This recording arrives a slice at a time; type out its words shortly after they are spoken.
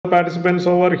participants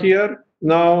over here.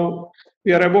 Now,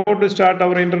 we are about to start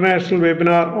our international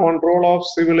webinar on role of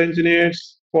civil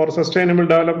engineers for sustainable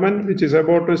development, which is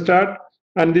about to start.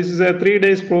 And this is a 3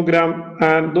 days program.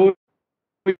 And though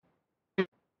it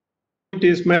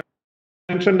is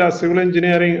mentioned as civil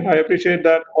engineering, I appreciate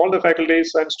that all the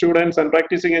faculties and students and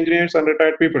practicing engineers and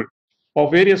retired people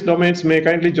of various domains may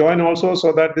kindly join also,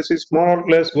 so that this is more or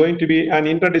less going to be an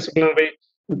interdisciplinary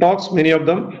talks, many of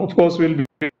them. Of course, we'll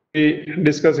be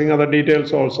discussing other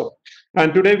details also.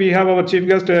 And today we have our chief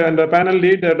guest and the panel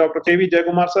lead, Dr. K.V.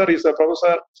 Jayakumar sir. Is a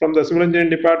professor from the Civil Engineering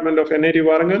Department of NIT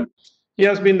Warangal. He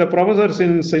has been the professor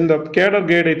since in the cadre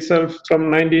grade itself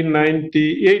from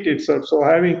 1998 itself. So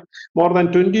having more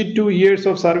than 22 years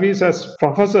of service as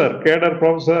professor, cadre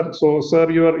professor. So sir,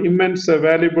 your immense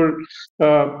valuable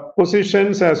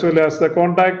positions as well as the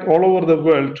contact all over the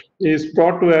world is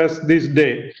brought to us this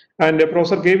day. And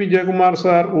Professor K.V. Jayakumar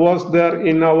sir was there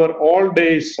in our all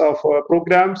days of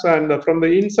programs, and from the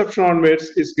inception onwards,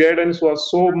 his guidance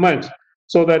was so much,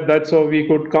 so that's how we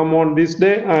could come on this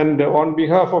day. And on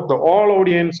behalf of the all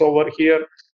audience over here,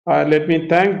 let me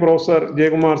thank Professor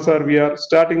Jayakumar sir. We are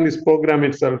starting this program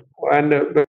itself. And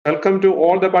welcome to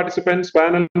all the participants,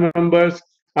 panel members,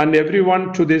 and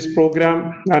everyone to this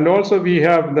program. And also we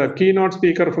have the keynote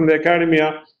speaker from the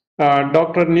academia,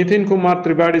 Dr. Nitin Kumar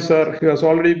Tripathi sir, who has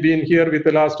already been here with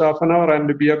the last half an hour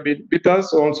and be with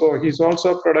us. Also, he's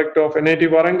also a product of NIT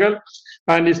Warangal,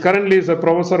 and is currently a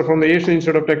professor from the Asian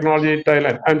Institute of Technology,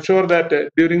 Thailand. I'm sure that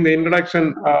during the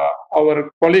introduction, our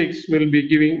colleagues will be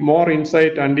giving more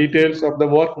insight and details of the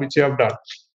work which you have done.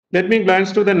 Let me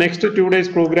glance to the next 2 days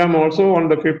program also. On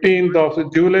the 15th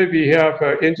of July, we have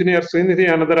engineer Srinidhi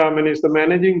Anadaraman, is the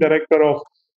managing director of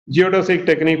Geographic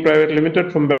Technique Private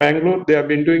Limited from Bangalore. They have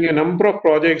been doing a number of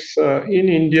projects in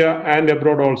India and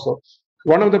abroad also.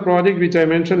 One of the projects which I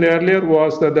mentioned earlier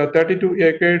was the 32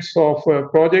 acres of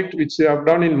project which they have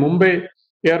done in Mumbai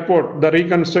airport, the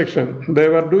reconstruction. They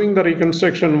were doing the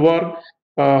reconstruction work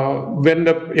when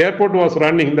the airport was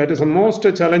running. That is the most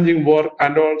challenging work,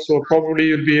 and also probably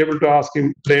you'll be able to ask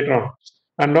him later on.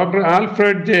 And Dr.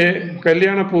 Alfred J.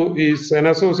 Kalyanapu is an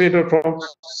associate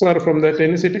professor from the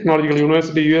Tennessee Technological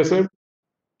University, USA.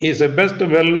 He is a best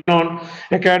well-known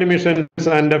academician,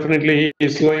 and definitely he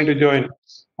is going to join.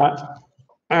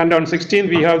 And on 16th,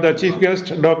 we have the chief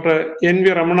guest, Dr.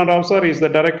 N.V. Ramana Rao sir, is the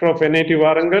director of NIT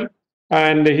Warangal,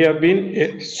 and he has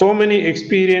been so many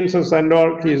experiences and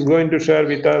all he is going to share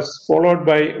with us. Followed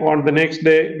by, on the next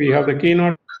day, we have the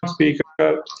keynote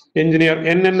speaker, engineer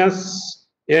NNSS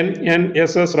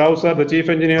Rao sir, the chief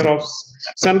engineer of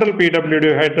Central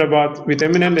PWD Hyderabad, with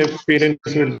eminent experience.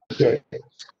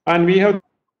 And we have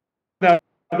the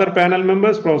other panel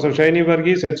members, Professor Shiney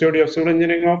Varghese, HOD of Civil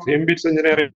Engineering of Mbits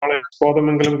Engineering College,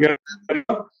 Kothamangalam,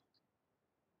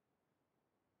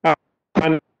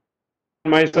 and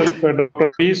myself,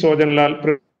 Dr. P.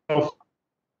 Sojan, Prof.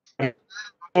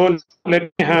 So let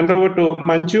me hand over to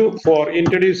Manju for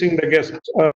introducing the guest.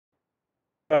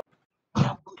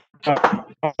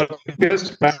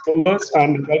 Guest members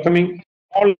and welcoming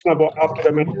all after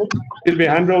the meeting. Will be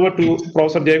handed over to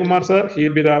Professor Jayakumar sir. He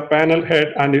will be the panel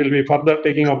head and he will be further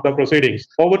taking up the proceedings.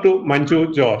 Over to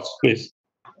Manju George, please.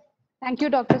 Thank you,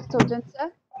 Dr. Sojan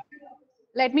sir.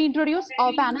 Let me introduce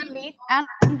our panel lead and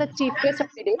the chief guest of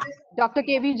today, Dr.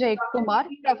 K.V. Jayakumar,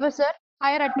 Professor,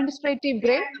 Higher Administrative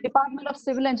Grade, Department of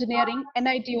Civil Engineering,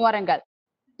 NIT Warangal.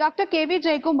 Dr. K.V.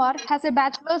 Jayakumar has a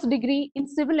bachelor's degree in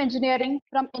civil engineering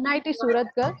from NIT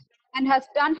Suratgarh and has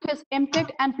done his MTech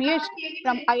and PhD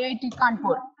from IIT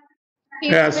Kanpur.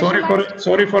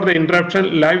 Sorry for the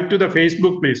interruption. Live to the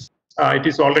Facebook, please. It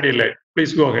is already live.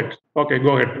 Please go ahead. Okay,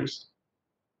 go ahead, please.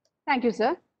 Thank you,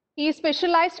 sir. He is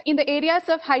specialized in the areas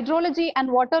of hydrology and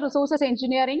water resources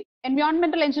engineering,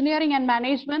 environmental engineering and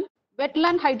management,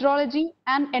 wetland hydrology,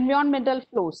 and environmental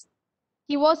flows.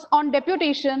 He was on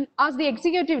deputation as the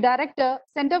Executive Director,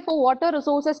 Center for Water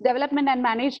Resources Development and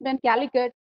Management,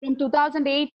 Calicut, from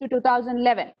 2008 to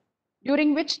 2011,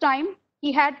 during which time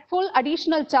he had full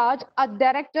additional charge as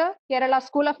Director, Kerala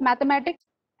School of Mathematics,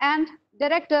 and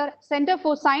Director, Center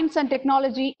for Science and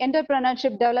Technology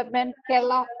Entrepreneurship Development,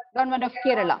 Kerala, Government of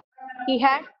Kerala. He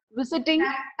had visiting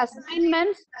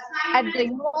assignments at the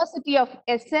University of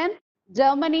Essen,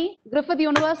 Germany, Griffith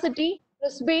University,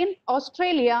 Brisbane,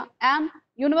 Australia, and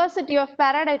University of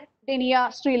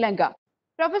Paradeniya, Sri Lanka.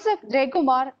 Professor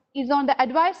Jayakumar is on the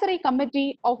advisory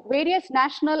committee of various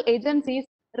national agencies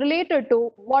related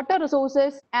to water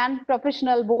resources and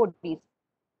professional bodies.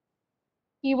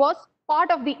 He was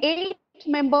part of the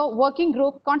 8-member working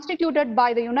group constituted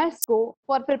by the UNESCO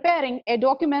for preparing a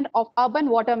document of urban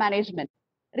water management.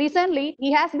 Recently,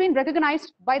 he has been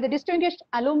recognized by the Distinguished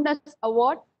Alumnus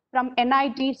Award from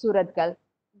NIT Surathkal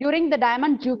during the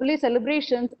Diamond Jubilee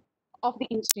celebrations of the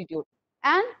Institute,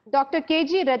 and Dr.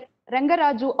 KG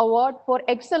Rangaraju Award for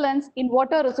Excellence in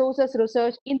Water Resources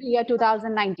Research in the year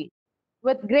 2019.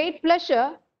 With great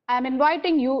pleasure, I am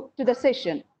inviting you to the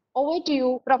session. Over to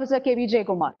you, Professor KV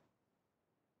Jayakumar.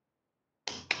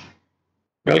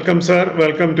 Welcome, sir.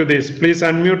 Welcome to this. Please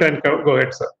unmute and go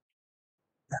ahead, sir.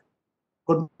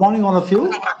 Good morning, all of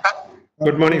you.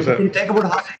 Good morning, sir.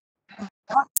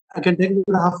 I can take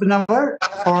about half an hour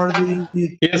for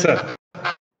the. Yes, sir.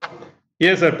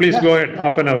 Yes, sir. Please go ahead.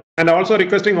 Half an hour. And also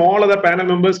requesting all other panel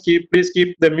members please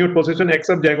keep the mute position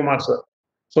except Jayakumar, sir,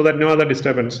 so that no other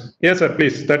disturbance. Yes, sir.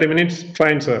 Please. 30 minutes.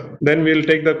 Fine, sir. Then we'll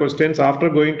take the questions after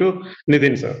going to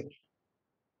Nitin, sir.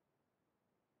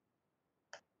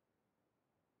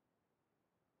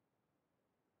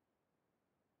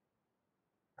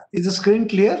 Is the screen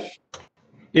clear?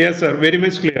 Yes, sir. Very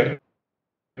much clear.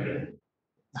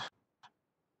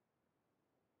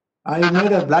 I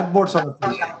made a blackboard sort of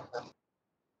thing.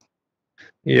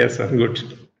 Yes, sir.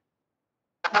 Good.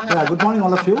 Yeah, good morning,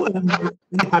 all of you. I'm very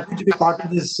happy to be part of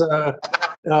this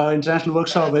international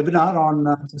workshop webinar on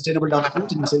sustainable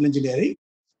development in civil engineering.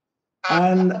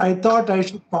 And I thought I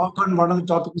should talk on one of the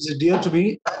topics which is dear to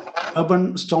me,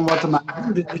 urban stormwater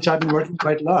management, with which I've been working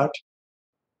quite a lot.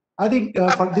 I think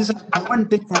for this is a common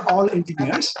thing for all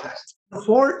engineers. The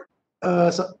four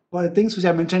things which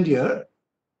I mentioned here: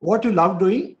 what you love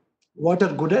doing, what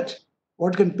you're good at,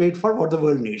 what you can pay for, what the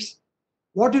world needs.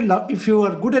 What you love, if you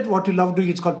are good at what you love doing,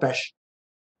 it's called passion.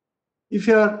 If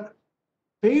you are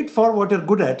paid for what you're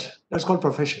good at, that's called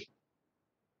profession.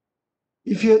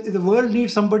 If the world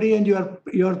needs somebody and you're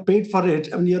paid for it,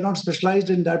 and you're not specialized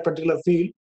in that particular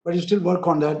field, but you still work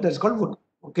on that, that's called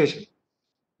vocation.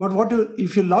 But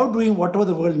if you love doing whatever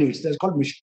the world needs, that's called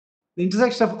mission. The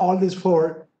intersection of all these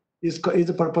four is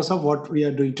the purpose of what we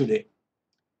are doing today.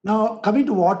 Now, coming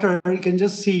to water, you can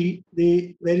just see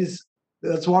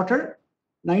that's water.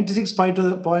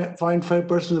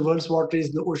 96.5% of the world's water is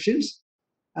in the oceans,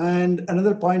 and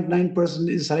another 0.9%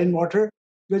 is saline water.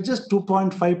 We're just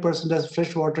 2.5% as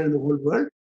fresh water in the whole world.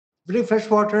 Very fresh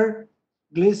water,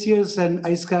 glaciers and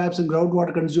ice caps and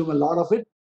groundwater consume a lot of it.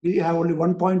 We have only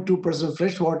 1.2%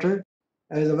 fresh water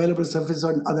as available surface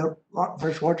on other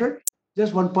fresh water.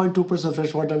 Just 1.2%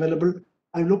 fresh water available.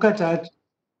 And look at that,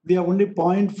 we have only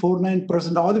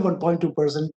 0.49%, or the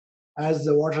 1.2% as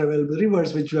the water available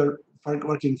rivers, which we are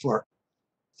working for.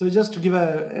 So just to give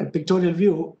a pictorial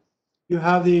view, you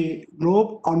have the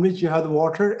globe on which you have the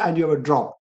water and you have a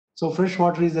drop. So fresh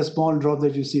water is a small drop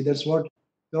that you see. That's what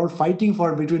they're all fighting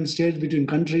for between states, between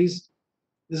countries.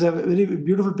 This is a very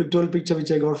beautiful pictorial picture which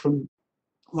I got from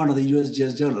one of the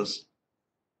USGS journals.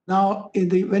 Now,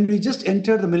 when we just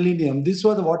entered the millennium, this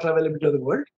was the water availability of the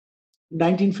world.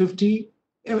 1950,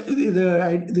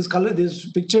 this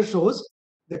picture shows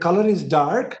the color is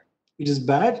dark, it is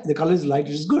bad. The color is light,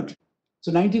 it is good.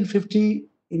 So 1950,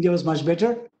 India was much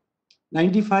better.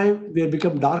 95, we have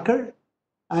become darker.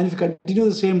 And if we continue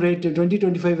the same rate, in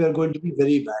 2025, we are going to be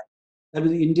very bad. That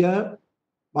means India,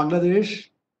 Bangladesh,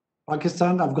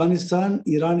 Pakistan, Afghanistan,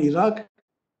 Iran, Iraq,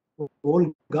 the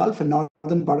whole Gulf and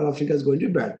northern part of Africa is going to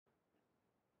be bad.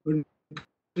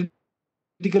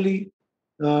 Critically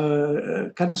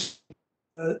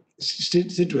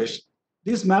situation.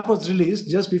 This map was released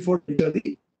just before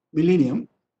the millennium,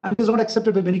 and it was not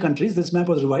accepted by many countries. This map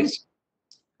was revised,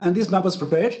 and this map was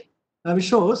prepared, which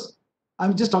shows,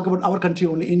 I'm just talking about our country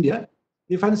only, India.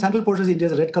 You find the central portion of India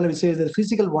is red color, which says the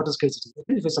physical water scarcity.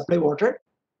 If I supply water,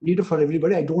 needed for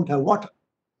everybody, I don't have water.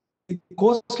 The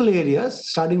coastal areas,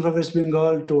 starting from West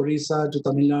Bengal to Orissa to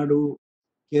Tamil Nadu,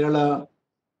 Kerala,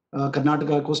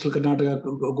 Karnataka, coastal Karnataka,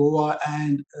 Goa,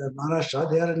 and Maharashtra,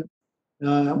 they are in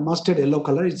mustard yellow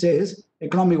color. It says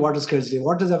economic water scarcity.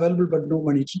 Water is available, but no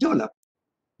money to develop.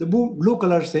 The blue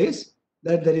color says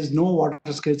that there is no water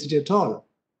scarcity at all.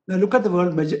 Now look at the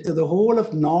world. The whole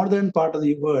of northern part of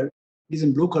the world is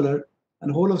in blue color,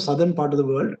 and the whole of southern part of the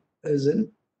world is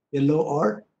in yellow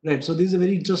or red. So this is a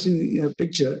very interesting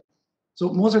picture. So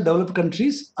most of the developed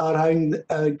countries are having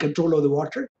control of the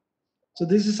water. So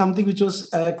this is something which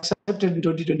was accepted in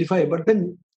 2025. But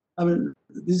then, I mean,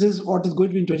 this is what is going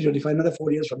to be in 2025, another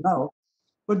 4 years from now.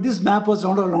 But this map was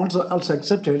not also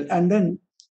accepted. And then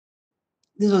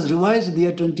this was revised in the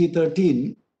year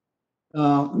 2013.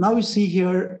 Now you see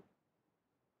here,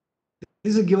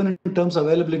 this is given in terms of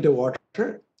availability of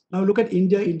water. Now look at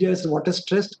India. India is a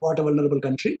water-stressed, water-vulnerable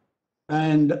country.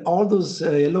 And all those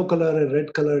yellow color,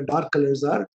 red color, dark colors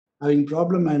are having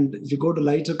problem. And if you go to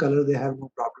lighter color, they have no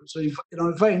problem. So if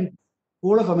you find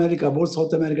whole of America, both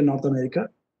South America and North America,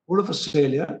 whole of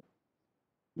Australia,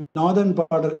 northern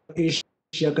part of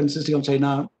Asia consisting of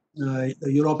China,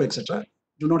 Europe, etc.,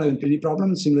 do not have any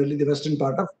problem. Similarly, the western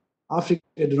part of Africa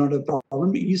do not have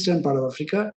problem. Eastern part of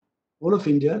Africa, whole of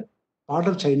India, part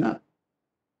of China,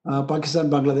 Pakistan,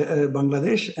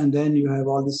 Bangladesh, and then you have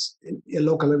all this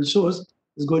yellow color which shows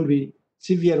is going to be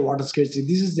severe water scarcity.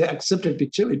 This is the accepted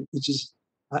picture, which is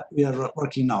we are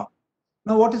working now.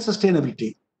 Now, what is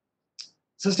sustainability?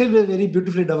 Sustainability is very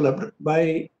beautifully developed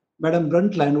by Madam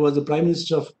Brundtland, who was the Prime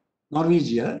Minister of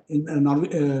Norwegia in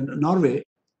Norway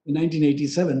in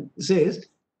 1987. Says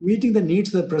meeting the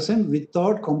needs of the present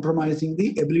without compromising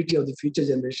the ability of the future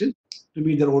generation to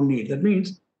meet their own needs. That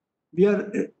means we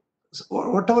are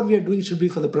whatever we are doing should be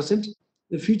for the present.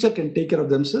 The future can take care of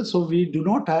themselves. So we do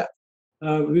not have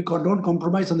don't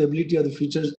compromise on the ability of the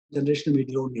future generation to meet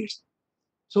their own needs.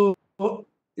 So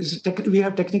we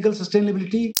have technical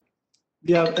sustainability,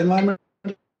 we have environmental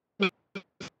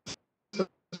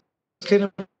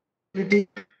sustainability,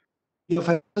 we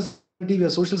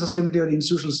have social sustainability, and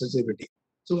institutional sustainability.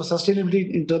 So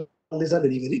sustainability in terms of these are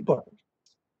very, very important.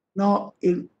 Now,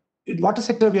 in water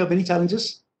sector, we have many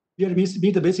challenges. We have to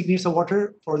meet the basic needs of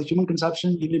water for the human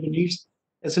consumption, living needs,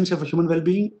 essential for human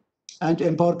well-being, and to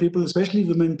empower people, especially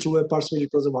women, through a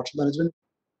participatory process of water management.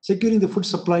 Securing the food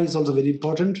supply is also very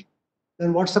important.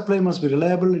 Then water supply must be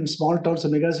reliable in small towns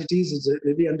and mega cities. It's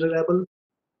very unreliable.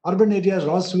 Urban areas,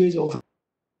 raw sewage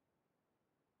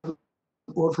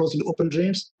overflows into open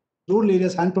drains. Rural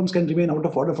areas, hand pumps can remain out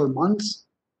of water for months,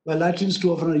 while latrines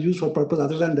too often are used for purpose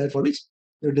other than that for which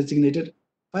they're designated.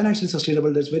 Financially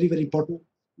sustainable, that's very, very important.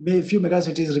 A few mega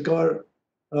cities recover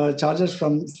charges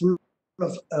from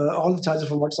all the charges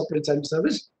from water supply and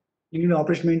service, including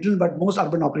operation maintenance, but most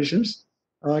urban operations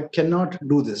cannot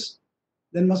do this.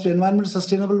 Then must be environment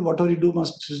sustainable. Whatever you do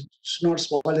should not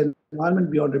spoil the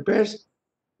environment beyond repairs.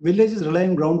 Villages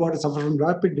relying on groundwater suffer from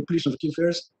rapid depletion of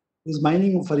aquifers. This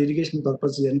mining for irrigation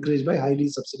purposes is encouraged by highly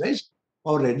subsidized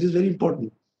power rate. This is very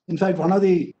important. In fact, one of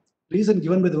the reasons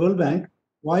given by the World Bank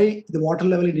why the water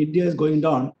level in India is going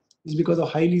down is because of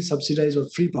highly subsidized or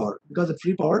free power. Because of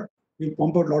free power, we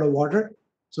pump out a lot of water.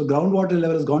 So groundwater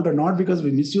level has gone down, not because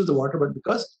we misuse the water, but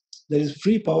because there is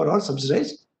free power or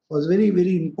subsidized. It was a very,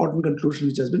 very important conclusion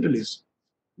which has been released.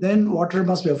 Then water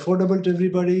must be affordable to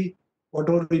everybody.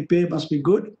 Whatever we pay must be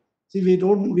good. See, we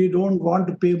don't want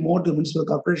to pay more to the municipal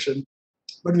corporation,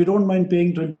 but we don't mind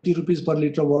paying 20 rupees per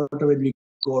liter of water when we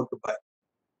go out to buy.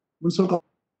 Municipal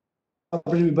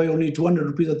corporation, we buy only 200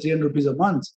 rupees or 300 rupees a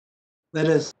month.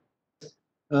 Whereas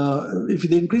if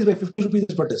they increase by 50 rupees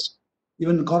per test,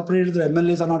 even corporators, the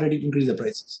MLAs are not ready to increase the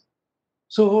prices.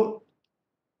 So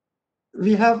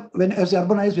we have, as we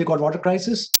urbanize, we got water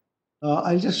crisis.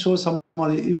 I'll just show some.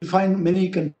 You find many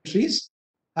countries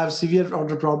have severe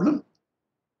water problem.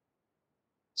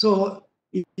 So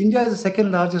India is the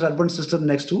second largest urban system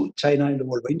next to China in the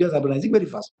world. India is urbanizing very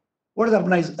fast. What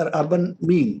does urban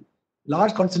mean?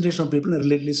 Large concentration of people in a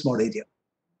relatively small area.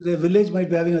 The village might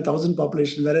be having 1,000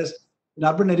 population, whereas in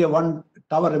urban area, one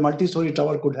tower, a multi-story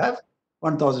tower could have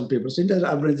 1,000 people. So India is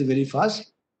urbanizing very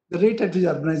fast. The rate at which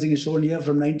urbanizing is shown here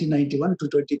from 1991 to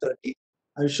 2030.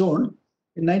 I've shown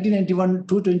in 1991,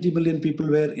 220 million people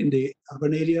were in the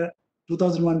urban area.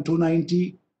 2001,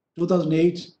 290.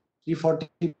 2008,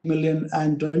 340 million.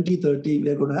 And 2030, we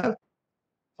are going to have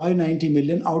 590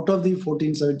 million out of the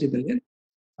 1470 million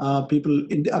people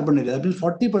in the urban area. That means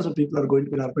 40% of people are going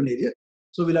to be in urban area.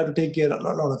 So we'll have to take care of a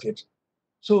lot of it.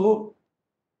 So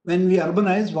when we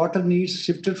urbanize, water needs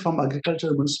shifted from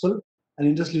agriculture, municipal, and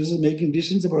industrial uses, making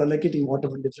decisions about allocating water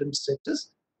for different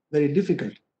sectors very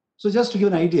difficult. So just to give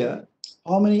an idea,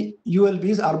 how many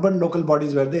ULBs, urban local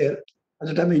bodies, were there at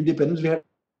the time of independence? We had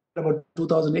about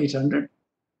 2,800.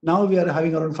 Now we are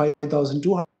having around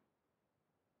 5,200.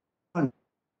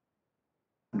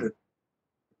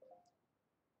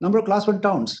 Number of class 1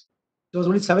 towns, there was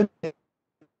only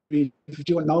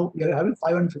 751. Now we are having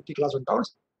 550 class 1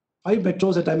 towns. 5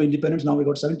 metros at the time of independence. Now we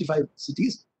got 75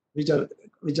 cities, which are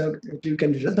you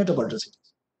can read as metropolitan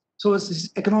cities. So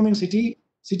economic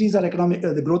cities are economic.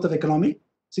 The growth of economy,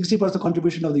 60%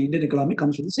 contribution of the Indian economy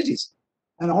comes from the cities,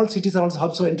 and all cities are also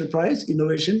hubs of enterprise,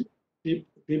 innovation,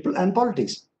 people, and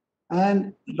politics.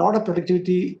 And a lot of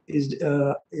productivity is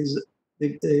the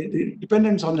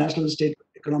dependence on national and state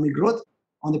economic growth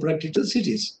on the productivity of the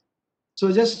cities.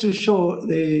 So just to show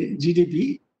the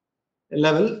GDP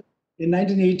level, in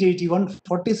 1980-81,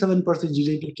 47%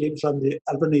 GDP came from the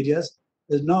urban areas.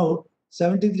 There's now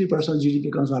 73%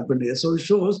 GDP comes from urban areas. So it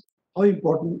shows how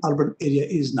important urban area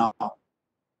is now.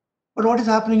 But what is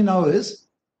happening now is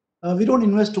we don't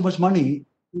invest too much money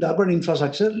in the urban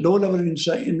infrastructure, low level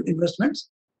investments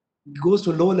goes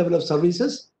to low level of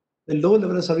services. The low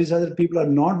level of services that people are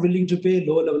not willing to pay,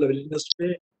 low level of willingness to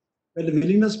pay. When the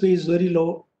willingness to pay is very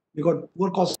low, we got poor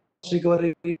cost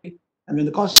recovery, and when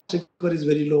the cost recovery is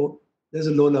very low, there's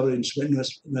a low level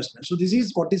investment. So this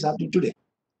is what is happening today.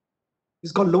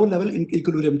 It's called low level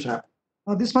equilibrium trap.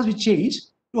 Now this must be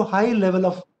changed to a high level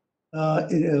of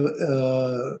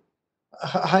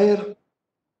higher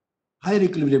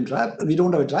equilibrium trap. We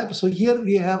don't have a trap. So here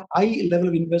we have high level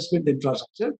of investment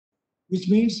infrastructure, which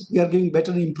means we are giving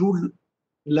better improved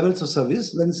levels of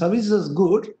service. When service is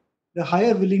good, the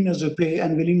higher willingness to pay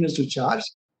and willingness to charge.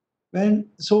 When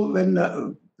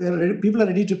people are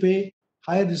ready to pay,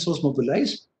 higher resource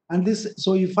mobilized. And this,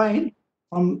 so you find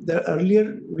from the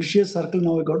earlier vicious circle,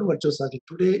 now we got to virtuous circle.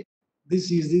 Today,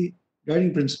 this is the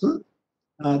guiding principle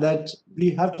that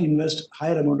we have to invest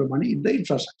higher amount of money in the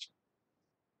infrastructure.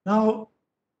 Now,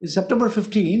 in September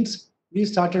 15th, we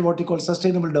started what we call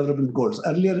Sustainable Development Goals.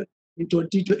 Earlier in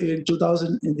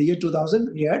the year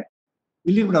 2000, we had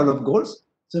Millennium Development Goals.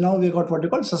 So now we got what we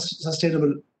call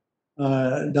Sustainable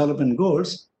Development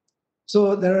Goals.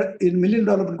 So there are, in Millennium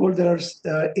Development Goals, there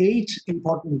are 8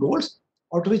 important goals,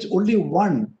 out of which only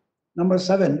one, number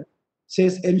 7,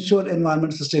 says ensure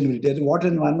environment sustainability. And water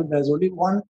environment has only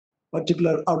one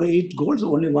particular, out of 8 goals,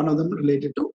 only one of them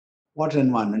related to water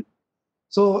environment.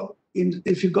 So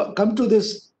if you come to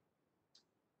this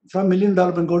from Millennium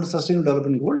Development Goals to Sustainable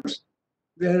Development Goals,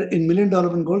 where in Millennium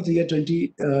Development Goals, the year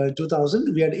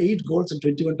 2000, we had 8 goals and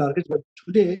 21 targets, but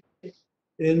today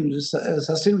in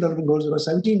Sustainable Development Goals, there are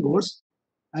 17 goals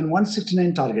and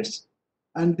 169 targets.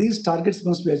 And these targets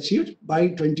must be achieved by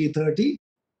 2030.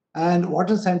 And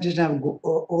water and sanitation have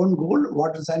own goal,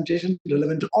 water and sanitation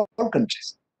relevant to all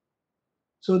countries.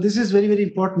 So this is very, very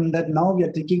important that now we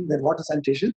are thinking that water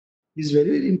sanitation is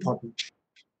very, very important.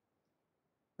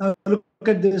 Now look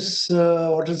at this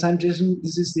water sanitation.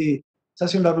 This is the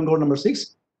Sustainable Development Goal number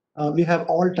 6. We have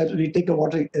all types. We take the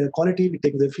water quality, we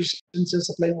take the efficiency of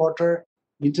supplying water,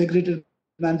 integrated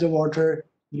management of water,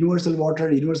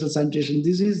 universal sanitation.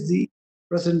 This is the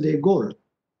present day goal.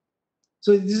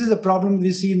 So this is a problem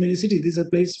we see in many cities. This is a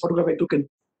place photograph I took in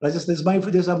Rajasthan.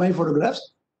 These are my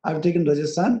photographs. I've taken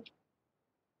Rajasthan.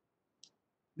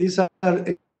 These are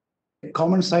a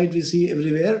common sight we see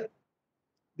everywhere.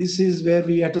 This is where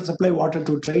we had to supply water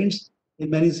to trains in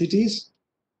many cities,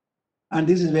 and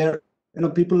this is where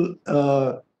people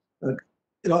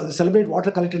celebrate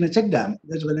water collected in a check dam.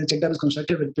 That's when a check dam is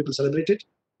constructed, when people celebrate it.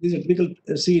 This is a typical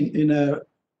scene in a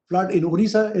flood in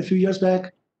Odisha a few years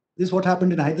back. This is what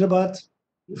happened in Hyderabad.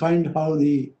 You find how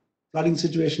the flooding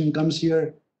situation comes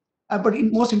here. But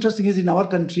most interesting is in our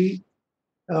country,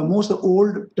 most of the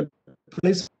old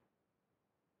places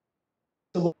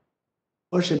of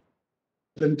worship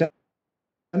and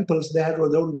temples, they had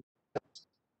their own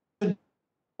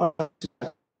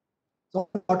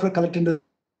water collected in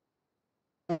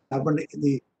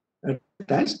the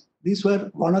tanks. These were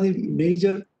one of the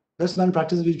major restaurant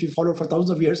practices which we followed for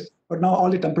thousands of years, but now all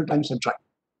the temple tanks are dry.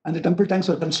 And the temple tanks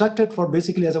were constructed for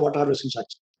basically as a water harvesting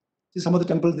structure. See some of the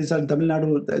temples, these are in Tamil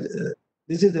Nadu.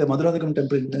 This is the Maduradhikam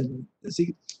temple.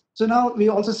 See, so now we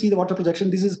also see the water projection.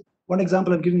 This is one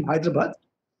example I'm giving Hyderabad.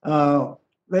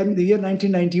 When the year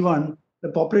 1991, the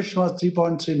population was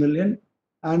 3.3 million,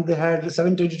 and they had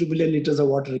 722 billion liters of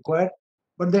water required,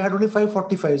 but they had only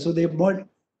 545. So they bought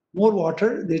more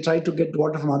water. They tried to get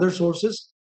water from other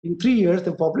sources. In 3 years,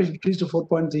 the population increased to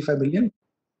 4.35 million.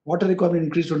 Water requirement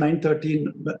increased to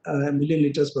 913 million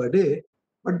liters per day,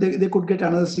 but they could get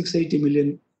another 680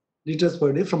 million liters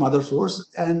per day from other sources.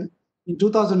 And in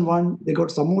 2001, they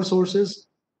got some more sources.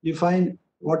 You find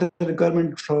water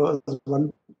requirement for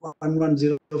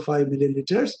 1105 million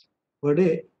liters per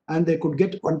day, and they could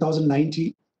get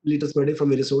 1090 liters per day from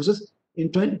various sources.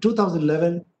 In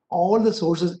 2011, all the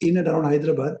sources in and around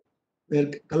Hyderabad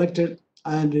were collected,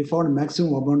 and we found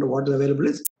maximum amount of water available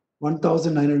is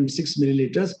 1,906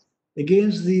 milliliters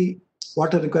against the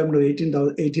water requirement of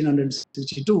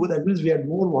 1,862. That means we had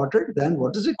more water than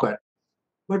what is required.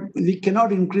 But we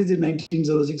cannot increase in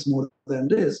 1906 more than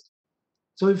this.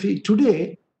 So if we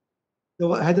today, the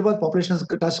Hyderabad population has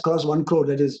touched across 1 crore,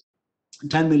 that is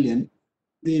 10 million.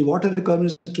 The water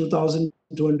requirement is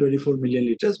 2,224 million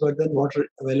liters, but then water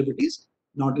availability is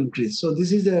not increased. So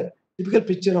this is a typical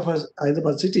picture of a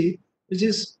Hyderabad city, which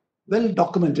is well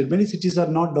documented. Many cities are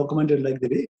not documented like the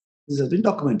way this has been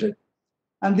documented.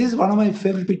 And this is one of my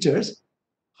favorite pictures,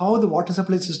 how the water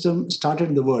supply system started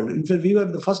in the world. In fact, we were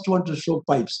the first one to show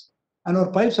pipes. And our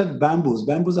pipes are bamboos.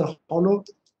 Bamboos are hollow.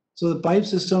 So the pipe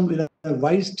system in a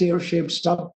Y-shaped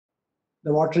stub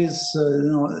the water is,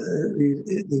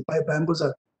 the pipe bamboos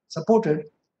are supported,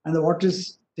 and the water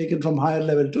is taken from higher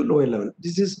level to lower level.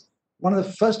 This is one of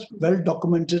the first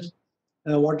well-documented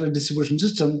water distribution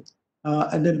system,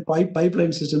 and then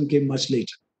pipeline system came much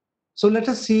later. So let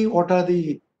us see what are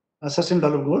the sustainable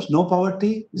development goals. No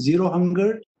poverty, zero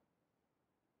hunger,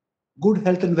 good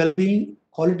health and well-being,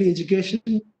 quality education,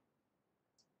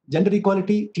 gender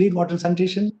equality, clean water and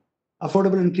sanitation,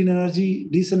 affordable and clean energy,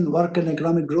 decent work and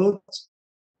economic growth,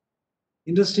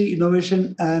 industry,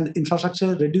 innovation and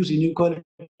infrastructure, reduce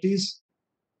inequalities,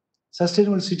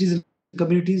 sustainable cities and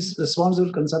communities,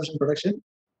 responsible consumption production,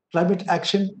 climate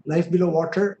action, life below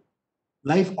water,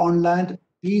 life on land,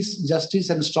 peace, justice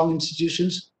and strong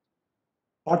institutions,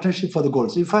 partnership for the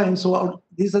goals. You find, so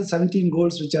these are 17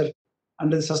 goals which are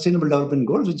under the Sustainable Development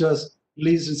Goals, which was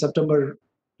released in September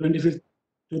 25th,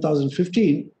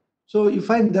 2015. So you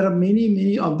find there are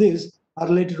many of these are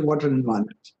related to water and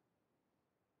environment.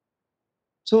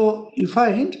 So you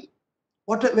find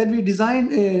when we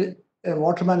design a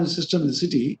water management system in the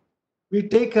city, we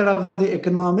take care of the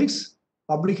economics,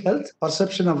 public health,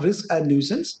 perception of risk and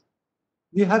nuisance.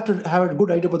 We have to have a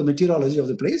good idea about the meteorology of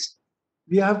the place.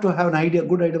 We have to have good idea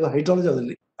of the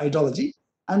hydrology,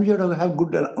 and we have to have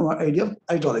good idea of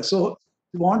hydraulics. So if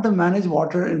you want to manage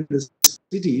water in the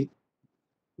city,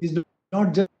 it's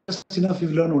not just enough if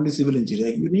you learn only civil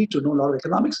engineering. You need to know a lot of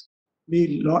economics.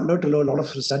 We learn to learn a lot of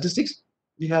statistics.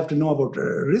 We have to know about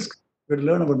risk. We have to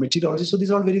learn about meteorology. So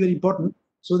these are all very, very important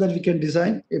so that we can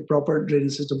design a proper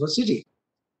drainage system for city.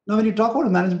 Now, when you talk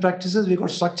about management practices, we've got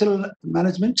structural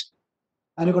management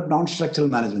and you've got non-structural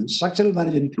management. Structural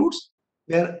management includes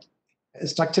where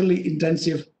structurally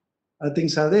intensive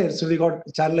things are there. So we got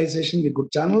channelization with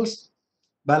good channels,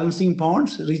 balancing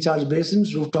ponds, recharge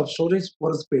basins, rooftop storage,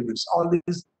 porous pavements. All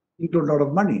these include a lot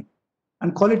of money.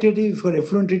 And qualitative for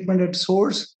effluent treatment at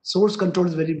source control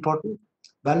is very important.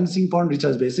 Balancing pond,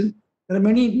 recharge basin. There are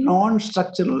many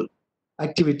non-structural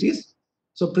activities.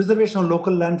 So preservation of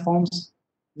local landforms.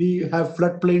 We have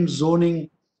floodplain zoning,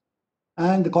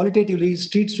 and qualitatively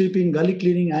street sweeping, gully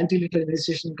cleaning, anti-litter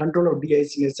administration, control of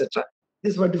de-icing, etc.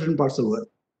 These were different parts of the world.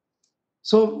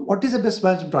 So what is the best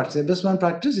management practice? The best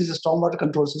management practice is a stormwater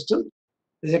control system.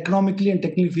 It is economically and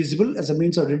technically feasible as a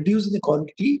means of reducing the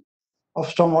quantity of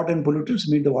stormwater and pollutants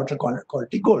to meet the water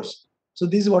quality goals. So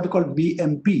this is what we call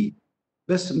BMP,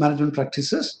 best management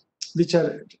practices, which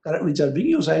are being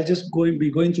used. I'll just be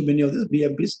going through many of these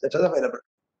BMPs that are available.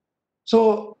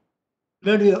 So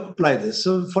where do you apply this?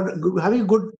 So for having a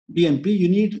good BMP, you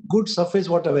need good surface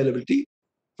water availability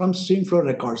from stream flow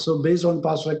records. So based on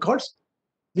past records,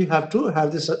 we have to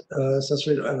have this surface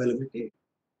availability.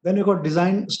 Then you got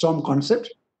design storm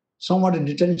concept, stormwater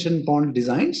detention pond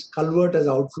designs, culvert as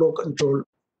outflow control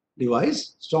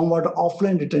device, stormwater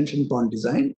offline detention pond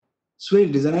design,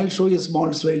 swale design. I'll show you a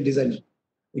small swale design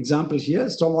example here,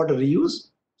 stormwater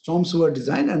reuse, storm sewer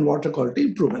design, and water quality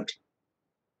improvement.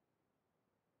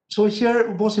 So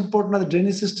here, most important are the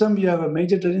drainage system. You have a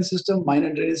major drainage system,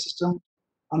 minor drainage system,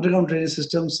 underground drainage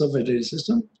system, surface drainage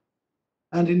system.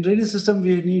 And in drainage system,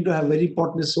 we need to have very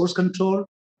important source control,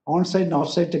 on-site and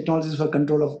off-site technologies for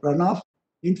control of runoff,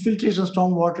 infiltration of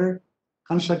stormwater,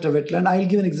 construct a wetland. I'll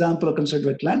give an example of construct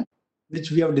wetland, which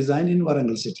we have designed in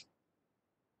Warangal city.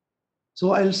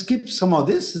 So I'll skip some of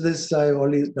this. I've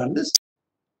already done this.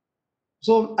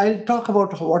 So I'll talk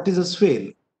about what is a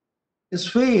swale. A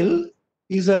swale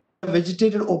is a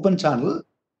vegetated open channel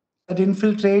that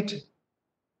infiltrate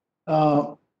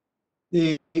the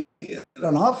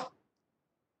runoff,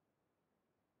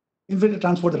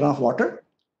 transport the runoff water.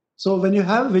 So when you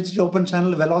have vegetated open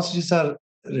channel, velocities are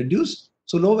reduced.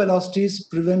 So low velocities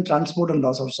prevent transport and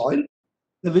loss of soil.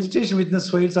 The vegetation within the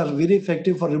swales are very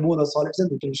effective for removal of solids and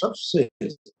retention of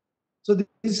swales. So this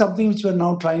is something which we are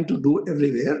now trying to do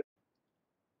everywhere.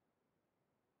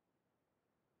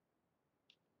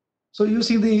 So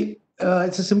using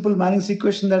it's a simple Manning's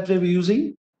equation that we're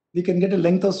using. We can get a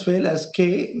length of swale as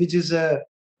K, which is a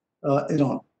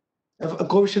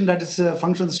coefficient that is a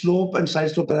function of the slope and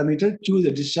side slope parameter. Q is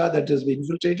the discharge that has been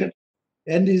infiltrated.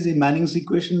 N is the Manning's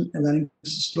equation, Manning's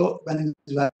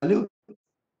value.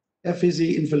 F is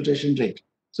the infiltration rate.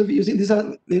 So we're using these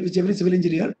are which every civil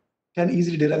engineer can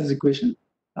easily derive this equation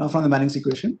from the Manning's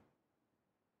equation.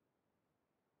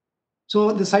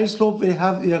 So the side slope we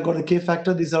have got a K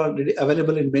factor. These are already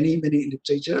available in many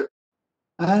literature.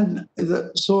 And if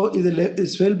the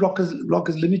swale block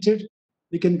is limited,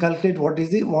 we can calculate what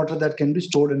is the water that can be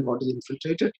stored and what is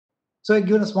infiltrated. So I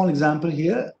give a small example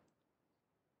here.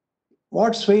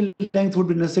 What swale length would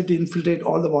be necessary to infiltrate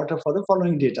all the water for the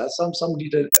following data? Some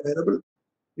data available.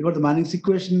 You got the Manning's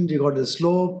equation, you got the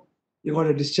slope, You got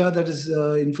a discharge that is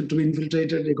to be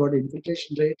infiltrated. You got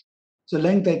infiltration rate. So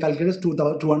length I calculate is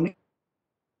 2,200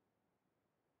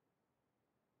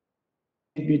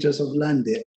 meters of land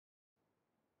there.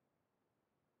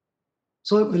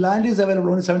 So the land is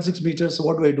available only 76 meters. So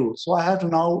what do I do? So I have to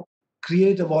now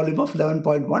create a volume of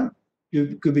 11.1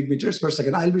 cubic meters per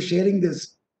second. I'll be sharing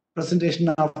this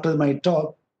presentation after my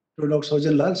talk to Dr.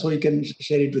 Sojan, so he can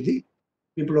share it with the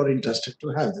people who are interested to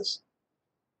have this.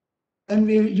 And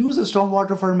we use the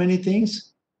stormwater for many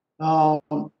things. Reuse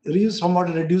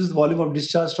stormwater reduces the volume of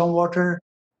discharged stormwater,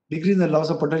 decrease the loss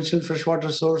of potential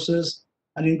freshwater sources,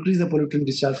 and increase the pollutant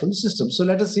discharge from the system. So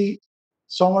let us see,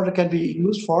 stormwater can be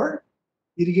used for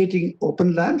irrigating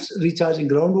open lands, recharging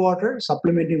groundwater,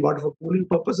 supplementing water for cooling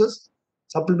purposes,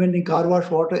 supplementing car wash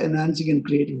water, enhancing and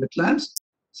creating wetlands,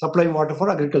 supplying water for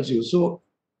agriculture use. So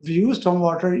if you use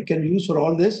stormwater, you can use for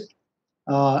all this.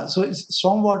 So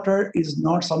stormwater is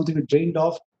not something to be drained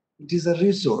off. It is a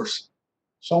resource.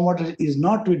 Stormwater is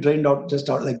not to be drained out just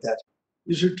out like that.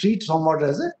 You should treat stormwater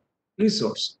as a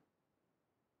resource.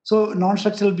 So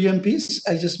non-structural BMPs,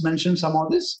 I just mentioned some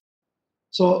of this.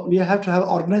 So we have to have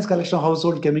organized collection of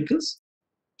household chemicals,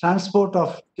 transport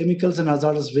of chemicals and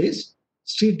hazardous waste,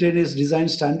 street drainage design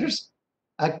standards,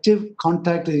 active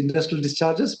contact with industrial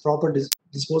discharges, proper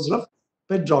disposal of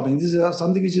pet dropping. This is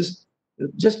something which is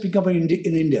just pick up in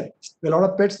India. A lot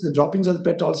of pets, the droppings of the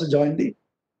pet also join the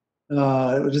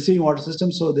receiving water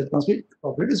system, so that must be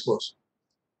properly disposed.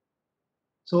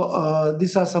 So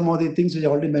these are some of the things which I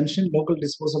already mentioned: local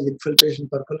disposal of infiltration,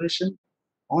 percolation,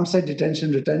 on-site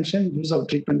detention, retention, use of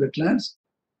treatment wetlands.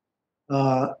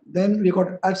 Then we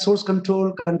got at source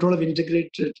control, controls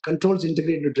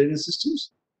integrated drainage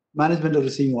systems, management of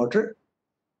receiving water.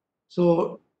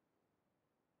 So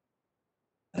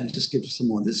I'll just skip some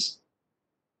more of this.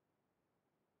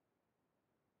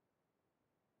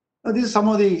 Now, this is some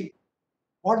of the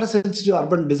water sensitive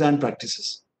urban design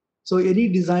practices. So any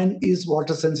design is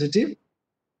water sensitive.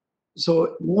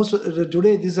 So most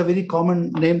today, this is a very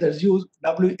common name that's used,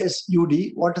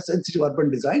 WSUD, water sensitive urban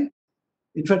design.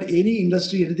 In fact, any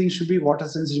industry, anything should be water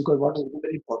sensitive because water is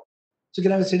very important. So you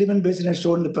can have a sediment basin as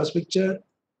shown in the first picture.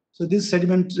 So this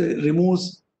sediment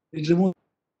removes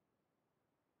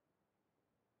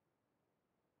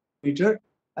meter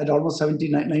at almost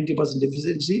 70-90%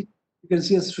 efficiency. You can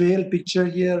see a swale picture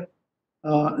here.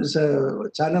 It's a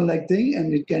channel-like thing,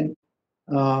 and it can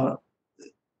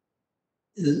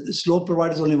slope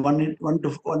provides only 1 to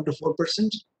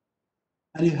 4%,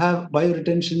 and you have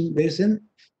bioretention basin.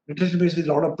 Retention basin with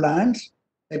a lot of plants.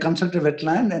 A constructed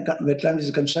wetland. A wetland is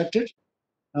constructed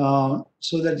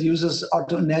so that uses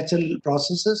natural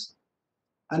processes,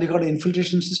 and you got an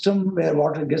infiltration system where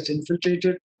water gets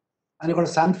infiltrated, and you got a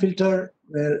sand filter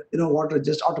where water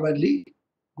just automatically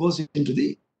goes into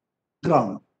the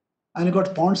ground. And you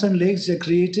got ponds and lakes that are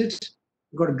created.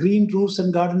 You got green roofs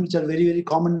and gardens, which are very, very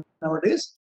common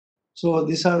nowadays. So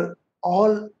these are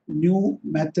all new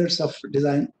methods of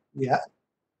design we have.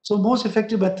 So most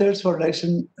effective methods for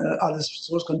direction are the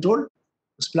source control,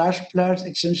 splash flats,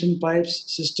 extension pipes,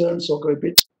 cisterns, soakaway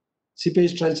pits,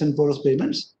 seepage trails, and porous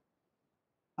pavements.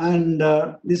 And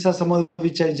these are some of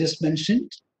which I just mentioned.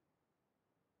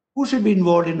 Who should be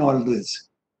involved in all this?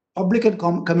 Public and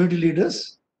community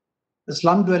leaders, the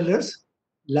slum dwellers,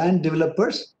 land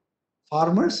developers,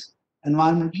 farmers,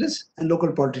 environmentalists, and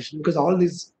local politicians, because all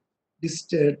this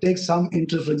takes some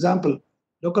interest. For example,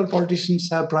 local politicians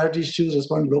have priority issues,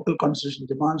 respond to local constitutional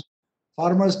demands.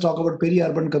 Farmers talk about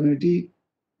peri-urban community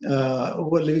who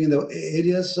are living in the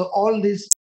areas. So all these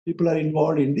people are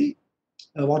involved in the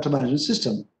water management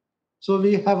system. So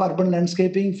we have urban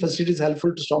landscaping facilities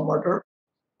helpful to stormwater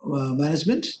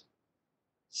management,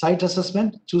 site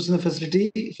assessment, choosing the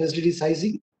facility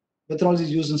sizing, methodology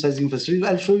used in sizing facilities.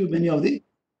 I'll show you many of the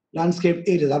landscape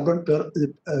areas, urban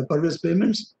pervious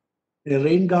pavements. A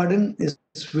rain garden is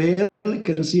where you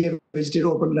can see a vegetated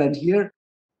open land here.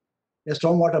 A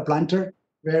stormwater planter,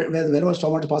 wherever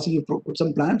stormwater passing, you put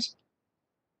some plants.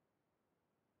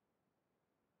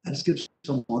 I'll skip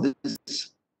some of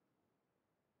this.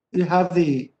 You have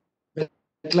the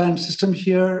wetland system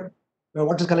here, where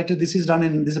water is collected. This is done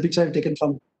in, this is a picture I've taken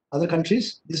from other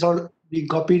countries. This all we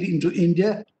copied into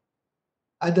India.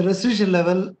 At the residential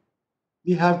level,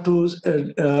 we have to,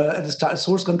 at the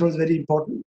source control is very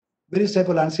important. Various type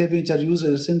of landscaping which are used at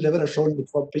the residential level are shown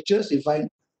before pictures. You find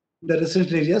in the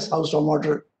residential areas how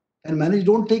stormwater can manage.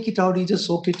 Don't take it out, you just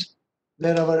soak it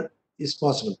wherever is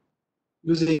possible.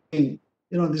 Using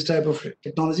this type of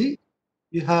technology.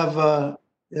 You have,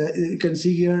 you can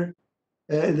see here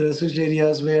in the residential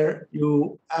areas where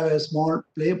you have a small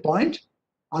play point,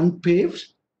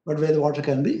 unpaved, but where the water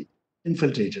can be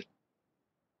infiltrated.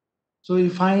 So you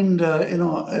find,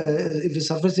 if the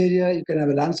surface area, you can have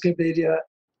a landscape area,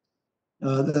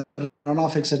 the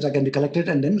runoff, etc., can be collected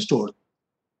and then stored.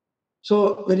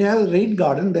 So when you have a rain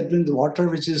garden, that means the water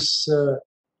which is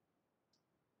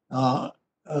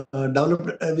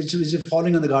developed, which is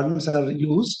falling on the gardens are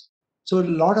used. So a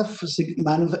lot of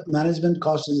management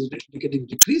cost is getting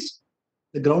decreased.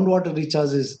 The groundwater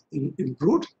recharge is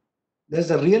improved. There's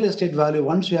a real estate value.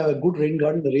 Once you have a good rain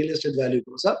garden, the real estate value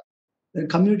goes up. Then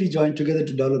community join together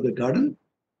to develop the garden.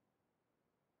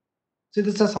 So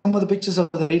these are some of the pictures of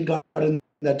the rain garden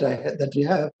that we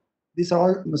have. These are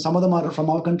all, some of them are from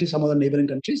our country, some of the neighboring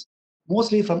countries,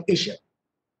 mostly from Asia.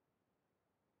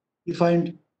 You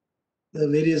find the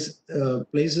various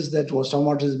places that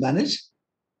stormwater is managed.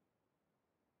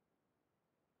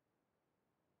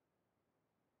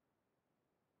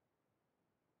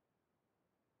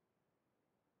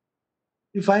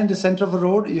 You find the center of a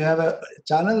road, you have a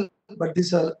channel, but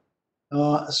these are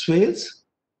swales.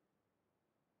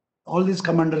 All these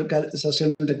come under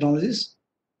sustainable technologies.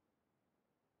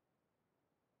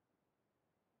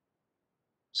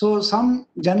 So some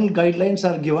general guidelines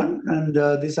are given, and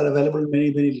these are available in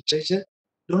many literature.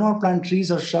 Do not plant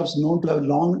trees or shrubs known to have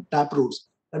long tap roots.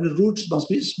 And the roots must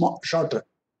be shorter.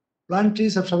 Plant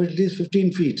trees of shrubs at least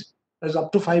 15 feet. That is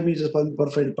up to 5 meters per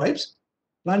perforated pipes.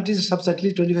 Plant trees of shrubs at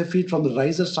least 25 feet from the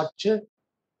riser structure.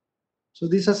 So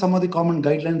these are some of the common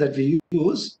guidelines that we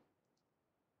use.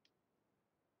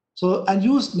 So, and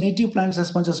use native plants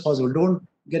as much as possible. Don't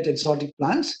get exotic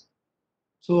plants.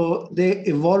 So they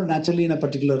evolve naturally in a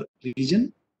particular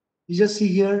region. You just see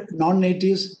here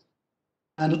non-natives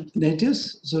and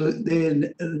natives. So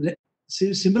they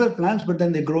similar plants, but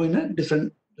then they grow in a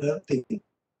different thing.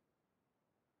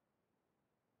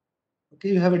 Okay,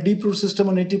 you have a deep root system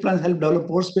of native plants help develop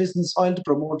pore space in the soil to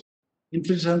promote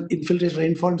infiltrate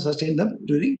rainfall and sustain them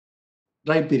during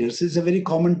dry periods. It's a very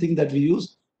common thing that we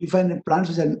use. You find plants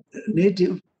which are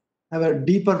native have a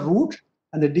deeper root,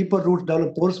 and the deeper root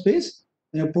develop pore space.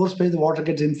 In a pore space, the water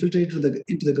gets infiltrated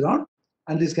into the ground,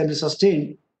 and this can be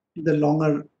sustained in the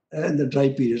longer in the dry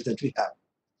periods that we have.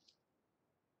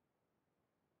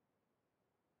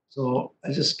 So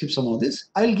I'll just skip some of this.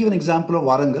 I'll give an example of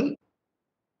Warangal.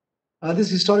 This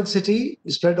historic city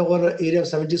is spread over an area of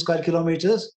 70 square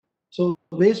kilometers. So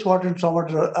wastewater and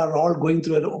stormwater are all going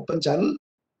through an open channel.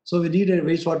 So we need a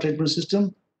wastewater treatment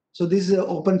system. So this is an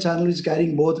open channel which is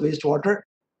carrying both wastewater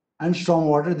and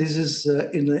stormwater. This is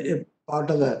in a part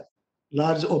of a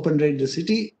large open drained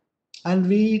city, and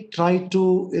we try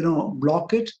to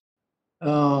block it,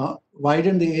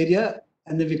 widen the area,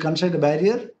 and then we construct a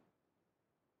barrier,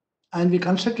 and we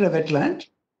constructed a wetland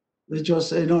which was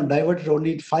diverted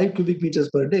only 5 cubic meters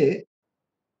per day.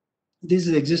 This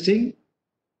is existing,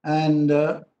 and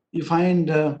you find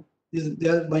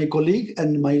my colleague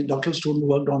and my doctoral student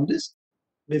worked on this.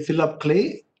 We fill up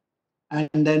clay, and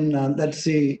then that's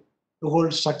the whole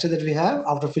structure that we have.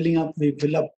 After filling up, we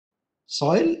fill up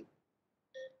soil,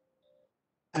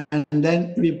 and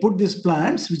then we put these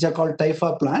plants, which are called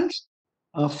Taifa plants,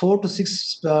 4 to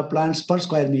 6 plants per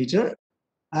square meter.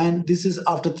 And this is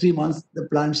after 3 months, the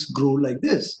plants grew like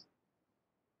this.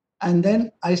 And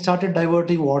then I started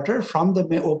diverting water from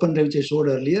the open drain, which I showed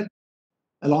earlier,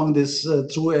 along this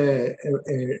through a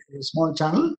small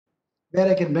channel where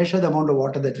I can measure the amount of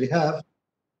water that we have.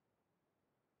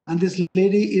 And this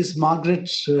lady is Margaret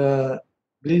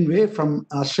Greenway from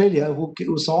Australia,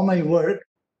 who saw my work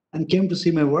and came to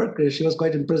see my work. She was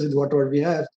quite impressed with what we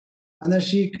have. And then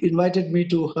she invited me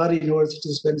to her university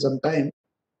to spend some time.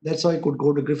 That's how I could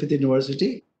go to Griffith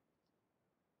University.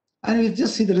 And we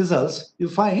just see the results. You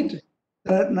find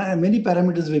there are many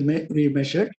parameters we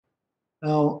measured.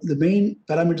 The main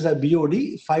parameters are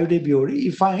BOD, 5-day BOD.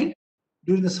 You find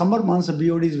during the summer months, the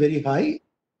BOD is very high.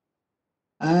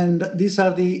 And these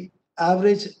are the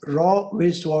average raw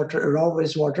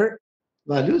wastewater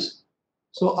values.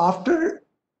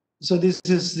 So this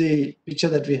is the picture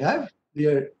that we have.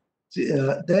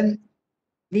 Then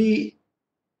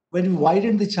when we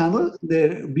widened the channel,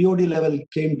 the BOD level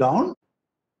came down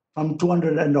from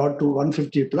 200 and odd to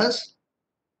 150 plus.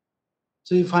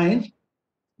 So you find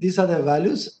these are the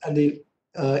values at the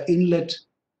inlet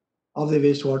of the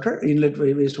wastewater,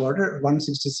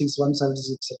 166,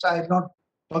 176, etc. I have not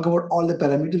talked about all the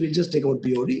parameters, we'll just take out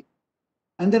BOD.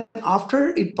 And then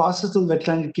after it passes through the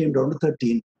wetland, it came down to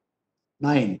 13,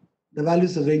 9. The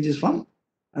values ranges from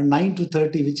 9 to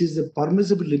 30, which is the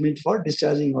permissible limit for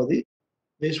discharging of the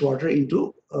wastewater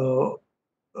into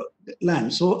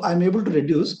land. So I'm able to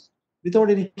reduce without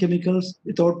any chemicals,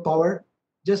 without power,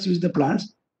 just use the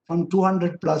plants from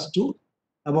 200 plus to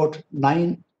about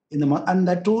 9 in the month. And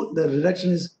that too, the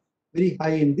reduction is very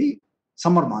high in the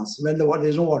summer months when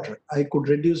there's no water. I could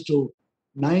reduce to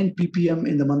 9 ppm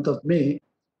in the month of May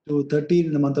to 13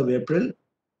 in the month of April,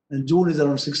 and June is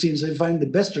around 16. So you find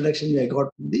the best reduction I got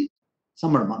in the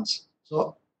summer months.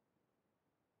 So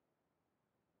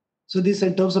this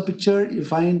in terms of picture, you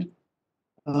find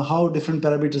how different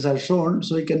parameters are shown.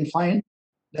 So you can find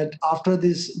that after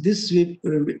this we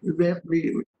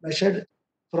measured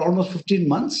for almost 15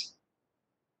 months.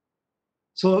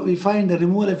 So we find the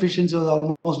removal efficiency was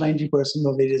almost 90%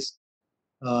 of various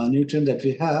nutrient that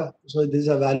we have. So these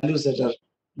are values that are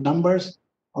numbers.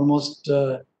 Almost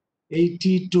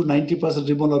 80 to 90%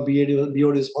 removal of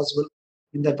BOD is possible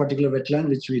in that particular wetland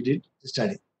which we did the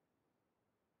study.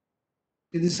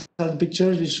 This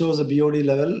picture which shows the BOD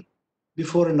level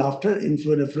before and after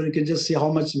inflow and effluent. You can just see how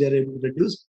much we are able to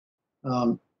reduce.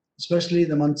 Especially in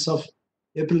the months of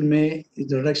April, May,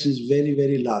 the reduction is very,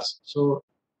 very large. So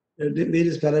the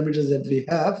various parameters that we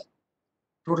have,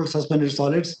 total suspended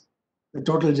solids, the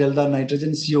total Jeldar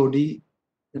nitrogen, COD,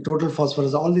 the total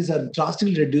phosphorus, all these are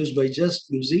drastically reduced by just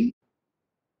using,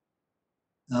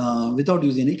 without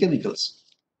using any chemicals.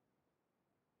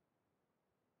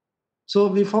 So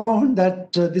we found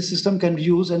that this system can be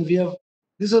used, and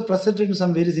this was presented in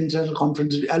some various international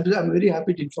conferences. I'm very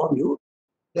happy to inform you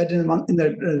that in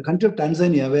the country of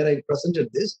Tanzania, where I presented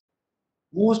this,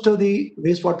 most of the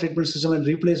wastewater treatment system is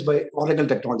replaced by Warangal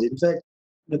technology. In fact,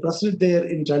 I presented there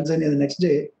in Tanzania the next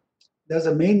day. There's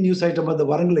a main news item about the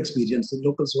Warangal experience, the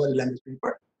local Swahili language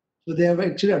paper. So they have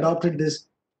actually adopted this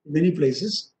in many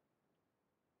places.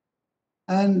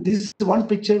 And this is one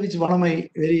picture, which is one of my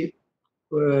very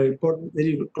important,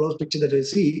 very close picture that I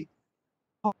see.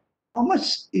 How much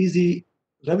is the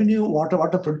revenue water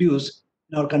produced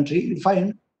in our country? You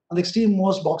find on the extreme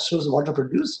most box shows water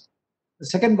produced. The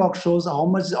second box shows how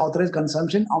much is authorized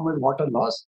consumption, how much water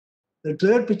loss. The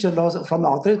third picture loss from the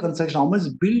authorized consumption, how much is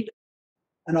billed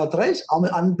and authorized, how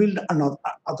much unbilled and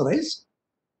authorized.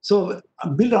 So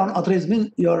billed and authorized means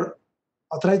you're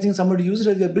authorizing somebody to use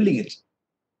it or you're billing it.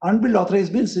 Unbilled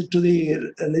authorized means to the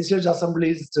legislative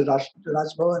assemblies, to Raj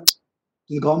Bhavan, to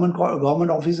the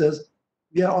government officers.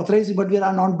 We are authorizing, but we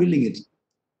are not billing it.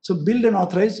 So billed and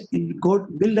authorized, in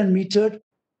code, billed and metered,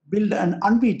 billed and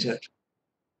unmetered.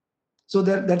 So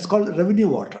that's called revenue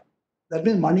water. That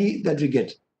means money that we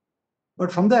get.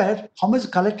 But from that, how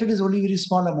much collected is only a very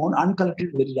small amount, uncollected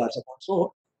is very large amount.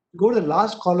 So you go to the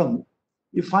last column,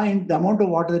 you find the amount of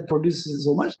water that produces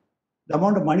so much, the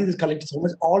amount of money that's collected so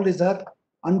much, all these are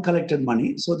uncollected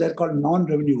money. So they're called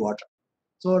non-revenue water.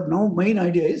 So now main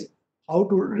idea is how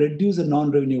to reduce the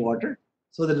non-revenue water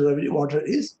so that the revenue water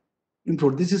is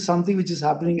improved. This is something which is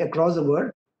happening across the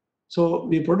world. So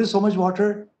we produce so much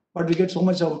water, but we get so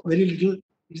much of very little.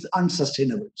 It is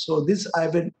unsustainable. So this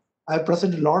I've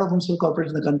presented a lot of municipal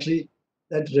corporations in the country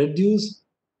that reduce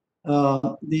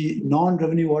the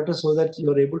non-revenue water so that you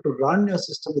are able to run your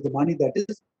system with the money that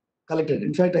is collected.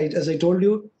 In fact, as I told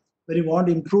you, when you want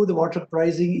to improve the water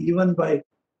pricing even by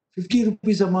 50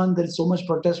 rupees a month, there is so much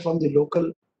protest from the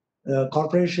local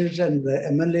corporations and the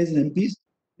MLAs and MPs.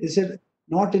 They said,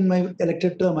 not in my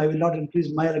elected term, I will not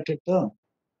increase my elected term.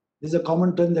 This is a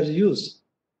common term that is used.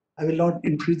 I will not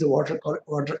increase the water at all,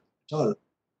 water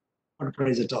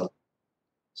price at all.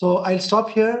 So I'll stop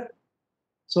here.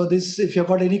 So this, if you've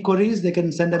got any queries, they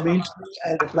can send a mail to me.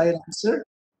 I'll reply and answer.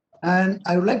 And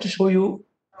I would like to show you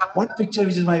one picture,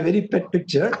 which is my very pet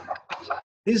picture.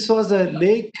 This was a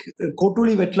lake,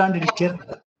 Kotuli wetland in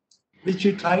Kerala, which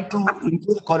we tried to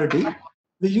improve the quality.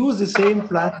 We used the same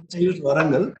plant which I used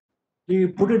Warangal. We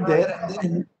put it there, and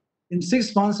then in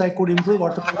 6 months, I could improve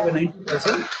water quality by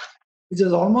 90%, which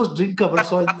is almost drinkable.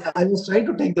 So I was trying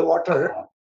to take the water,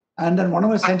 and then one of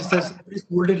my scientists says, please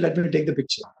hold it, let me take the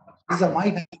picture. These are my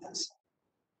hands.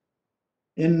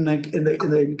 In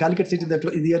Calicut City in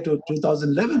the year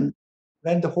 2011,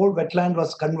 when the whole wetland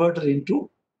was converted into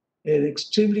an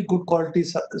extremely good quality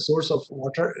source of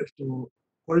water to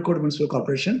Kozhikode Municipal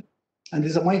Corporation. And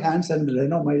these are my hands,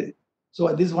 and so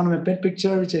this is one of my pet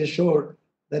picture, which I showed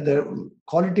that the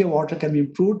quality of water can be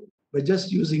improved by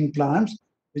just using plants,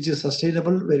 which is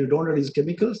sustainable, where you don't use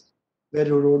chemicals, where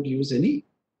you don't use any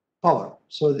power.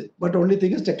 So, but only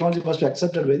thing is technology must be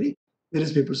accepted by the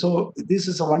various people. So this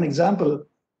is one example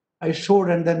I showed,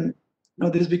 and then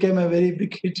this became a very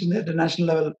big hit at the national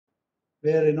level,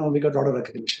 where we got a lot of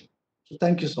recognition. So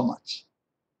thank you so much.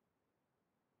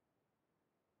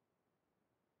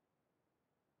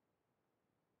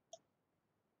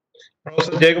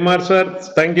 Professor Jayakumar sir,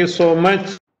 thank you so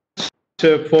much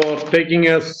for taking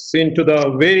us into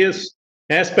the various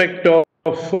aspects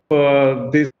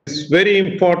of this very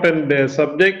important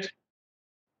subject.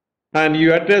 And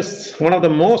you addressed one of the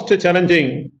most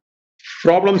challenging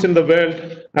problems in the world,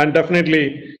 and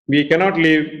definitely we cannot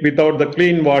live without the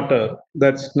clean water.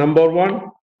 That's number one.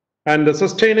 And the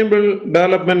sustainable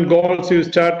development goals you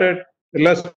started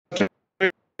illustrating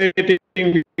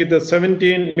with the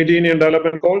 17 millennium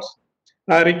development goals.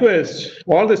 I request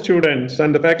all the students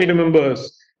and the faculty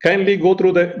members kindly go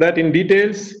through that in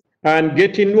details and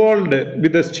get involved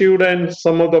with the students,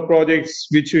 some of the projects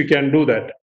which we can do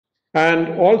that.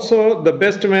 And also the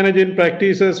best managing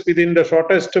practices within the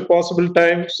shortest possible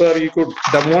time, sir, you could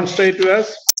demonstrate to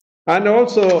us. And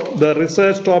also the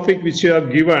research topic which you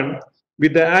have given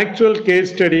with the actual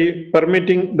case study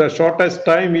permitting the shortest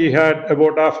time we had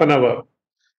about half an hour.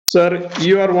 Sir,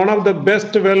 you are one of the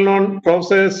best well-known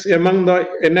professors among the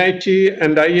NIT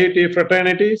and IIT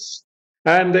fraternities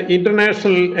and the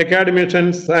international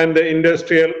academicians and the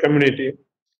industrial community.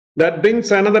 That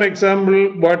brings another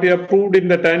example, what you have proved in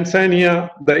the Tanzania,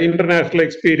 the international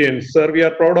experience. Sir, we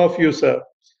are proud of you, sir.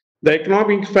 The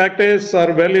economic factors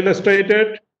are well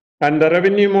illustrated, and the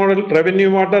revenue model,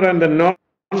 revenue water and the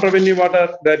non-revenue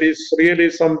water, that is really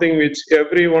something which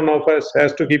every one of us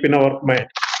has to keep in our mind.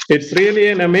 It's really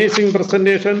an amazing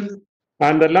presentation.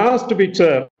 And the last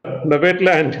picture, the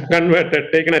wetland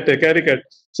converted, taken at a caricature.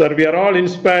 Sir, we are all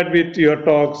inspired with your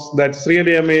talks. That's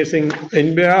really amazing.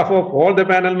 In behalf of all the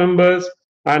panel members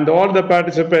and all the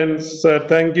participants,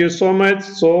 thank you so much.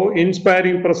 So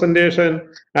inspiring presentation.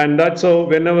 And that's how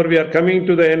whenever we are coming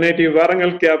to the NIT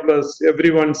Warangal campus,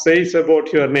 everyone says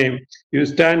about your name. You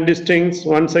stand distinct.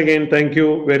 Once again, thank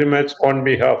you very much on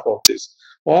behalf of this.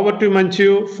 Over to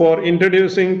Manchu for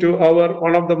introducing to our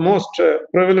one of the most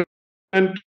prevalent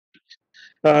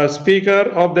speaker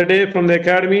of the day from the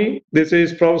Academy. This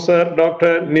is Professor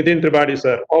Dr. Nitin Tripathi,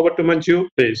 sir. Over to Manchu,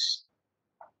 please.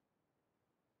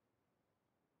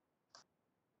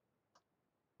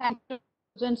 Thank you,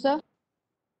 Sojan, sir.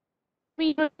 We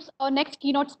introduce our next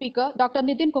keynote speaker, Dr.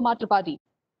 Nitin Kumar Tripathi.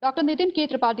 Dr. Nitin K.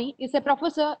 Tripathi is a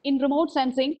professor in remote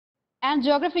sensing and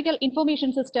geographical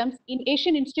information systems in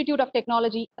Asian Institute of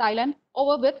Technology, Thailand,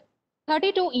 over with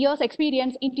 32 years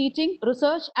experience in teaching,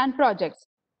 research, and projects.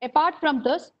 Apart from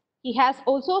this, he has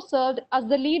also served as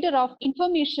the leader of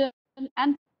information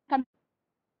and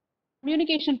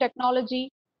communication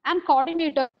technology and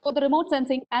coordinator for the remote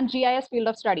sensing and GIS field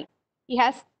of study. He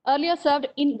has earlier served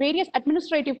in various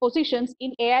administrative positions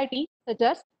in AIT, such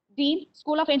as Dean,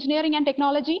 School of Engineering and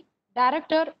Technology,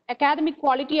 Director, Academic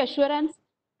Quality Assurance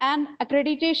and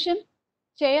Accreditation,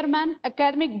 Chairman,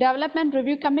 Academic Development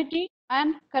Review Committee,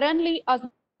 and currently as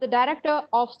the Director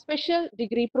of Special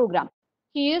Degree Program.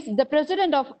 He is the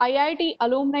President of IIT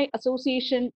Alumni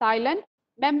Association, Thailand,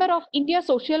 member of India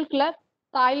Social Club,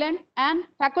 Thailand, and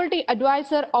Faculty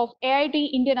Advisor of AIT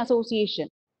Indian Association.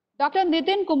 Dr.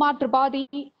 Nitin Kumar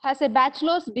Tripathi has a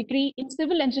bachelor's degree in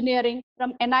civil engineering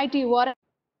from NIT Warangal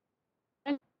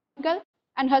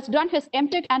and has done his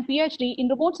MTech and PhD in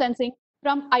remote sensing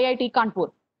from IIT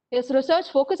Kanpur. His research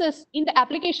focuses in the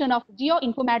application of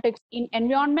geoinformatics in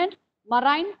environment,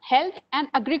 marine, health, and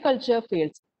agriculture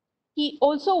fields. He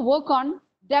also works on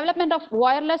development of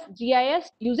wireless GIS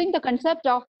using the concept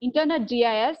of Internet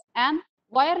GIS and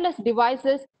wireless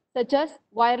devices such as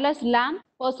wireless LAN,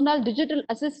 personal digital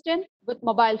assistant with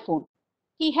mobile phone.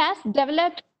 He has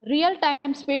developed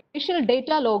real-time spatial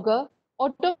data logger,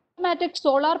 automatic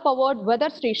solar-powered weather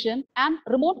station, and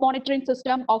remote monitoring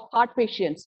system of heart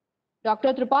patients.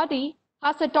 Dr. Tripathi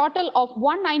has a total of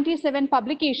 197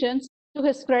 publications to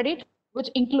his credit, which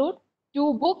include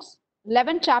 2 books,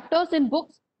 11 chapters in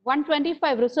books,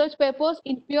 125 research papers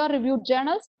in peer-reviewed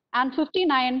journals, and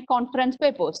 59 conference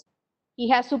papers. He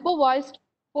has supervised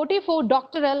 44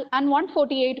 doctoral and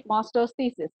 148 master's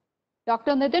theses.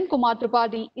 Dr. Nitin Kumar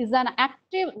Tripathi is an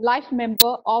active life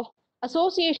member of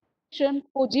Association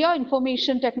for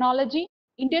Geoinformation Technology,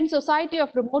 Indian Society of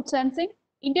Remote Sensing,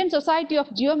 Indian Society of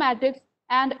Geomatics,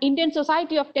 and Indian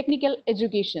Society of Technical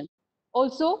Education.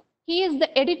 Also, he is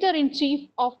the editor-in-chief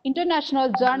of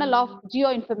International Journal of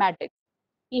Geoinformatics.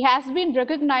 He has been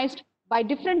recognized by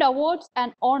different awards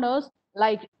and honors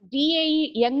like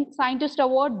DAE Young Scientist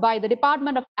Award by the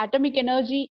Department of Atomic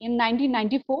Energy in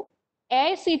 1994,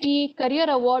 AICTE Career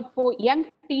Award for Young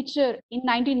Teacher in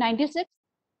 1996,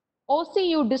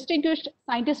 OCU Distinguished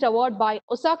Scientist Award by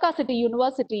Osaka City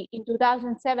University in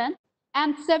 2007,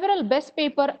 and several Best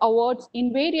Paper Awards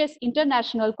in various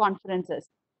international conferences.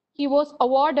 He was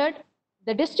awarded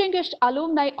the Distinguished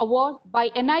Alumni Award by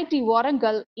NIT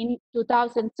Warangal in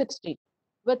 2016.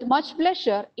 With much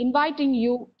pleasure, inviting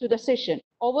you to the session.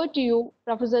 Over to you,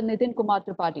 Professor Nitin Kumar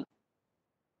Tripathi.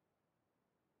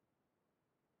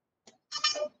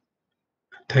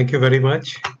 Thank you very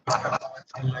much.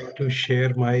 I'd like to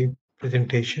share my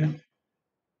presentation.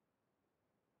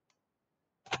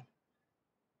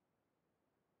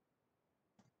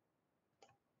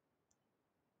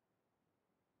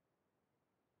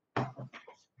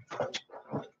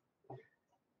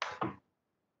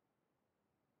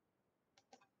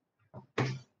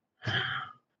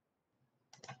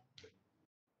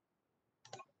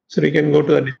 So we can go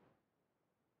to the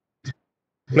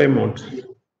display mode.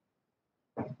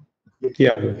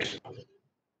 Yeah, good.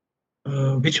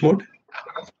 Which mode?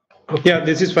 Okay. Yeah,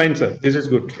 this is fine, sir. This is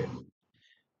good.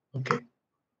 Okay.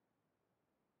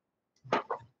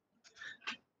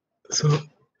 So,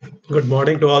 good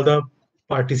morning to all the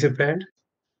participants.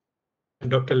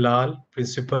 Dr. Lal,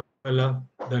 principal of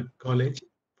the college,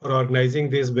 for organizing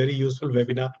this very useful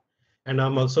webinar. And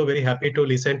I'm also very happy to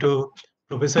listen to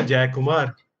Professor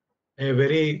Jayakumar, a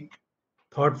very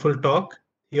thoughtful talk.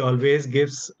 He always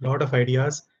gives a lot of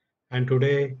ideas. And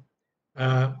today,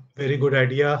 very good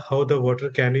idea how the water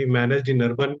can be managed in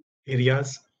urban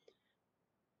areas.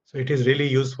 So it is really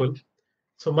useful.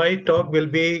 So my talk will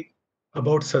be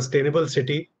about sustainable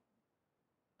city.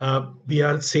 We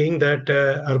are seeing that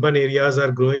urban areas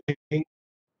are growing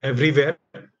everywhere,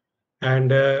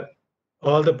 and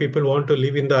all the people want to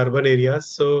live in the urban areas.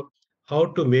 So how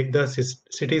to make the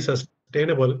city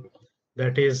sustainable?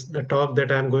 That is the talk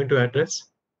that I'm going to address.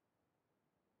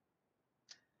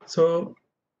 So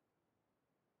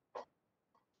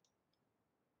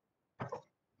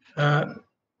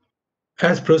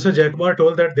as Professor Jayakumar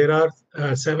told that there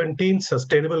are 17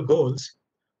 sustainable goals,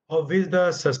 of which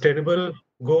the sustainable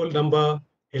goal number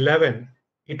 11,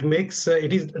 it is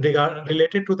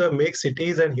related to the make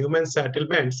cities and human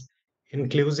settlements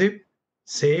inclusive,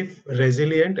 safe,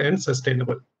 resilient, and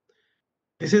sustainable.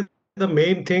 This is the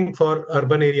main thing for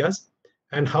urban areas,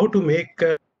 and how to make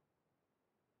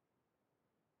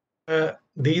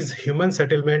these human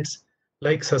settlements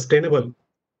like sustainable.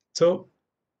 So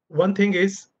one thing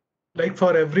is, like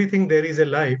for everything there is a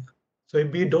life. So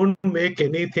if we don't make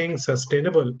anything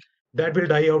sustainable, that will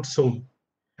die out soon.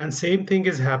 And same thing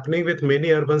is happening with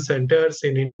many urban centers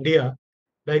in India.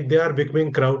 Like they are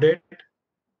becoming crowded.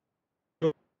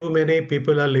 Too many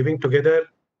people are living together,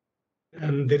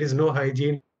 and there is no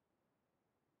hygiene,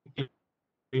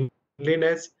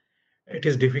 cleanliness. It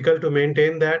is difficult to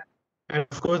maintain that. And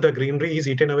of course, the greenery is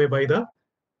eaten away by the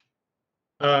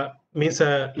means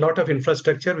a lot of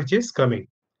infrastructure which is coming.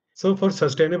 So for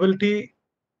sustainability,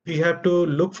 we have to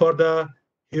look for the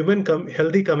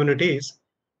healthy communities.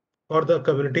 For the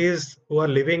communities who are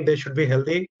living, they should be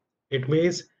healthy. It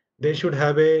means they should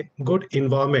have a good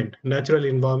environment, natural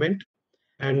environment.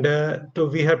 And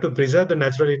we have to preserve the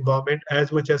natural environment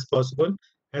as much as possible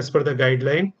as per the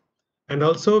guideline. And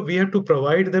also we have to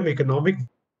provide them economic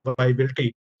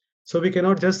viability. So we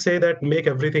cannot just say that make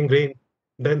everything green,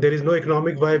 then there is no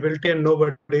economic viability and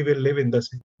nobody will live in the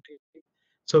city.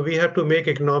 So we have to make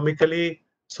economically,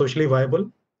 socially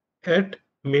viable and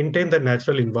maintain the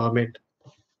natural environment.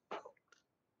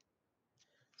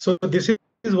 So this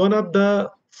is one of the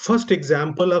first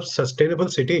example of sustainable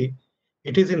city.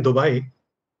 It is in Dubai.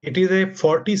 It is a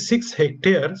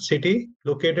 46-hectare city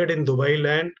located in Dubai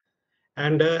land,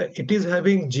 and it is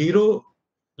having zero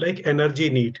like energy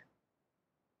need.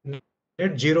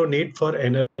 Net zero need for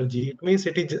energy. It means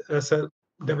it is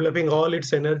developing all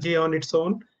its energy on its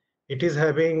own. It is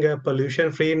having a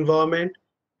pollution-free environment.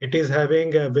 It is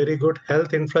having a very good health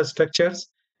infrastructures,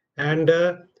 and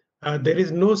there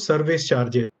is no service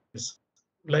charges.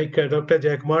 Like Dr.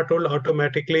 Jayakumar told,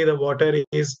 automatically the water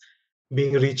is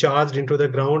being recharged into the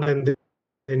ground and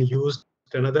then used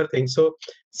another thing. So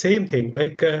same thing,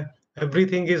 like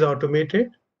everything is automated,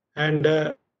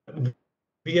 and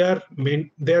they are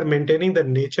maintaining the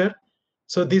nature.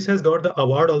 So this has got the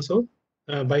award also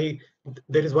by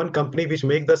there is one company which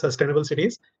make the sustainable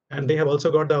cities, and they have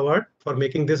also got the award for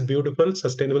making this beautiful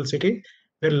sustainable city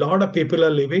where a lot of people are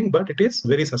living, but it is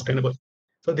very sustainable.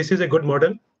 So this is a good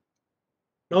model.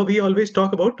 Now we always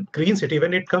talk about green city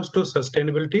when it comes to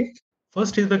sustainability.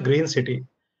 First is the green city.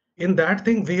 In that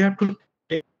thing, we have to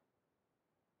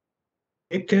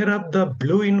take care of the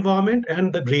blue environment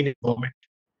and the green environment.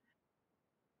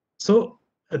 So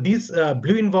these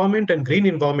blue environment and green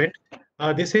environment,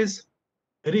 this is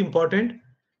very important.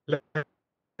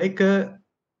 Like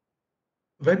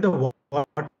when the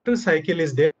water cycle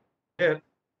is there,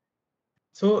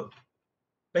 so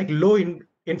like low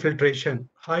infiltration,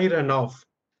 high runoff,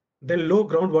 then low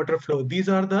groundwater flow. These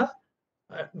are the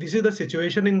this is the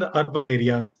situation in the urban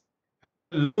area.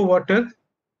 Low water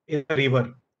in the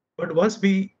river, but once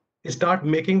we start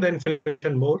making the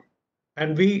infiltration more,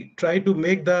 and we try to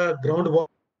make the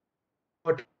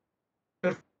groundwater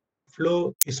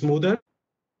flow smoother,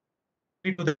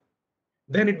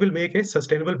 then it will make a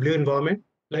sustainable blue environment.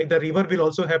 Like the river will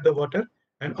also have the water,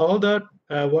 and all the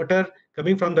water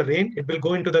coming from the rain, it will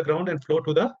go into the ground and flow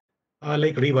to the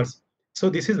like rivers. So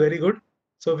this is very good.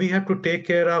 So we have to take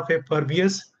care of a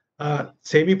pervious,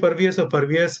 semi-pervious or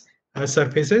pervious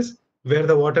surfaces where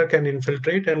the water can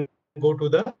infiltrate and go to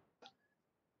the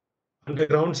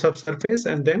underground subsurface,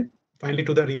 and then finally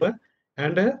to the river.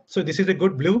 And so this is a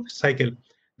good blue cycle.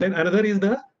 Then another is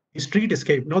the street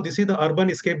escape. Now this is the urban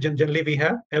escape. Generally we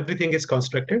have everything is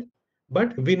constructed,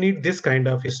 but we need this kind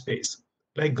of space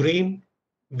like green,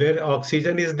 where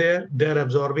oxygen is there, they're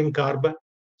absorbing carbon.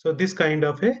 So this kind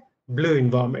of a blue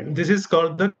environment. This is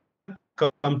called the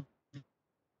complete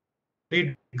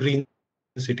green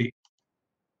city.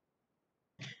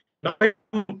 Now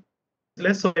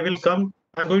so I will come.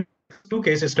 I'm going to two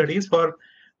case studies for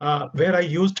where I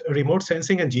used remote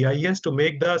sensing and GIS to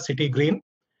make the city green,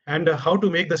 and how to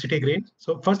make the city green.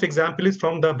 So first example is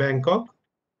from the Bangkok.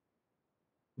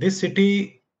 This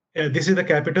city, this is the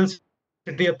capital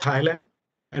city of Thailand,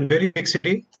 and very big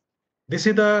city. This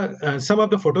is the some of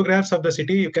the photographs of the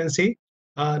city. You can see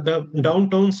the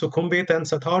downtown Sukhumvit and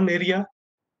Sathorn area,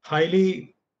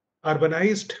 highly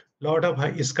urbanized. Lot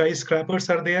of skyscrapers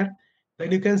are there.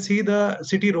 Then you can see the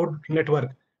city road network.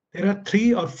 There are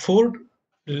 3 or 4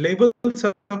 levels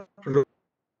of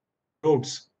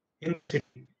roads in the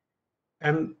city,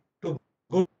 and to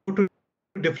go to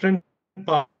different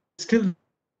parts, still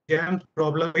jam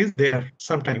problem is there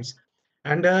sometimes.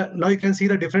 And now you can see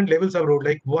the different levels of road,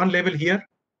 like one level here,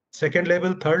 second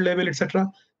level, third level, etc.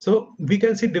 So we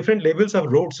can see different levels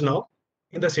of roads now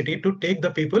in the city to take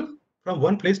the people from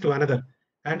one place to another.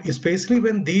 And especially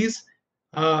when these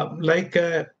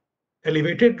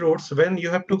elevated roads, when you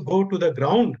have to go to the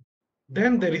ground,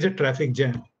 then there is a traffic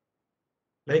jam.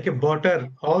 Like a bottle,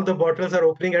 all the bottles are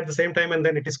opening at the same time and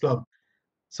then it is clogged.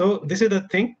 So this is the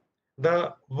thing.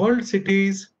 The world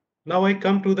cities, now I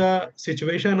come to the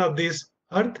situation of this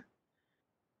earth.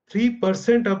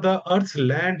 3% of the earth's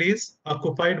land is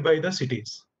occupied by the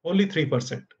cities, only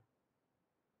 3%.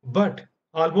 But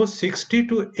almost 60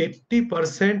 to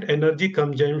 80% energy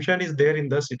consumption is there in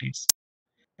the cities.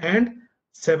 And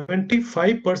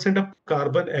 75% of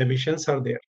carbon emissions are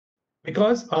there.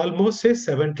 Because almost say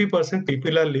 70%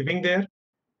 people are living there.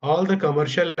 All the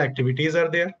commercial activities are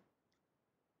there.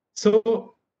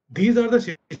 So these are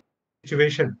the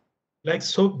situation. Like,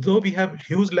 so though we have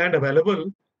huge land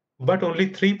available, but only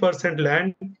 3%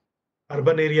 land,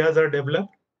 urban areas are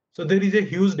developed. So there is a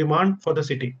huge demand for the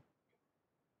city.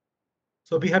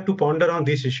 So we have to ponder on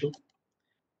this issue.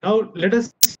 Now let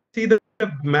us see the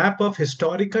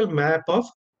historical map of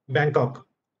Bangkok.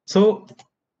 So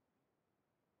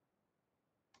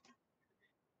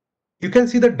you can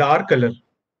see the dark color.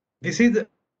 This is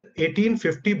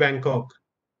 1850 Bangkok.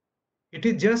 It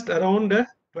is just around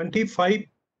 25,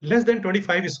 less than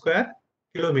 25 square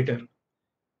kilometer.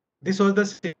 This was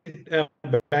the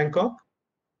Bangkok.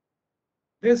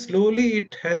 Then slowly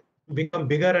it has become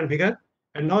bigger and bigger,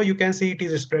 and now you can see it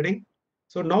is spreading.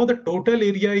 So now the total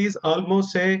area is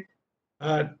almost say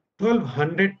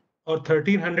 1200 or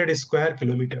 1300 square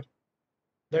kilometer.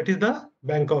 That is the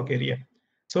Bangkok area.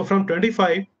 So from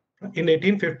 25 in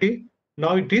 1850,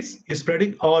 now it is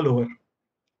spreading all over,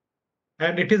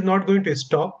 and it is not going to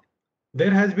stop.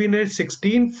 There has been a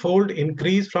 16-fold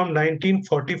increase from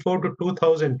 1944 to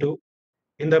 2002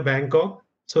 in the Bangkok.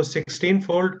 So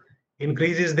 16-fold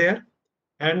increase is there.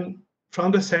 And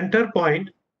from the center point,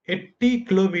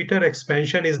 80-kilometer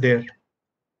expansion is there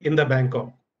in the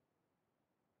Bangkok.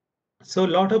 So a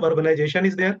lot of urbanization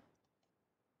is there.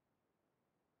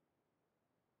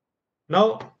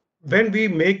 Now, when we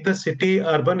make the city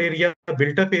urban area,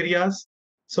 built up areas,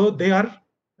 so they are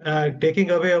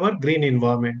taking away our green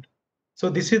environment. So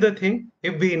this is the thing.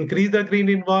 If we increase the green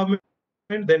environment,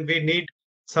 then we need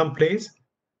some place.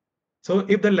 So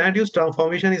if the land use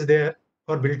transformation is there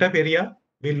for built up area,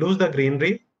 we lose the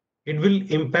greenery. It will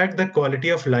impact the quality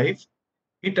of life.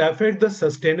 It affects the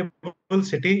sustainable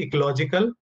city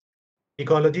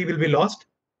ecology will be lost,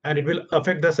 and it will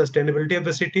affect the sustainability of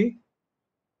the city.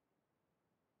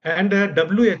 And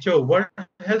WHO, World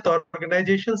Health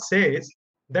Organization, says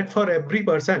that for every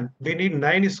person, we need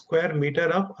 9 square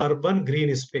meter of urban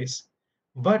green space.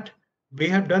 But we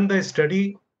have done the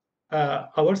study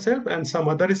ourselves and some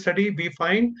other study, we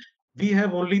find we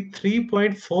have only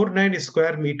 3.49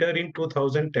 square meter in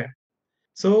 2010.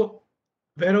 So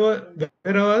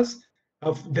whereas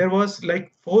there was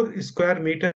like 4 square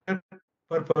meter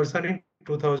per person in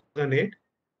 2008,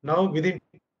 now within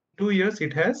 2 years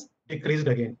it has decreased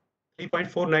again.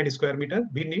 3.49 square meter,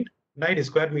 we need 9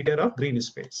 square meter of green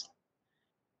space.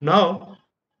 Now,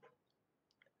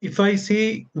 if I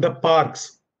see the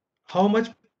parks, how much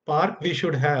park we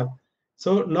should have.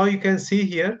 So now you can see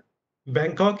here,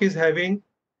 Bangkok is having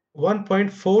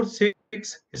 1.46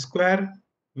 square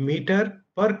meter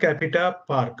per capita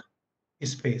park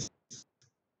space.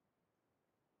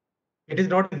 It is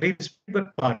not a green space,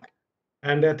 but park.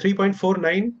 And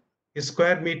 3.49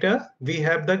 square meter, we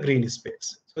have the green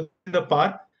space. So this is the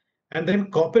park. And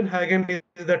then Copenhagen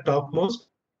is the topmost,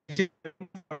 which is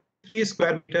 3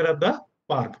 square meter of the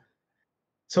park.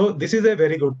 So this is a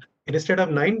very good. Instead of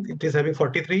 9, it is having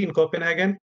 43 in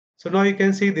Copenhagen. So now you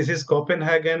can see this is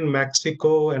Copenhagen,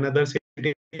 Mexico, and other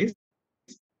cities.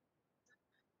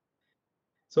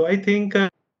 So I think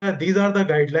these are the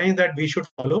guidelines that we should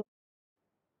follow.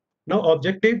 Now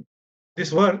objective,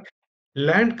 this work,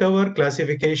 land cover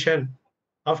classification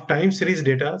of time series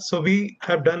data. So we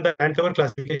have done the land cover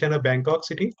classification of Bangkok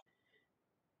city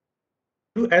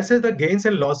to assess the gains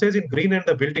and losses in green and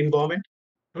the built environment,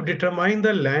 to determine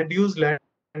the land use, land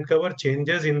cover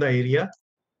changes in the area.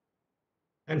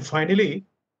 And finally,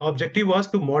 objective was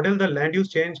to model the land use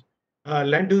change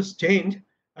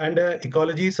and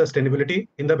ecology sustainability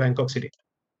in the Bangkok city.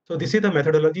 So this is the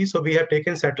methodology. So we have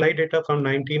taken satellite data from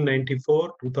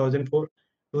 1994, 2004,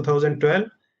 2012,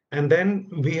 and then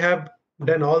we have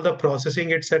done all the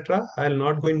processing, etc. I'll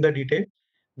not go in the detail.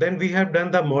 Then we have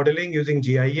done the modeling using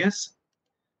GIS.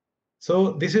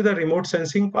 So this is the remote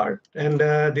sensing part, and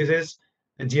this is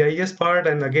the GIS part,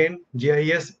 and again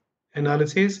GIS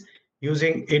analysis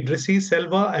using Idrisi,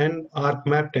 Selva, and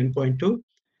ArcMap 10.2.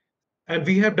 And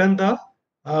we have done the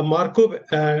Markov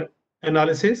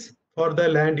analysis for the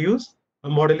land use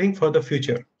modeling for the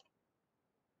future.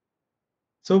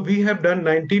 So we have done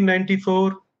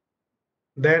 1994,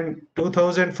 then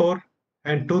 2004,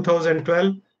 and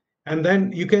 2012. And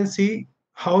then you can see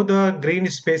how the green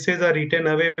spaces are eaten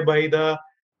away by the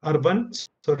urban.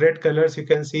 So red colors you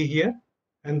can see here.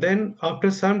 And then after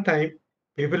some time,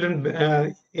 people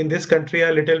in this country are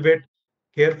a little bit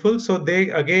careful. So they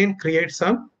again create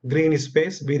some green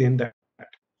space within that.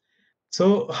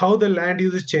 So how the land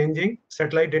use is changing,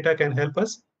 satellite data can help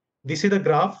us. This is the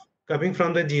graph coming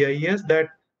from the GIS that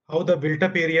how the built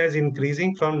up area is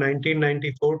increasing from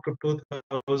 1994 to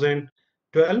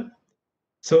 2012.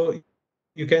 So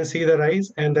you can see the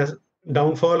rise and the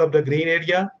downfall of the green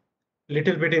area,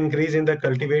 little bit increase in the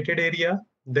cultivated area,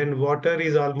 then water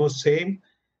is almost same,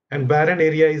 and barren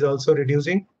area is also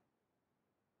reducing.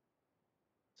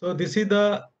 So this is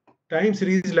the time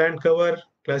series land cover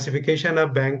classification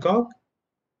of Bangkok,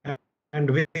 and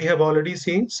we have already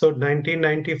seen, so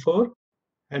 1994,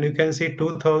 and you can see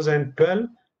 2012,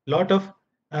 lot of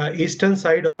eastern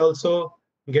side also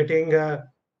getting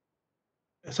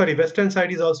western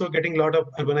side is also getting a lot of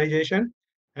urbanization,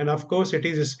 and of course it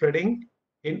is spreading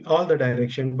in all the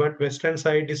direction, but western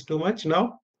side is too much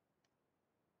now.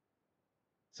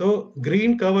 So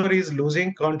green cover is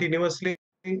losing continuously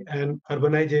and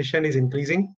urbanization is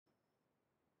increasing.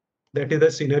 That is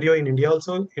the scenario in India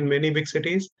also in many big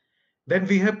cities. Then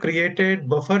we have created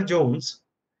buffer zones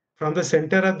from the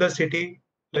center of the city,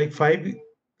 like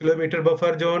 5-kilometer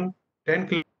buffer zone,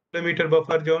 10-kilometer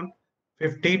buffer zone,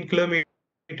 15-kilometer,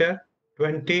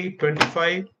 20,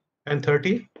 25, and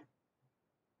 30.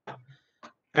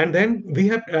 And then we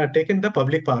have taken the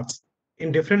public parks.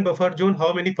 In different buffer zone,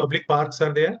 how many public parks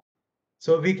are there?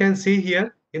 So we can see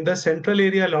here in the central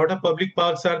area, a lot of public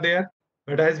parks are there.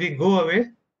 But as we go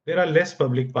away, there are less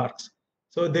public parks.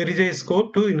 So there is a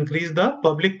scope to increase the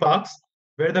public parks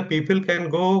where the people can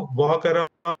go walk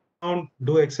around,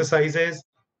 do exercises,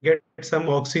 get some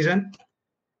oxygen.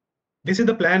 This is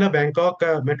the plan of Bangkok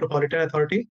Metropolitan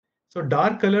Authority. So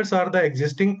dark colors are the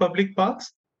existing public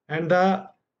parks and the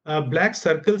black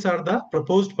circles are the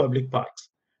proposed public parks.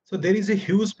 So there is a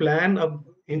huge plan of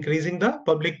increasing the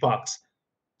public parks.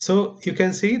 So you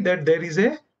can see that there is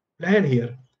a plan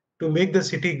here to make the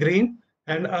city green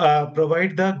and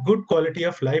provide the good quality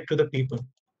of life to the people.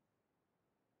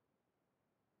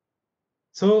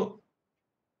 So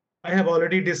I have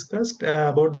already discussed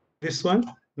about this one.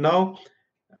 Now,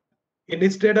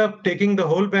 instead of taking the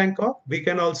whole Bangkok, we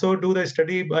can also do the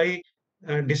study by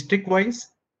district wise.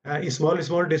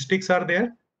 Small districts are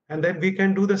there, and then we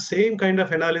can do the same kind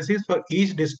of analysis for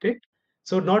each district.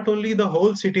 So not only the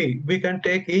whole city, we can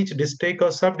take each district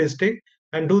or sub district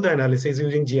and do the analysis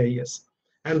using GIS,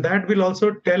 and that will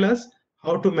also tell us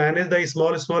how to manage the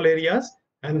small areas,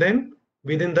 and then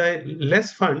within the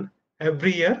less fund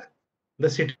every year the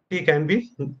city can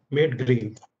be made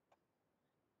green.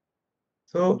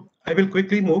 So I will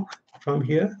quickly move from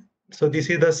here. So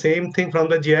this is the same thing from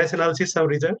the GIS analysis, some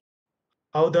result.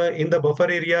 How in the buffer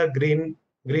area green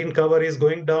cover is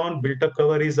going down, built up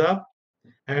cover is up,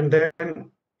 and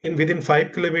then within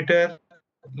 5 kilometer,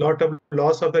 lot of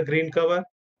loss of the green cover.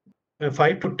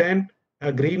 5 to 10,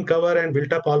 green cover and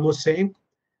built up almost same,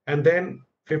 and then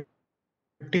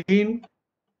 15,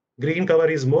 green cover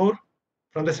is more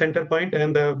from the center point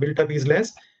and the built up is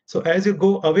less. So as you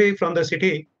go away from the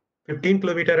city, 15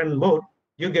 kilometer and more,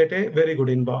 you get a very good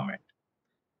environment.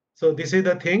 So this is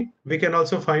the thing. We can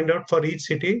also find out for each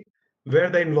city where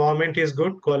the environment is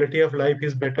good, quality of life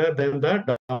is better than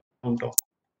the downtown.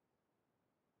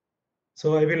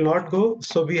 So I will not go.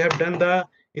 So we have done the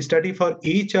study for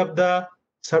each of the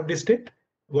sub-district.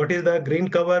 What is the green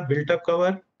cover, built-up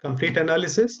cover, complete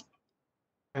analysis.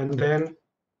 And then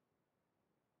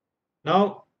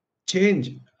now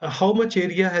change, how much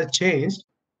area has changed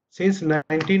since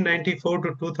 1994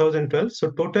 to 2012.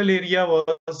 So total area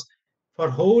was for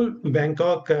whole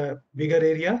Bangkok bigger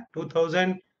area,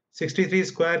 2063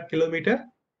 square kilometer,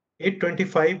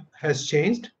 825 has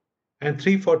changed and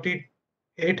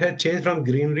 348 has changed from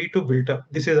greenery to built up.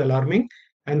 This is alarming.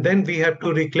 And then we have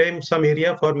to reclaim some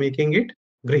area for making it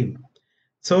green.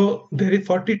 So there is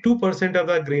 42% of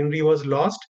the greenery was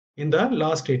lost in the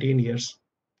last 18 years.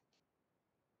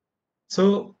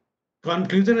 So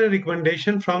conclusion and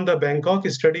recommendation from the Bangkok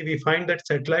study, we find that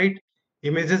satellite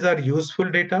images are useful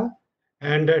data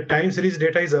and time series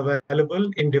data is available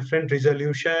in different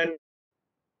resolution,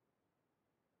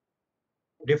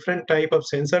 different type of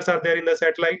sensors are there in the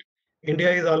satellite.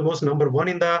 India is almost #1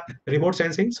 in the remote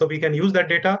sensing. So we can use that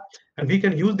data and we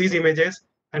can use these images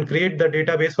and create the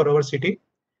database for our city.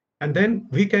 And then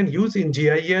we can use in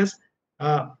GIS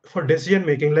for decision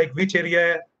making, like which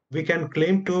area we can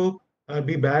claim to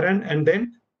be barren and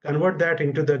then convert that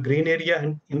into the green area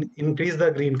and increase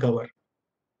the green cover.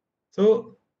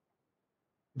 So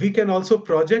we can also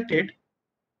project it,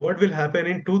 what will happen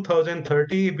in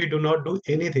 2030 if we do not do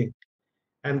anything.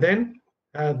 And then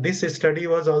this study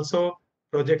was also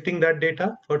projecting that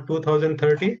data for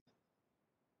 2030.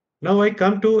 Now I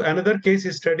come to another case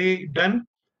study done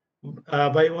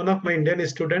by one of my Indian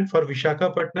students for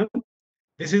Visakhapatnam.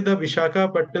 This is the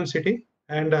Visakhapatnam city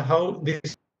and how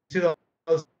this is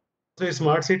also a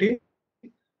smart city.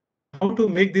 How to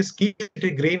make this key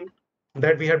city green,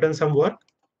 that we have done some work.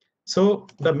 So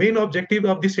the main objective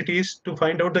of the city is to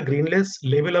find out the greenness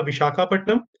level of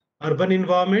Visakhapatnam, urban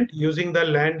environment using the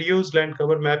land use, land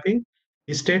cover mapping,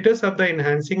 status of the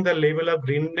enhancing the level of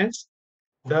greenness,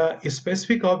 the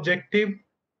specific objective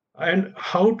and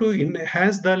how to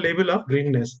enhance the level of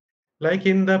greenness. Like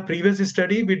in the previous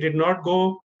study, we did not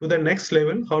go to the next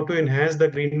level, how to enhance the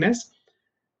greenness.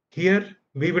 Here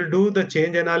we will do the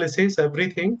change analysis,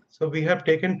 everything. So we have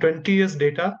taken 20 years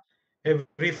data,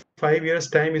 every 5 years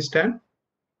time stamp,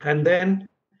 and then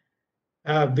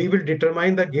we will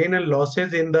determine the gain and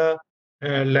losses in the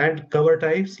land cover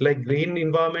types like green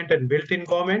environment and built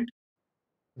environment.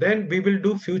 Then we will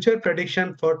do future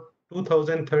prediction for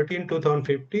 2013,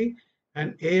 2050,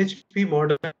 and AHP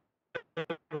model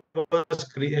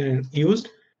was used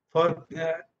for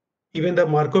even the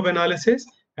Markov analysis,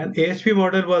 and AHP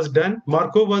model was done.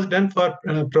 Markov was done for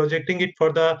projecting it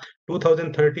for the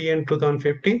 2030 and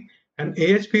 2050, and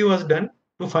AHP was done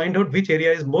to find out which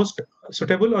area is most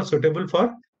suitable or suitable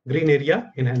for green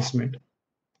area enhancement.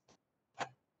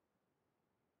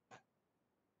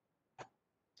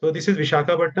 So this is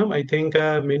Visakhapatnam. I think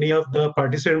many of the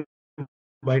participants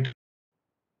might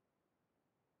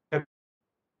have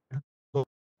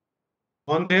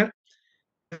gone there.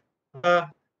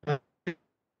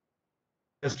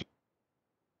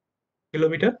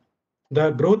 Kilometer. The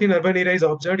growth in urban area is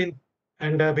observed in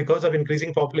and because of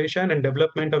increasing population and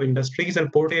development of industries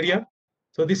and port area.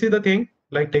 So this is the thing,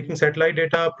 like taking satellite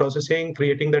data, processing,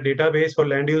 creating the database for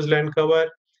land use, land cover,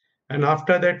 and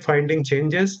after that finding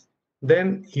changes,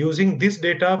 then using this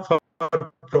data for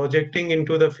projecting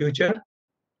into the future,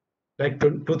 like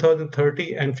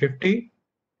 2030 and 50,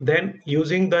 then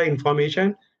using the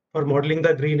information for modeling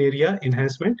the green area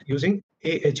enhancement using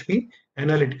AHP,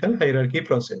 analytical hierarchy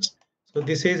process. So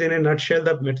this is in a nutshell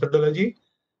the methodology.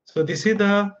 So this is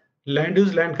the land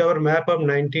use land cover map of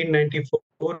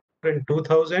 1994 and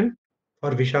 2000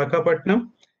 for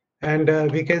Visakhapatnam.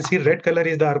 And we can see red color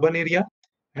is the urban area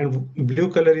and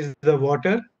blue color is the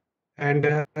water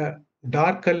and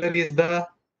dark color is the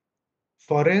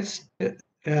forest.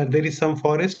 There is some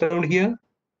forest around here,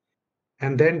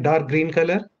 and then dark green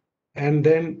color, and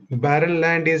then barren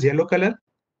land is yellow color.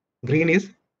 Green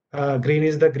is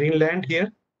the green land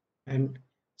here. And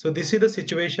so this is the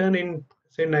situation in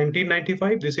say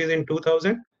 1995. This is in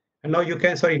 2000, and now you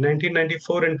can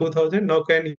 1994 and 2000. Now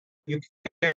you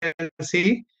can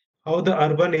see how the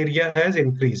urban area has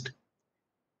increased.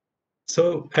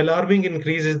 So alarming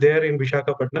increase is there in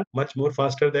Visakhapatnam, much more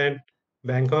faster than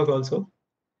Bangkok also.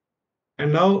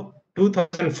 And now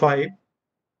 2005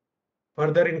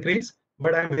 further increase,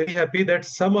 but I'm very happy that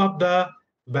some of the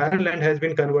barren land has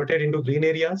been converted into green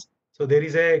areas. So there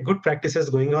is a good practices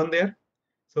going on there.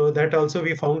 So that also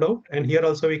we found out, and here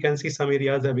also we can see some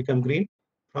areas have become green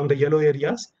from the yellow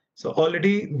areas. So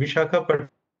already Visakhapatnam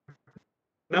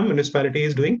municipality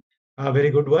is doing very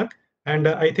good work. And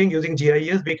I think using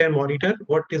GIS, we can monitor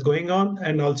what is going on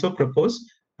and also propose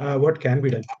what can be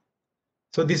done.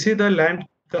 So this is the land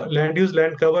use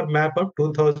land cover map of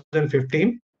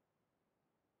 2015.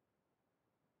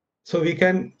 So we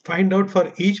can find out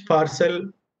for each parcel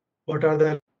what are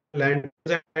the land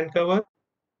use and land cover.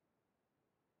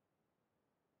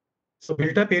 So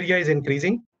built up area is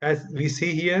increasing as we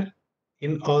see here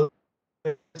in all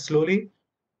slowly.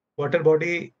 Water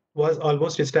body was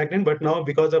almost stagnant, but now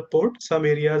because of port, some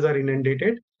areas are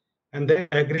inundated. And then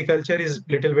agriculture is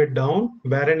little bit down.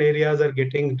 Barren areas are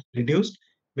getting reduced.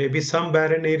 Maybe some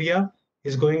barren area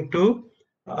is going to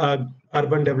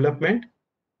urban development.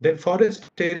 Then forest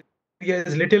area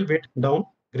is little bit down.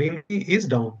 Greenery is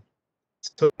down.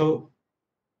 So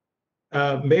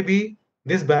maybe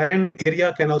this barren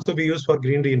area can also be used for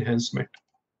greenery enhancement.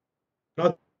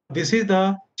 Now, this is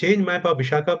the change map of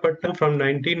Visakhapatnam from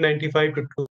 1995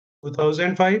 to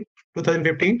 2005,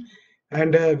 2015.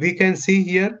 And we can see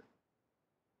here,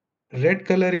 red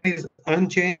color is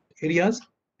unchanged areas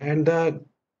and the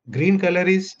green color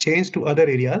is changed to other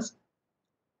areas.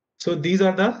 So these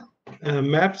are the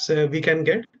maps we can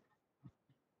get.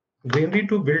 Greenery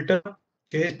to built up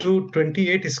changed to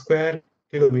 28 square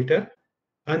kilometer.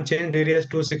 Unchanged areas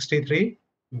 263.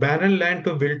 Barren land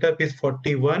to built up is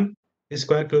 41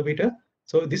 square kilometer.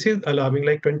 So this is alarming,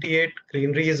 like 28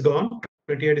 greenery is gone,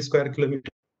 28 square kilometer.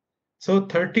 So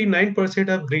 39%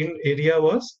 of green area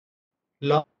was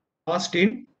lost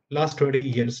in last 20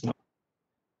 years now.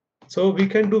 So we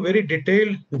can do very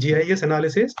detailed GIS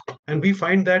analysis and we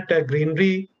find that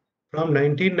greenery from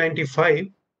 1995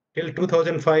 till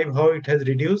 2005, how it has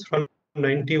reduced from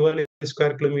 91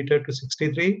 square kilometer to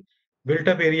 63, built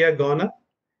up area gone up,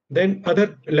 then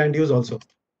other land use also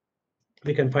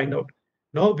we can find out.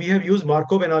 Now we have used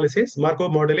Markov analysis,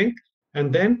 Markov modeling,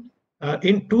 and then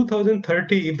in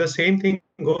 2030, if the same thing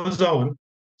goes on,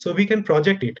 so we can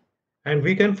project it and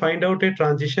we can find out a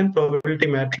transition probability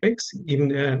matrix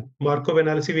in Markov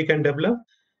analysis we can develop.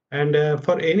 And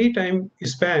for any time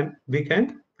span, we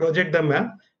can project the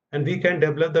map and we can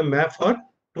develop the map for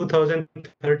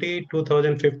 2030,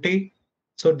 2050.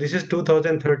 So this is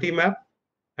 2030 map.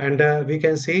 And we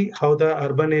can see how the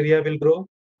urban area will grow,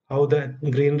 how the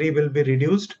greenery will be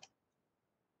reduced.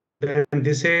 Then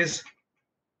this is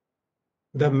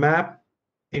the map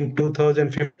in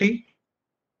 2050.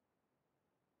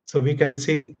 So we can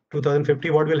see 2050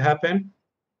 what will happen.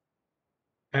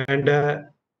 And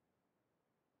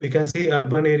we can see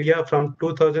urban area from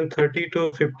 2030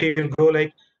 to 50 will grow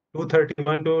like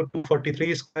 231 to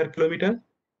 243 square kilometer,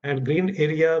 and green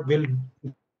area will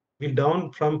be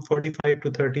down from 45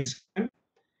 to 37.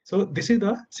 So this is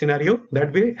the scenario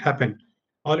that will happen.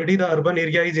 Already the urban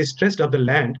area is stressed of the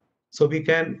land, so we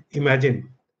can imagine.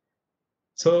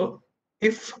 So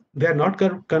if they are not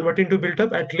converting to built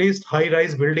up, at least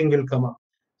high-rise building will come up.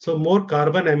 So more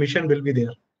carbon emission will be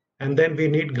there, and then we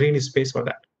need green space for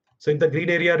that. So if the green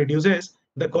area reduces,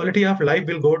 the quality of life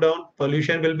will go down,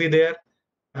 pollution will be there,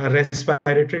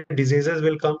 respiratory diseases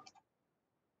will come.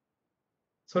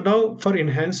 So now for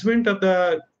enhancement of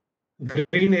the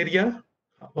green area,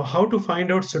 how to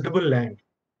find out suitable land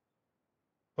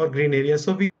for green area.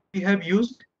 So we have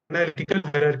used analytical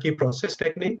hierarchy process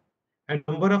technique, and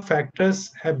number of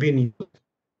factors have been used.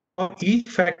 For each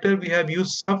factor, we have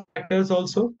used sub factors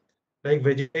also, like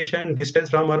vegetation, distance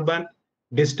from urban,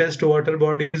 distance to water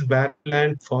bodies, barren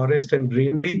land, forest, and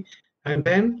greenery. And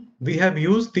then we have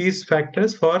used these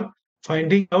factors for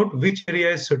finding out which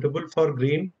area is suitable for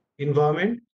green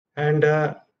environment and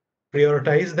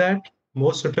prioritize that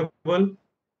most suitable,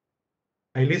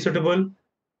 highly suitable,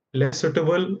 less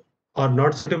suitable, or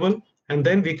not suitable. And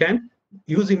then we can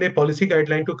use in a policy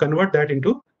guideline to convert that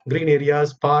into green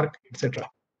areas, park, etc.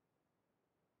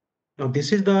 Now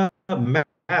this is the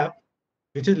map,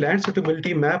 which is land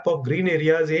suitability map of green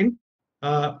areas in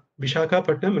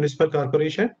Visakhapatnam Municipal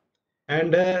Corporation.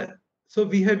 And so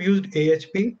we have used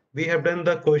AHP. We have done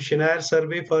the questionnaire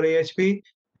survey for AHP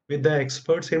with the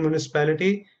experts in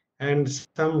municipality and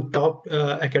some top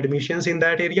academicians in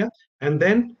that area. And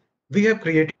then we have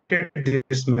created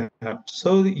this map.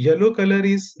 So yellow color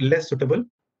is less suitable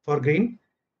for green.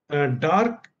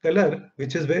 Dark color,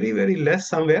 which is very, very less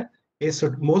somewhere, is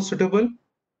most suitable.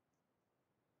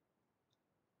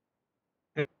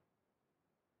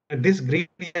 And this green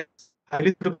is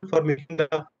highly suitable for making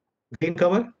the green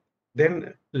cover.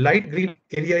 Then light green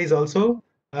area is also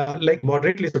like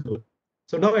moderately suitable.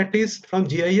 So now at least from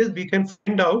GIS, we can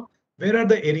find out where are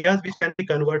the areas which can be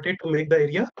converted to make the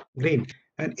area green.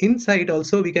 And inside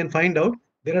also we can find out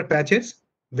there are patches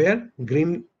where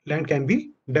green land can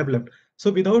be developed.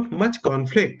 So without much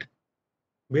conflict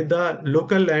with the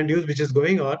local land use which is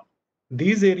going on,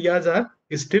 these areas are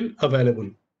still available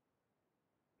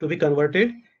to be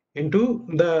converted into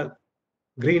the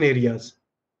green areas.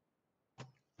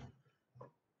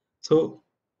 So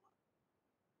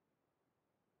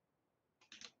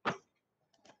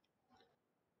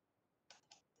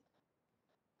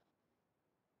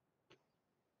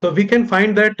we can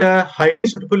find that highly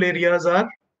suitable areas are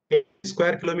 80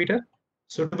 square kilometer.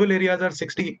 Suitable areas are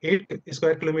 68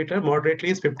 square kilometer. Moderately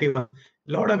is 51.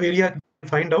 Lot of area can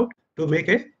find out to make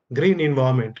a green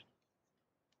environment.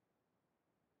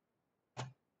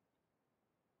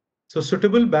 So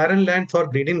suitable barren land for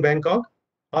green in Bangkok.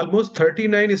 Almost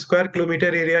 39 square kilometer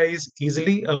area is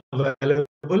easily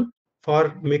available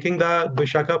for making the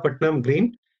Visakhapatnam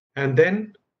green, and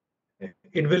then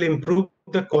it will improve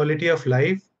the quality of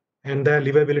life and the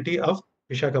livability of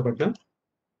Visakhapatnam.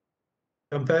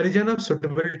 Comparison of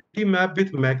suitability map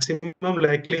with maximum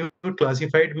likelihood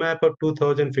classified map of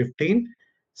 2015.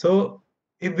 So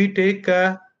if we take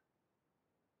the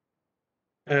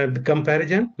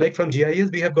comparison, like from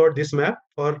GIS, we have got this map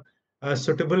for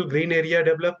suitable green area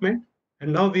development.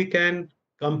 And now we can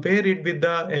compare it with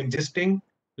the existing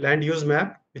land use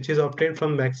map, which is obtained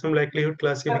from maximum likelihood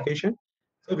classification.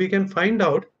 So we can find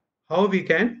out how we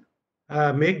can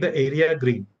make the area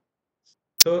green.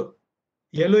 So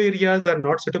yellow areas are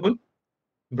not suitable,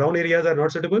 brown areas are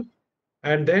not suitable,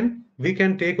 and then we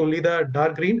can take only the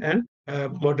dark green and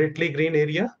moderately green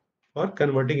area for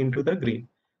converting into the green.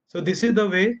 So this is the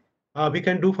way we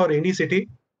can do for any city,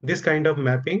 this kind of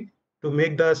mapping to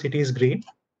make the cities green.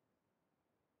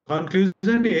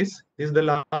 Conclusion is the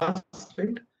last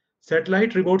slide.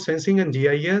 Satellite remote sensing and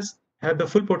GIS have the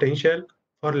full potential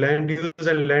for land use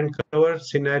and land cover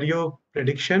scenario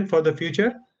prediction for the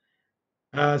future.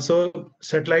 So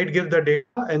satellite gives the data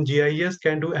and GIS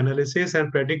can do analysis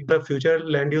and predict the future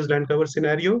land use land cover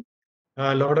scenario.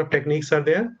 A lot of techniques are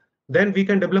there. Then we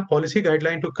can develop policy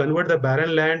guideline to convert the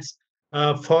barren lands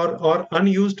for or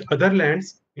unused other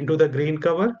lands into the green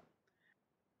cover.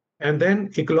 And then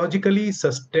ecologically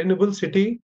sustainable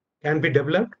city can be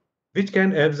developed, which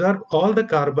can absorb all the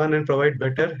carbon and provide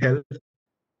better health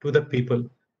to the people.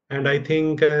 And I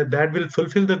think that will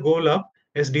fulfill the goal of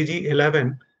SDG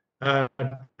 11 to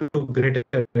a greater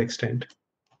extent.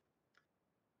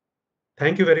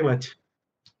 Thank you very much.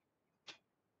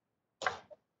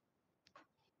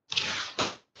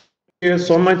 Thank you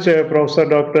so much, Professor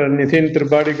Dr. Nitin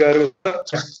Tripathi garu.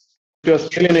 It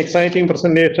was really an exciting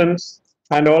presentation.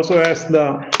 And also,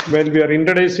 when we are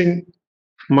introducing,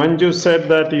 Manju said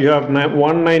that you have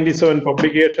 197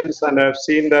 publications, and I've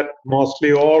seen that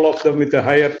mostly all of them with the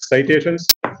higher citations.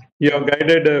 You have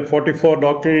guided 44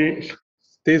 doctoral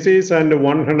theses and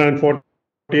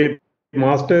 148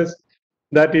 masters.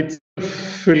 That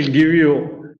itself will give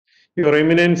you your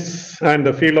eminence and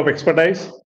the field of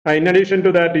expertise. In addition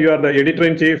to that, you are the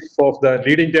editor-in-chief of the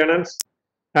leading journals,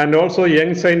 and also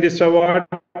Young Scientist Award,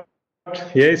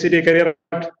 AICT Career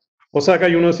Award, Osaka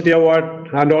University Award,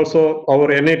 and also our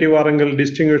NIT Warangal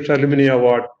Distinguished Alumni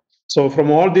Award. So from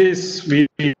all these, we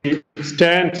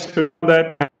stand to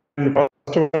that, and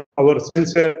first of all, our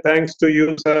sincere thanks to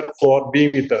you, sir, for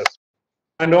being with us.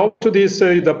 And also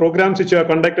the programs which you have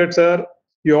conducted, sir,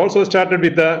 you also started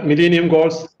with the Millennium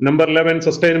Goals, number 11,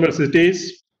 Sustainable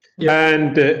Cities. Yeah.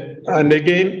 And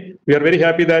again, we are very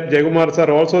happy that Jayakumar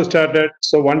sir also started.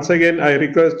 So once again, I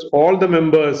request all the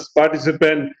members,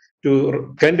 participants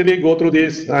to kindly go through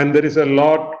this, and there is a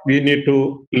lot we need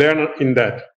to learn in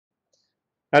that.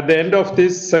 At the end of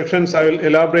these sections, I will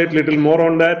elaborate a little more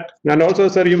on that. And also,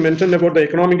 sir, you mentioned about the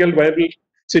economical viable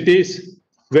cities,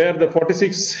 where the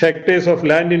 46 hectares of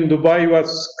land in Dubai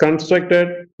was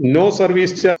constructed. No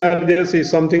service charges is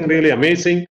something really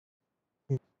amazing.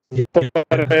 And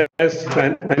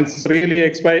it's really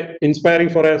inspiring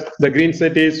for us. The green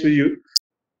cities, you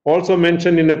also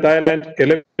mentioned in the Thailand,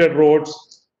 elevated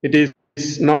roads. It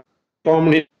is not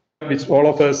common, which all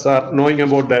of us are knowing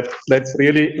about that. That's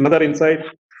really another insight.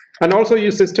 And also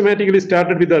you systematically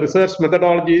started with the research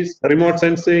methodologies, remote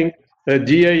sensing,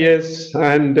 GIS,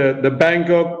 and the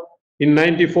Bangkok in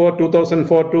 94,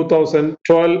 2004,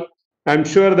 2012. I'm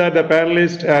sure that the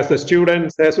panelists, as the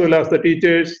students, as well as the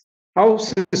teachers, how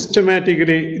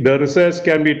systematically the research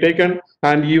can be taken.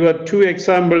 And you have two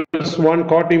examples, one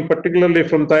quoting particularly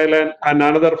from Thailand and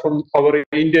another from our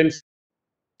Indian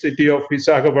city of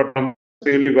Visakhapatnam,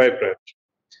 really vibrant.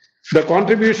 The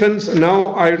contributions, now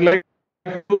I would like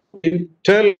to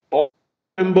tell all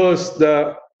members,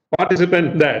 the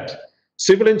participants, that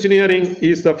civil engineering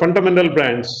is the fundamental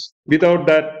branch. Without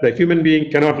that, the human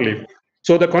being cannot live.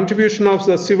 So the contribution of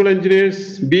the civil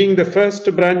engineers being the first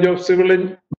branch of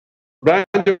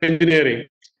engineering,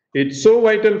 it's so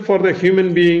vital for the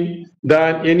human being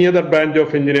than any other branch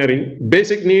of engineering.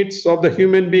 Basic needs of the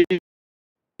human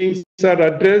beings are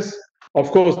addressed.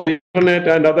 Of course, the internet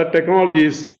and other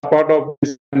technologies are part of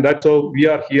this, and that's how we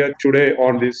are here today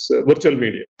on this virtual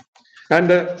media. And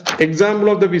the example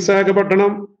of the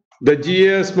Visakhapatnam, the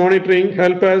GIS monitoring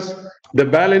help us, the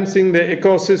balancing the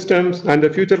ecosystems and the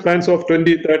future plans of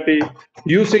 2030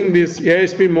 using this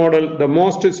ASP model, the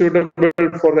most suitable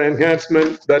for the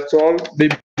enhancement. That's all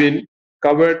they've been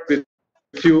covered with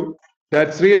you.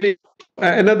 That's really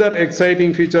another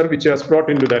exciting feature which has brought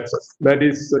into that. That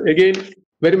is, again,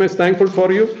 very much thankful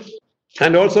for you.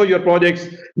 And also your projects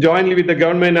jointly with the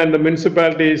government and the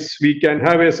municipalities, we can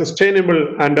have a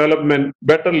sustainable and development,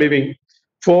 better living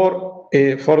for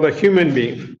the human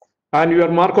being. And your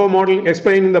Markov model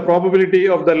explaining the probability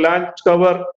of the land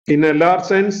cover in a large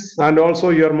sense, and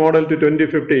also your model to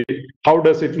 2050. How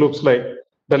does it looks like?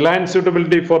 The land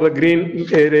suitability for the green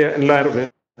area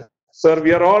environment. Sir,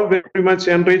 we are all very much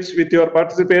enriched with your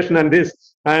participation and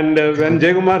this. And when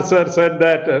Jayakumar sir said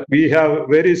that we have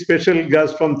very special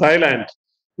guest from Thailand,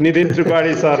 Nitin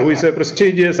Tripathi sir, who is a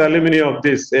prestigious alumni of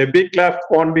this. A big clap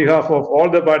on behalf of all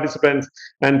the participants.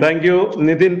 And thank you,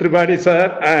 Nitin Tripathi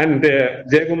sir and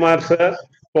Jayakumar sir,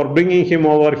 for bringing him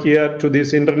over here to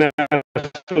this international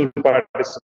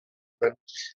participant.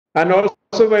 And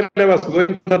also, when I was going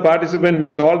to the participant,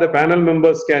 all the panel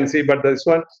members can see, but this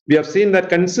one, we have seen that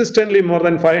consistently more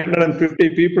than 550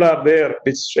 people are there,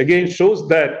 which again shows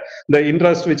that the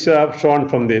interest which I have shown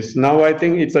from this. Now, I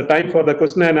think it's a time for the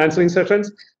question and answering sessions.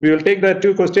 We will take the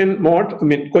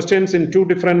questions in two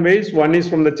different ways. One is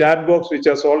from the chat box, which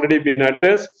has already been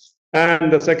addressed.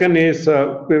 And the second is,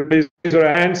 please raise your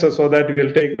hands so that we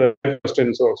will take the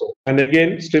questions also. And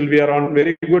again, still we are on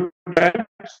very good time.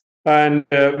 And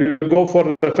we will go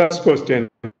for the first question.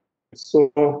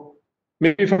 So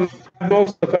maybe from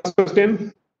the first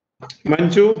question,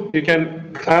 Manju, you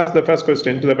can ask the first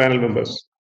question to the panel members.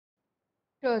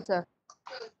 Sure, sir.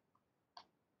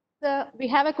 So we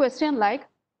have a question like,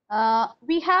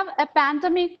 we have a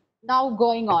pandemic now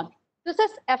going on. This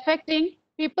is affecting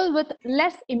people with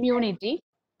less immunity.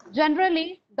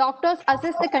 Generally, doctors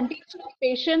assess the condition of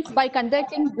patients by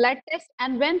conducting blood tests,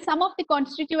 and when some of the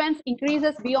constituents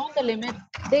increases beyond the limit,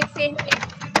 they say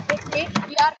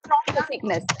we are prone to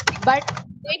sickness, but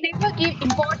they never give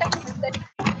importance to the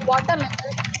water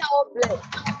level in our blood.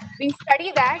 We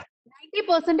study that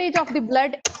 90% of the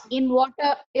blood in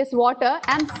water is water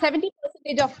and 70%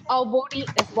 of our body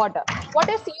is water. What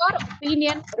is your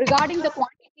opinion regarding the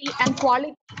quantity and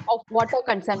quality of water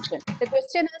consumption? The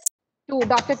question is to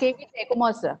Dr. K.V.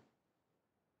 Jayakumar, sir.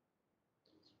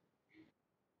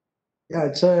 Yeah,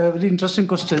 it's a very interesting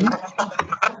question.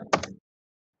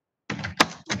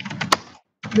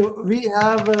 We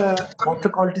have a water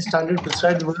quality standard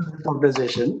prescribed by the World Health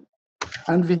Organization,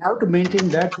 and we have to maintain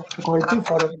that water quality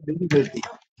for our daily well-being.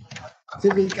 So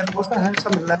we can also have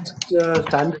some relaxed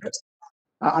standards.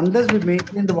 Unless we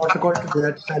maintain the water quality to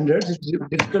that standards, it's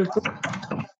difficult to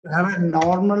have a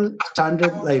normal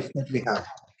standard life that we have.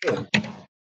 Okay.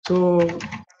 So,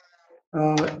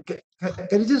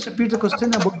 can you just repeat the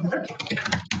question about that?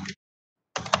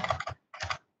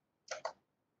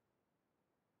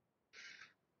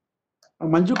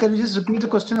 Manju, can you just repeat the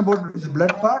question about the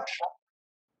blood part?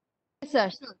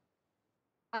 Yes, sir.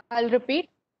 I'll repeat.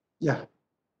 Yeah.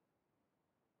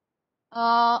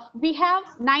 We have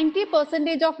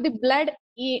 90% of the blood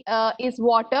is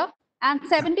water and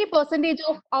 70%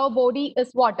 of our body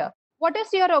is water. What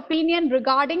is your opinion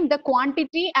regarding the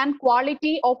quantity and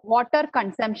quality of water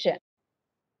consumption?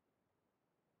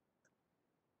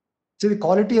 See, the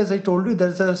quality, as I told you,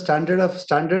 there's a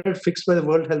standard fixed by the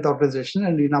World Health Organization,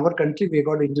 and in our country, we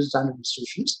got Indian standard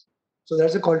institutions. So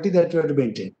there's a quality that we have to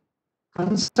maintain.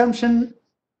 Consumption,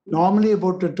 normally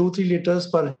about 2-3 liters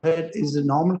per head is the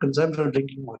normal consumption of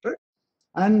drinking water.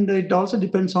 And it also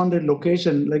depends on the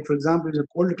location. Like, for example, in a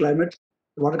cold climate,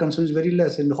 the water consumption is very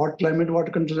less. In the hot climate,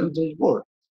 water consumption is more.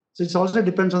 So it also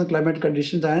depends on the climate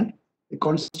conditions and the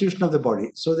constitution of the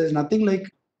body. So there's nothing like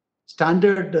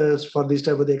standard for this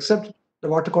type of thing, except the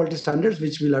water quality standards,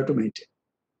 which we'll have to maintain.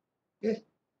 Okay.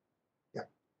 Yeah.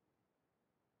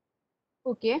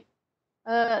 Okay.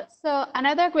 So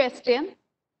another question: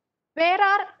 where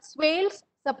are swales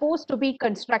supposed to be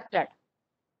constructed?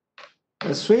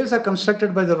 The swales are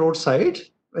constructed by the roadside.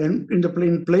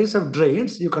 In place of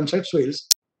drains, you construct swales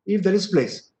if there is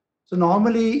place. So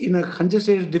normally in a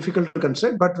congested area, it's difficult to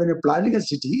construct, but when you're planning a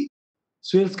city,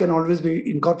 swales can always be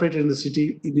incorporated in the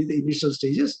city in the initial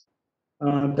stages.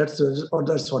 That's what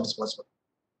is possible.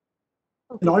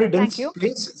 Okay, In already sir, dense thank you.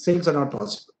 place, sales are not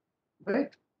possible. Right?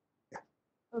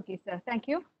 Okay, sir. Thank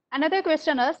you. Another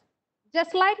question is,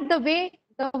 just like the way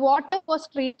the water was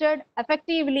treated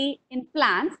effectively in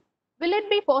plants, will it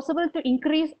be possible to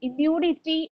increase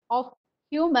immunity of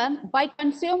human by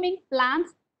consuming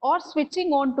plants or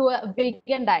switching on to a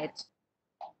vegan diet?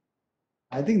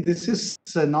 I think this is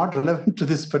not relevant to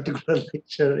this particular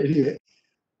lecture anyway.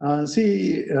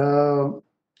 See,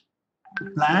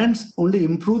 plants only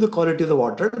improve the quality of the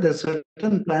water. There are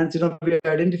certain plants, we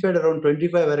identified around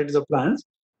 25 varieties of plants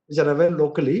which are available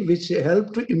locally, which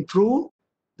help to improve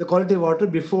the quality of water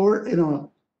before,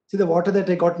 see the water that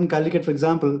I got in Calicut, for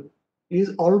example,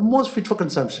 is almost fit for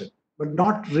consumption, but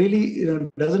not really,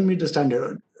 doesn't meet the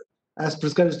standard as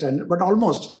prescribed standard, but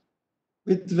almost.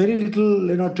 With very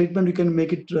little, treatment, you can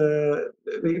make it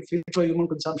very fit for human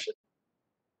consumption.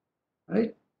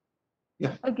 Right?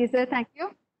 Yeah. Okay, sir. Thank you.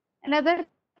 Another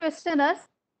question is,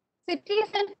 cities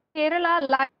in Kerala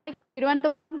like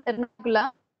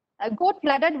Thiruvananthapuram got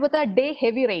flooded with a day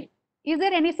heavy rain. Is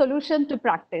there any solution to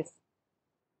practice?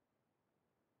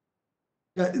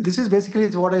 Yeah, this is basically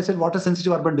what I said, water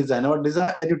sensitive urban design. Our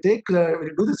design, when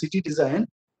you do the city design,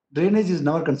 drainage is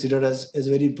never considered as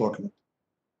very important.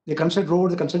 They construct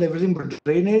roads, they construct everything, but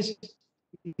drainage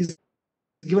is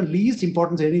given least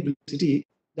importance in any city.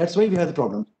 That's why we have the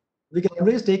problem. We can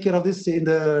always take care of this in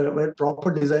the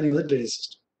proper designing of the drainage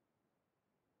system.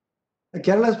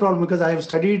 Kerala's problem, because I have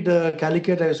studied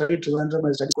Calicut, I have studied Trivandrum, I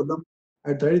have studied Kollam, I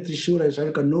have studied Thrissur, I have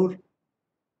studied Kannur.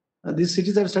 These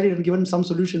cities I have studied and given some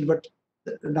solutions, but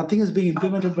nothing is being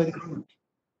implemented by the government.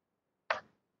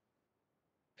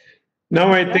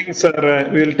 Now I think, sir,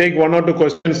 we will take one or two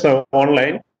questions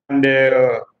online. And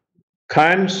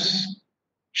Hans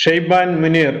Shaiban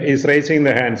Munir is raising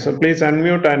the hand. So please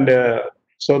unmute and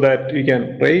so that you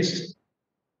can raise.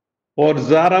 Or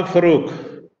Zara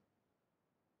Farouk,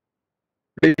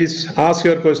 please ask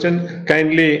your question.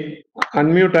 Kindly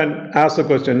unmute and ask the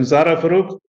question. Zara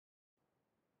Farouk.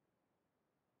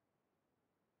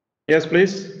 Yes,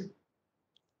 please.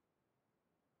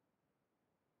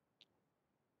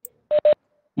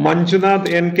 Manjunath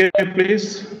NK,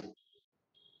 please.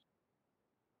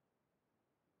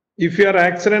 If you are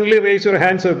accidentally raise your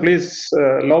hand, so please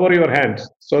lower your hand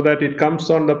so that it comes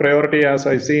on the priority as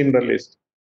I see in the list.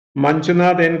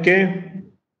 Manjunath NK.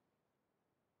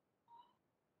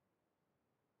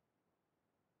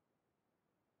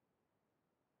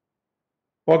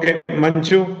 Okay,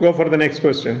 Manju, go for the next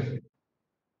question.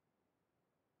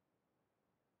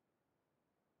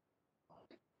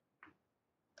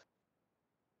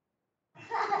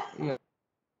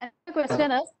 Another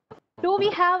question is, do we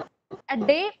have a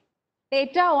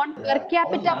data on per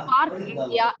capita park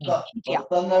area in India?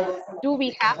 Do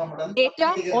we have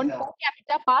data on per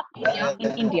capita park area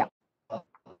in India?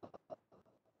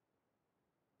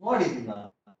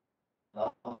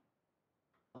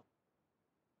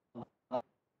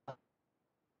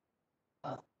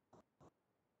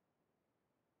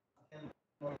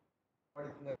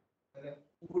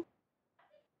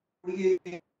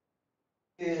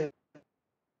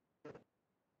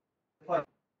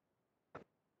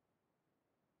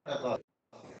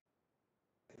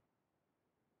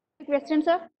 Question,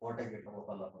 sir?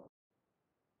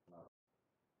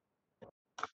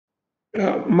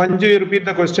 Manju, you repeat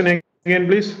the question again,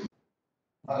 please.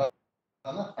 The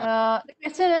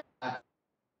question is,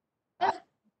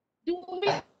 do we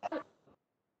have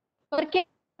per capita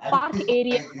park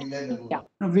area in India?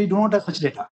 No, we do not have such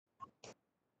data.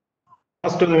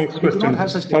 Ask to the next We do question. not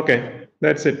have such data. Okay,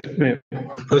 that's it. Yeah.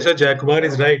 Professor Jayakumar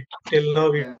is right. Till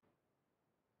now, we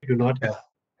do not have.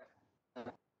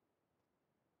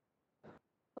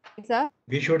 Sir,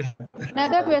 We should have.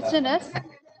 another question is,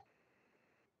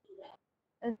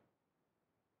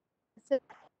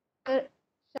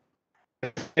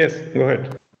 Yes, go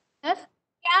ahead.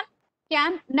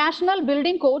 can national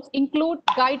building codes include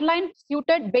guidelines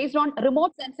suited based on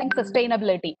remote sensing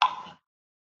sustainability?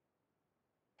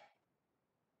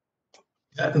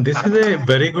 This is a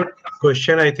very good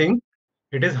question, I think.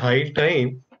 It is high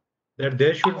time that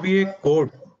there should be a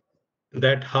code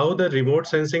that how the remote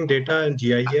sensing data and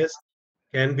GIS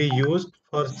can be used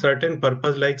for certain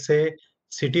purpose, like say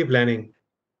city planning.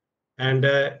 And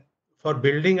for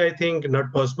building, I think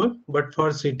not possible, but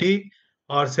for city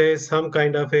or say some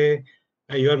kind of a,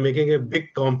 you are making a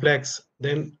big complex,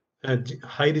 then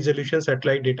high resolution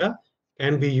satellite data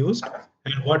can be used.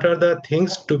 And what are the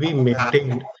things to be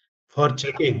maintained for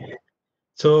checking?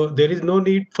 So there is no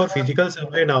need for physical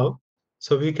survey now.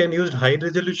 So we can use high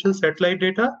resolution satellite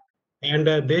data, and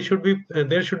there should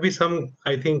be some,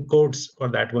 I think, codes for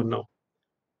that one now.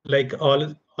 like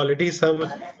already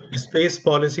some space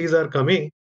policies are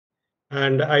coming,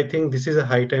 and I think this is a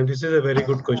high time. This is a very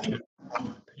good question.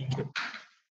 Thank you.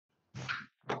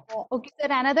 Okay, sir.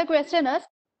 Another question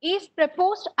is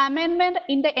proposed amendment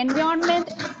in the environment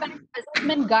impact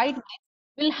assessment guidelines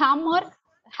will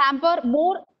hamper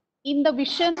more in the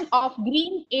vision of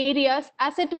green areas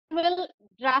as it will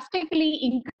drastically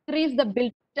increase the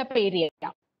built-up area?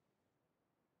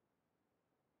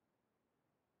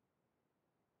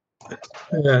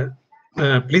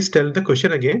 Please tell the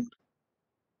question again.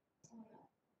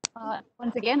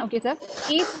 Once again, okay, sir.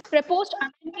 Is proposed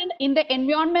amendment in the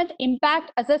environment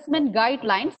impact assessment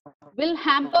guidelines will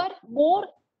hamper more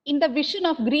in the vision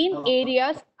of green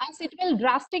areas as it will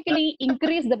drastically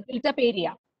increase the built-up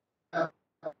area?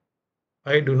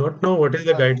 I do not know what is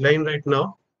the guideline right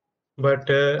now, but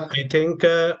I think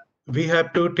we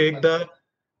have to take the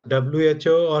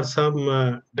WHO or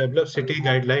some developed city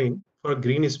guideline for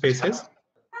green spaces,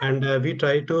 and we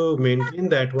try to maintain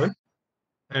that one.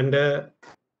 And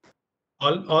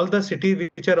all the cities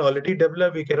which are already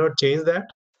developed, we cannot change that.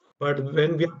 But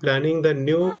when we are planning the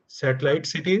new satellite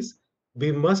cities,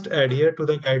 we must adhere to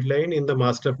the guideline in the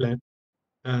master plan.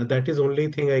 That is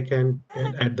only thing I can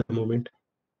tell at the moment.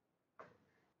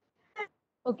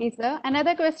 Okay, sir.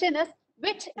 Another question is,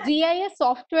 which GIS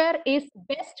software is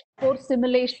best for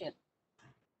simulation?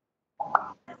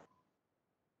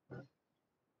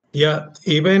 Yeah,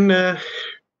 even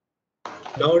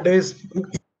nowadays,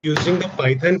 using the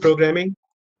Python programming,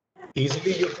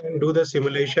 easily you can do the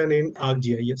simulation in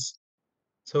ArcGIS.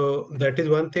 So that is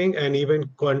one thing, and even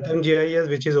Quantum GIS,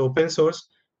 which is open source,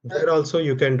 there also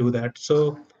you can do that.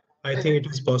 So I think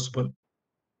it is possible.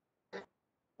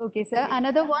 Okay, sir.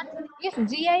 Another one is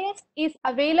GIS is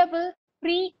available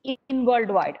free in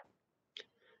worldwide.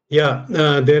 Yeah,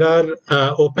 there are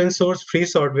open source free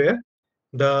software.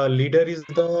 The leader is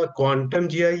the Quantum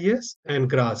GIS and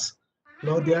GRASS.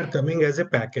 Now they are coming as a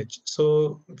package.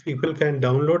 So people can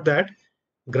download that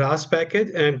GRASS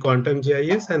package and Quantum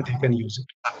GIS and they can use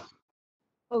it.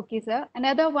 Okay, sir.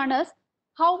 Another one is,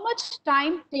 how much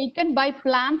time taken by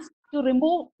plants to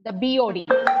remove the BOD?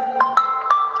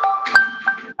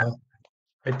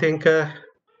 I think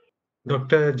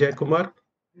Dr. Jayakumar,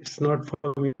 it's not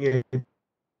for me.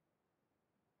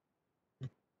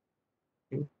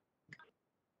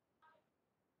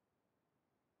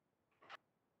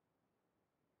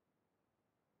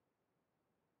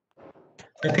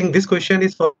 I think this question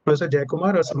is for Professor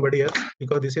Jayakumar or somebody else,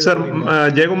 because this is Sir,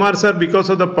 Jayakumar sir, because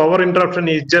of the power interruption,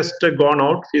 he's just gone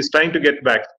out. He's trying to get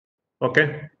back.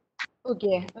 Okay.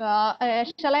 Okay. Shall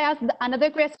I ask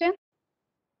another question?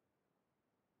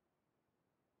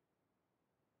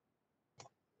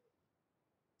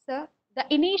 Sir, the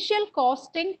initial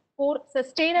costing for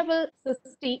sustainable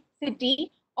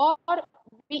city, or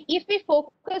if we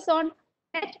focus on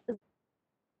net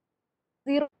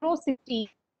zero city,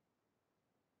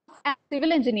 as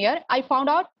civil engineer, I found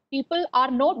out people are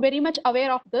not very much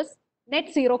aware of this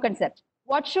net zero concept.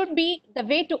 What should be the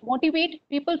way to motivate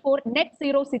people for net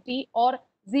zero city or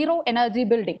zero energy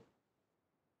building?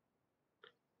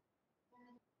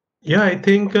 Yeah, I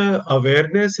think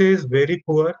awareness is very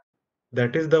poor.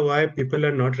 That is the why people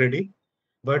are not ready.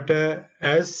 But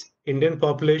as Indian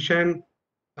population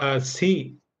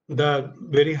see the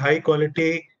very high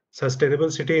quality sustainable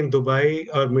city in Dubai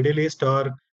or Middle East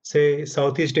or say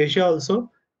Southeast Asia also,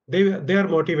 they are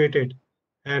motivated,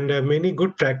 and many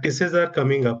good practices are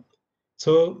coming up.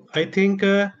 So I think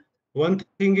one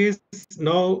thing is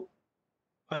now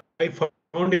I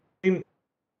found in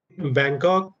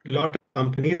Bangkok, a lot of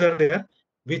companies are there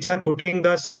which are putting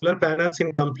the solar panels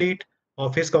in complete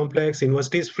office complex,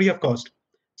 universities free of cost.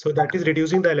 So that is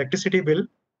reducing the electricity bill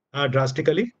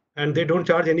drastically, and they don't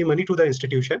charge any money to the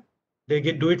institution. They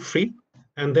do it free,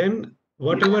 and then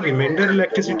whatever remainder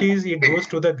electricity is, it goes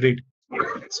to the grid.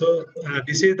 So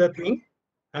this is the thing.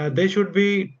 They should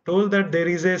be told that there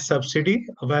is a subsidy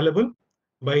available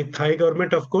by Thai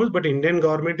government, of course, but Indian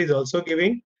government is also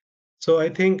giving. So I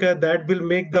think that will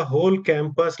make the whole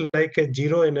campus like a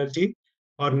zero energy,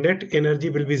 or net energy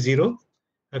will be zero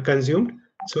consumed.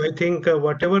 So I think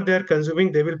whatever they are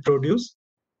consuming, they will produce.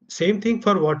 Same thing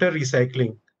for water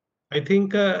recycling. I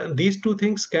think these two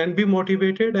things can be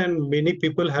motivated, and many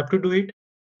people have to do it.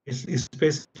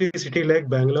 Especially city like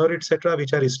Bangalore, etc.,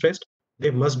 which are stressed,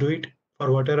 they must do it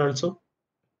for water also.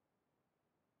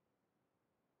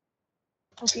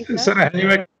 Okay, sir. Sir, I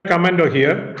have a comment over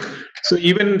here. So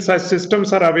even such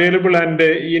systems are available, and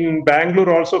in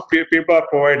Bangalore also people are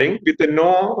providing with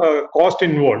no cost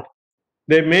involved.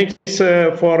 They make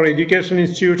for education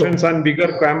institutions and bigger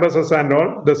campuses and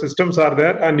all. The systems are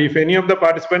there. And if any of the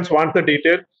participants want the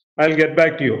detail, I'll get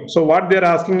back to you. So what they're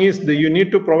asking is that you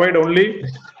need to provide only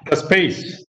the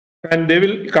space, and they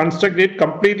will construct it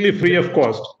completely free of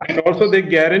cost. And also they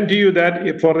guarantee you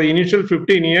that for the initial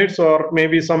 15 years or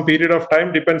maybe some period of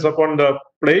time, depends upon the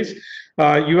place,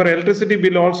 your electricity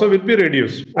bill also will be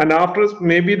reduced. And after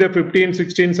maybe the 15,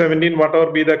 16, 17,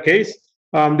 whatever be the case,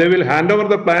 they will hand over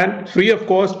the plant free of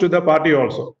cost to the party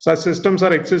also. Such systems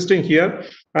are existing here.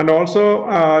 And also,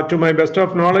 to my best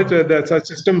of knowledge, that such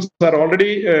systems are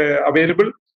already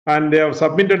available, and they have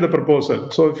submitted the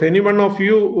proposal. So if any one of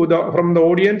you from the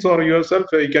audience or yourself,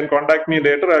 you can contact me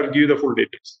later. I'll give you the full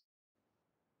details.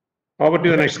 Over to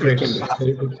the next question.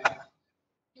 Very good.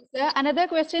 Sir, another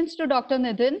question to Dr.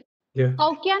 Nitin. Yeah.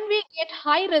 How can we get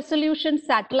high resolution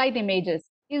satellite images?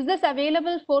 Is this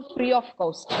available for free of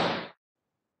cost?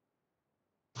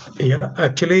 Yeah,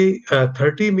 actually,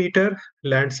 30-meter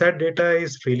Landsat data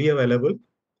is freely available.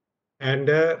 And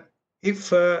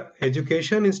if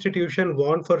education institution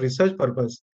want for research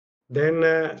purpose, then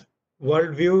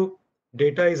worldview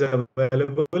data is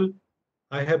available.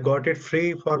 I have got it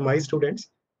free for my students,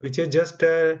 which is just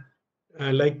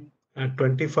like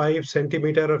 25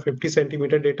 centimeter or 50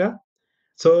 centimeter data.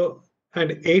 So,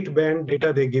 and 8-band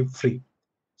data they give free.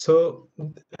 So,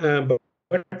 but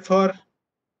for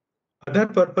other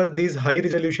purpose, these high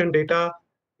resolution data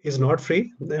is not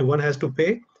free. One has to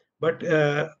pay. But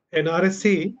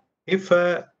NRSC, if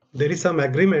there is some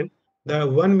agreement, the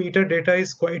 1 meter data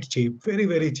is quite cheap, very,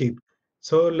 very cheap.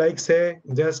 So like say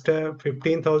just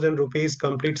 15,000 rupees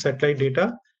complete satellite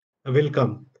data will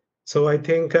come. So I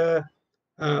think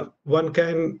one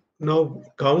can now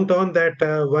count on that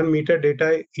 1 meter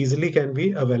data easily can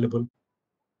be available.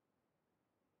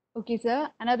 Okay, sir.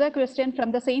 Another question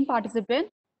from the same participant.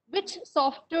 Which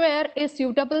software is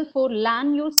suitable for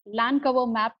land use, land cover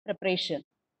map preparation?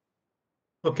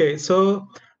 Okay, so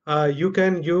you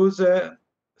can use,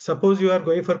 suppose you are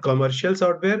going for commercial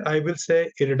software, I will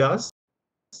say IRDAS.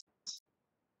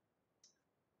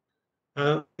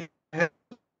 A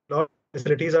lot of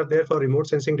facilities are there for remote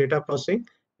sensing data processing,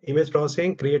 image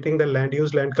processing, creating the land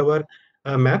use, land cover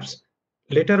maps.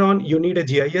 Later on, you need a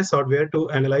GIS software to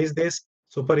analyze this,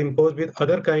 superimpose with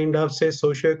other kind of, say,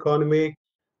 socioeconomic,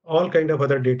 all kind of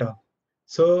other data.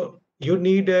 So you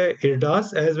need a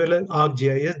IRDAS as well as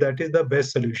ArcGIS. That is the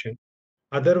best solution.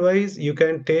 Otherwise, you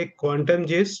can take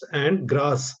QuantumGIS and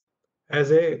GRASS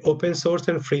as a open source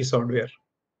and free software.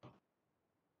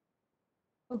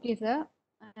 Okay, sir.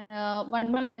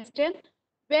 One more question.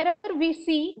 Wherever we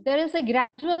see there is a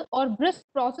gradual or brisk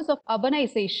process of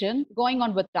urbanization going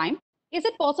on with time, is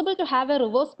it possible to have a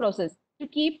reverse process to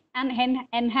keep and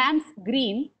enhance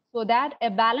green so that a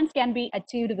balance can be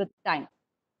achieved with time?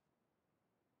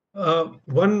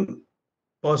 One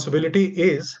possibility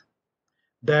is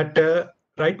that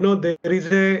right now there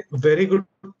is a very good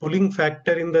pulling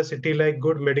factor in the city, like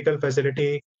good medical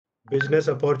facility, business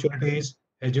opportunities,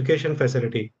 education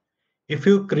facility. If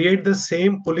you create the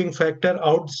same pulling factor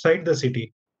outside the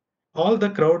city, all the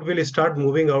crowd will start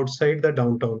moving outside the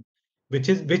downtown, which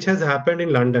has happened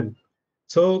in London.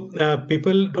 So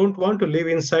people don't want to live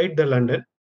inside the London.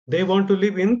 They want to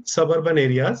live in suburban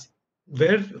areas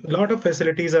where a lot of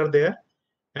facilities are there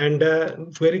and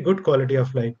very good quality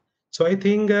of life. So I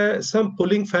think some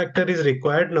pulling factor is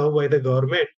required now by the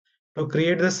government to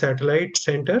create the satellite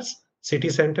centers, city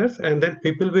centers, and then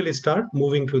people will start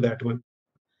moving to that one.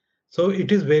 So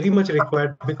it is very much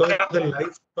required because the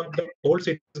life of the whole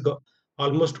city is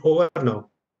almost over now.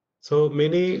 So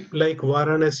many like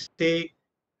Varanasi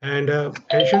and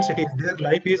ancient cities, their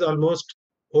life is almost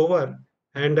over.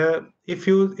 And if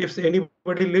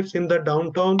anybody lives in the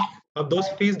downtown of those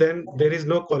cities, then there is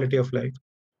no quality of life.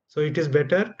 So it is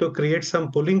better to create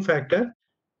some pulling factor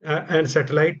and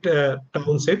satellite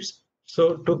townships,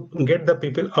 so to get the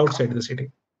people outside the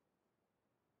city.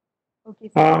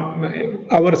 Okay,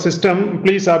 Our system,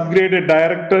 please upgrade a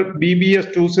director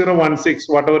BBS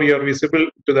 2016, whatever you are visible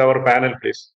to our panel,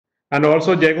 please. And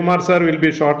also Jayakumar sir will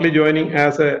be shortly joining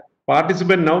as a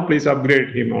participant now. Please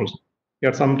upgrade him also. He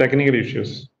had some technical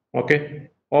issues. Okay.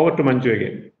 Over to Manju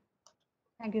again.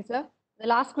 Thank you, sir. The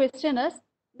last question is,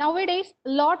 nowadays,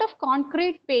 a lot of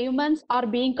concrete pavements are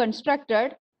being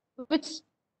constructed, which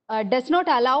does not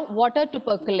allow water to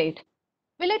percolate.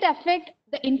 Will it affect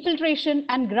the infiltration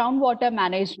and groundwater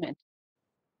management?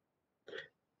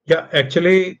 Yeah,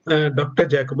 actually, Professor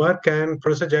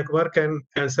Jayakumar can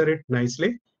answer it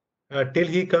nicely. Till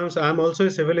he comes, I'm also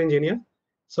a civil engineer.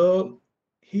 So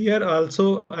here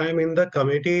also, I'm in the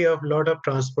committee of lot of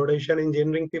transportation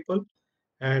engineering people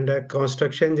and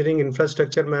construction engineering,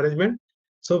 infrastructure management.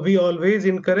 So we always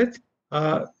encourage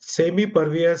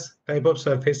semi-pervious type of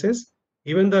surfaces.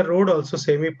 Even the road also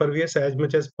semi-pervious as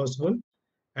much as possible,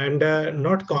 and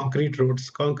not concrete roads.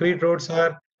 Concrete roads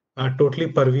are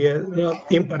totally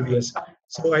impervious.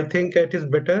 So I think it is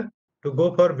better to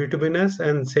go for bituminous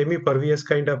and semi-pervious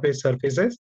kind of a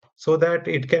surfaces, so that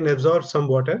it can absorb some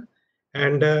water,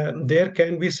 and there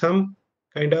can be some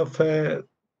kind of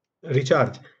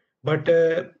recharge. But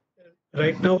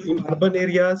right now in urban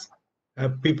areas,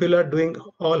 people are doing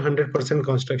all 100%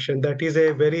 construction. That is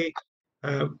a very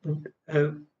uh,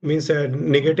 means a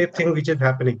negative thing which is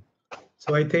happening.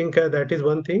 So I think that is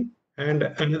one thing. And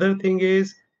another thing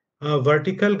is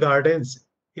vertical gardens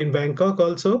in Bangkok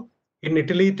also. In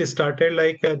Italy, it started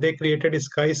like they created a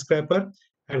skyscraper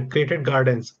and created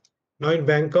gardens. Now in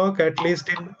Bangkok, at least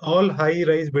in all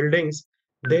high-rise buildings,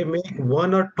 they make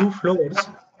 1 or 2 floors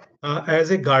as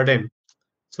a garden.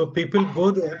 So people go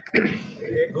there,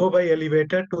 they go by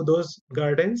elevator to those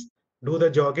gardens, do the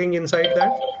jogging inside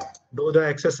that, do the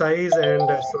exercise and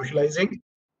socializing.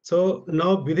 So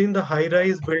now within the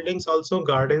high-rise buildings also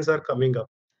gardens are coming up.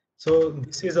 So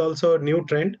this is also a new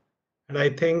trend. And I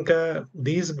think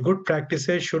these good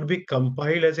practices should be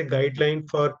compiled as a guideline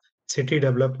for city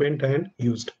development and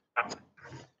used.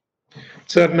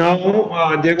 Sir, now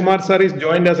Jayakumar sir is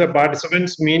joined as a participant.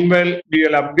 Meanwhile, we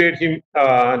will upgrade him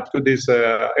to this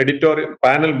editorial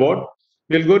panel board.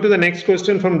 We'll go to the next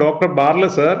question from Dr. Barla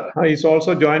sir. He's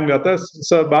also joined with us.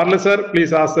 Sir Barla sir,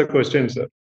 please ask the question, sir.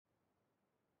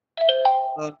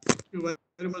 Thank you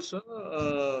very much, sir.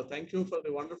 Thank you for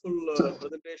the wonderful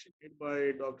presentation made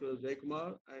by Dr.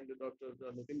 Jayakumar and Dr.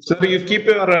 Nitin. Sir, you keep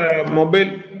your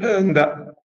mobile in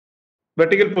the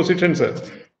vertical position, sir.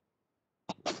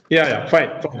 Yeah,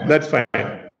 fine. That's fine.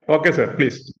 Okay, sir,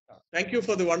 please. Thank you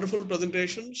for the wonderful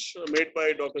presentations made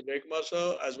by Dr. Jayakumar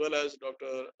sir as well as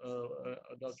Dr.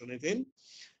 Nitin.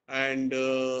 And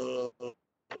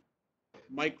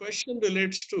my question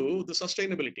relates to the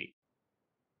sustainability.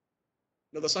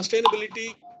 Now, the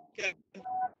sustainability can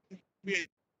be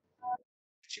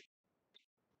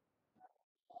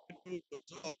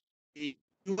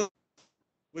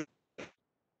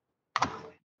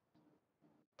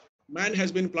man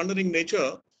has been plundering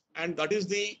nature, and that is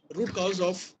the root cause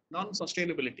of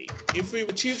non-sustainability. If we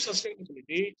achieve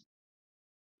sustainability,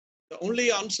 the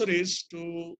only answer is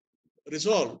to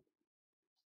resolve,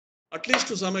 at least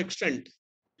to some extent,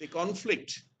 the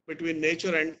conflict between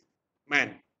nature and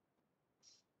man.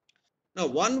 Now,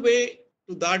 one way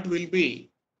to that will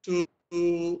be to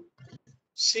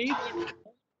see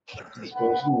what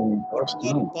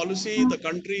policy the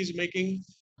country is making,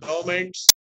 governments,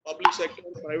 public sector,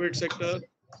 private sector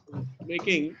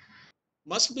making,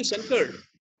 must be centered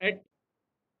at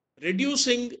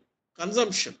reducing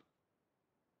consumption,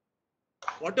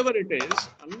 whatever it is,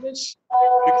 unless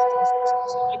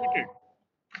limited.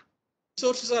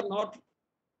 Resources are not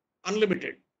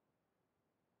unlimited,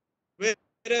 where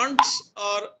funds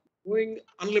are going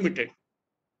unlimited.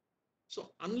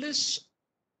 So unless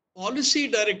policy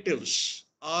directives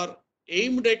are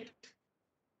aimed at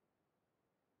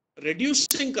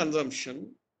reducing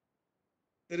consumption,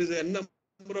 there is a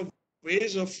number of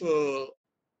ways of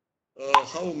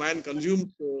how man consumes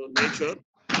nature.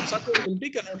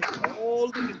 Sustainability cannot, all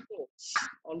the reports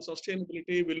on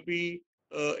sustainability will be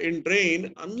in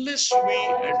drain unless we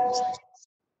address.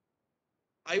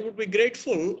 I would be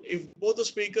grateful if both the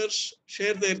speakers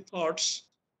share their thoughts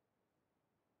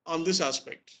on this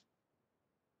aspect.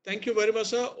 Thank you very much,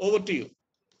 sir. Over to you.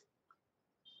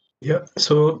 Yeah.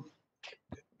 So,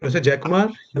 Mr.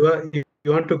 Jayakumar, you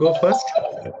want to go first?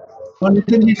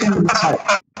 Nitin, you can start.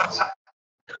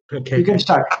 Okay. You can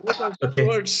start.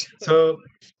 Okay. So,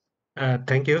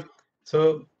 thank you.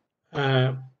 So,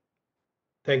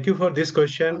 thank you for this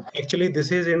question. Actually,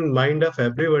 this is in mind of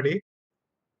everybody,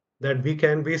 that we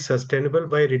can be sustainable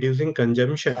by reducing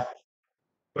consumption.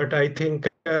 But I think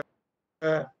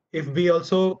if we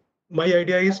also, my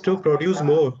idea is to produce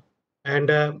more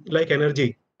and like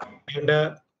energy,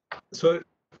 and so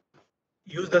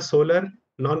use the solar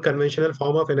non-conventional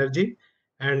form of energy,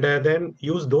 and then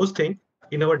use those things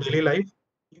in our daily life.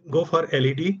 Go for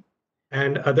LED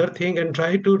and other thing, and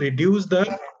try to reduce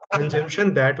the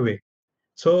consumption that way.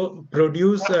 So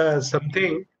produce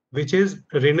something which is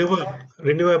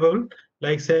renewable,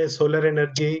 like say solar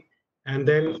energy, and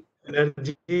then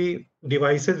energy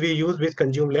devices we use which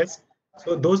consume less.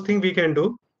 So those things we can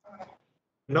do.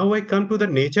 Now I come to the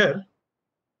nature.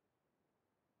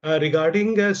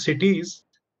 Regarding cities,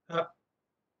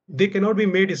 they cannot be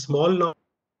made small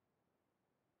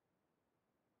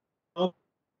now,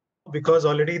 because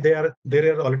already they are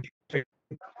already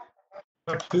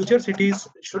but future cities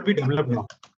should be developed now.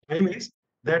 I mean,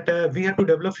 that we have to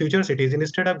develop future cities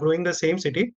instead of growing the same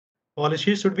city.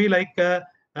 Policies should be like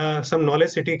some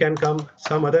knowledge city can come,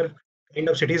 some other kind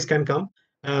of cities can come.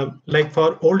 Like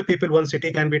for old people, one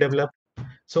city can be developed.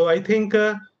 So I think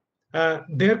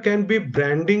there can be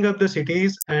branding of the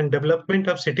cities and development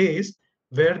of cities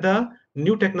where the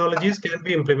new technologies can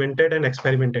be implemented and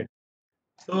experimented.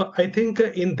 So I think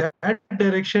in that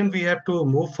direction we have to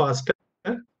move faster,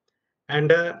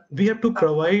 and we have to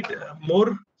provide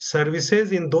more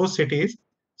services in those cities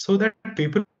so that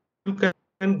people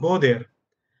can go there,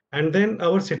 and then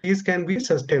our cities can be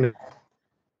sustainable.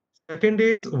 Second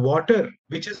is water,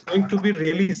 which is going to be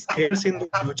really scarce in the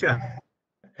future.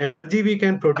 Energy we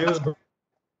can produce,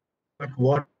 but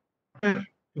water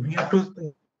we have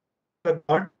to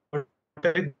water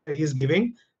is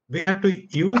giving, we have to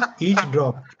use each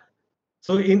drop.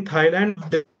 So in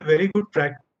Thailand, there's a very good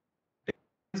practice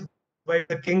by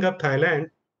the king of Thailand.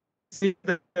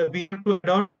 That we have to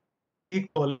adopt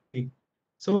equality.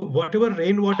 So whatever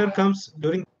rainwater comes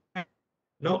during,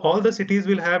 now all the cities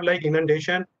will have like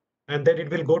inundation, and then it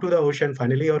will go to the ocean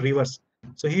finally or rivers.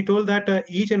 So he told that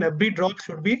each and every drop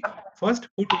should be first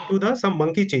put into the some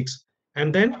monkey cheeks,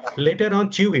 and then later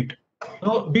on chew it.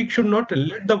 So we should not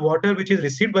let the water which is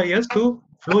received by us to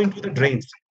flow into the drains.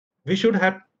 We should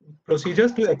have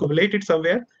procedures to accumulate it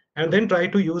somewhere and then try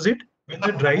to use it when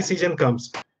the dry season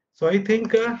comes. So I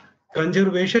think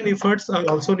conservation efforts are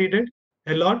also needed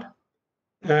a lot.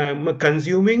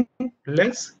 Consuming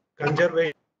less,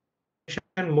 conservation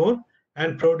more,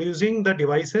 and producing the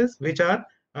devices which are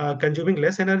consuming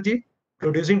less energy,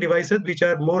 producing devices which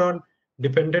are more on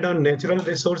dependent on natural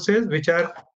resources which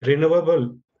are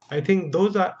renewable. I think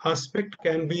those aspects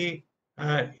can be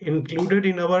included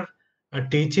in our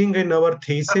teaching, in our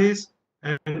thesis,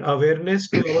 and awareness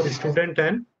to our student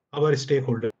and our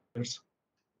stakeholders.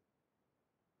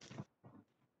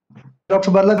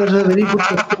 Dr. Barla, that is a very good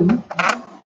question.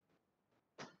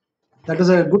 That is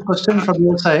a good question from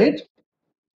your side.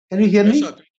 Can you hear me?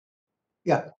 Sir.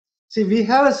 Yeah. See, we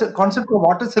have a concept of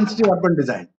water sensitive urban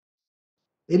design.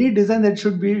 Any design that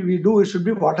we do, it should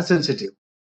be water sensitive.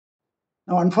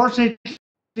 Now, unfortunately,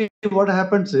 what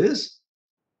happens is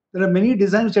there are many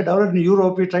designs which are developed in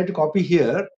Europe. We try to copy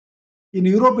here. In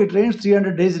Europe, it rains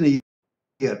 300 days in a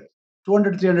year,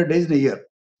 200, 300 days in a year.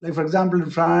 Like, for example, in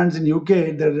France, in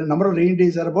UK, the number of rain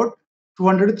days are about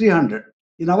 200 to 300.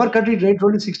 In our country, it rains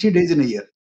only 60 days in a year.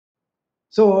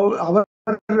 So our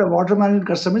water management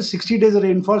custom is 60 days of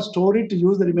rainfall, store it to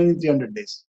use the remaining 300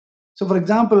 days. So, for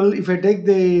example, if I take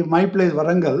my place,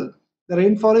 Warangal, the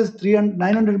rainfall is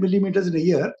 900 millimeters in a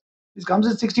year. This comes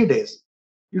in 60 days.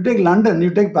 You take London, you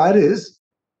take Paris,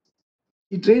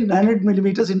 it rains 900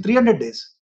 millimeters in 300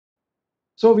 days.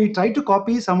 So we try to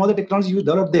copy some of the technology you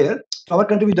developed there. Our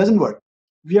country, it doesn't work.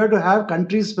 We have to have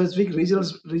country-specific,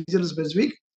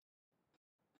 regional-specific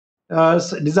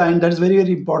design. That is very,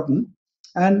 very important.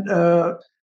 And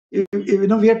we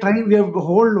are trying. We have the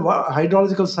whole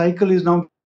hydrological cycle is now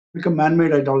become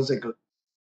man-made hydrological cycle.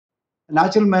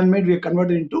 Natural man-made we are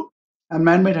converted into a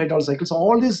man-made hydrological cycle. So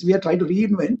all this we are trying to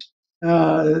reinvent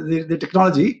the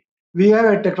technology. We have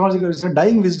a technological, it's a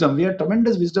dying wisdom. We had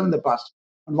tremendous wisdom in the past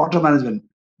on water management.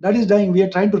 That is dying. We are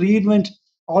trying to reinvent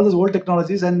all those old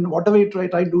technologies, and whatever we try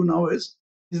to do now is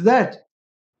that,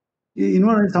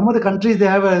 in some of the countries they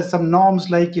have some norms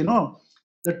like,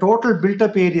 the total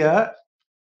built-up area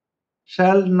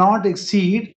shall not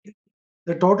exceed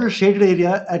the total shaded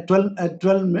area at 12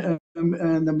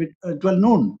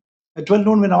 noon. At 12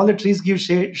 noon, when all the trees give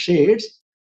shades,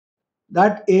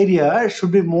 that area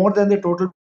should be more than the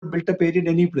total built-up area in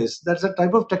any place. That's the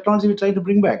type of technology we try to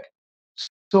bring back.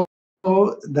 So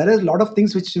there is a lot of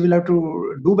things which we will have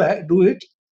to do it,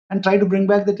 and try to bring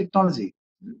back the technology.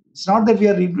 It's not that we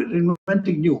are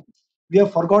reinventing new. We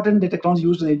have forgotten the technology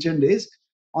used in ancient days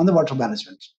on the water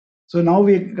management. So now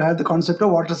we have the concept of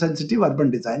water sensitive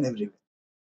urban design everywhere.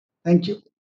 Thank you.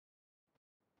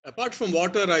 Apart from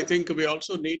water, I think we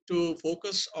also need to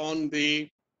focus on the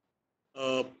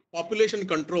population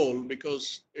control,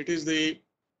 because it is the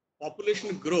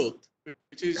population growth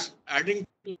which is adding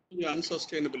to the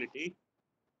unsustainability.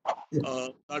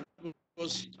 That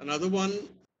was another one.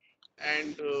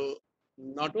 And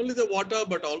not only the water,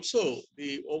 but also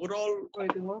the overall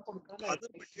other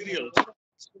materials,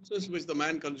 resources which the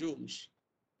man consumes,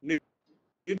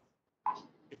 if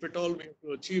at all we have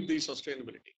to achieve the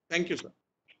sustainability. Thank you, sir.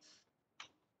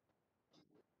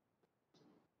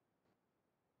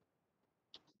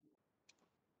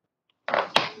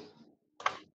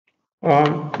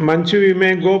 Manchu, we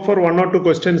may go for one or two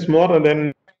questions more and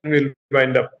then we'll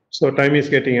wind up. So time is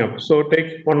getting up. So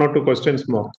take 1 or 2 questions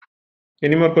more.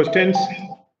 Any more questions?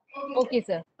 Okay,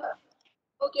 sir.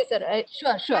 Okay, sir.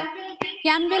 Sure.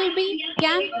 Can we be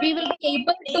able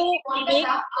to make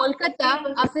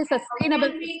Kolkata as a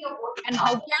sustainable city? And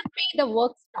how can we the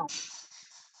work start?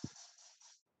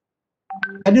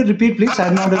 Can you repeat, please?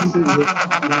 I'm not able to.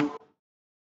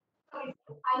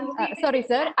 Sorry,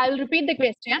 sir. I'll repeat the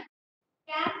question.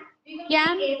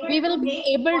 Can we be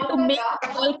able to make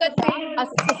Kolkata as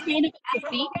a sustainable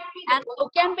city? And how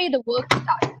can we the work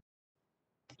start?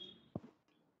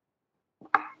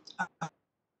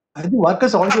 I think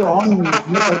workers already on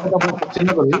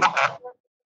sustainable.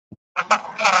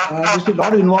 There's a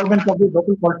lot of involvement of the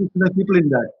local politicians and people in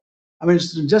that. I mean,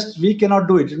 it's just we cannot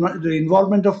do it. The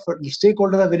involvement of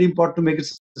stakeholders are very important to make it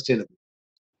sustainable.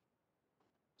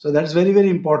 So that's very, very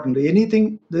important.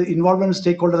 Anything, the involvement of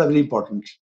stakeholders are very important.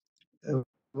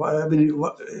 I mean,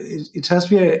 it has to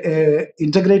be a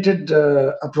integrated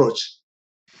approach.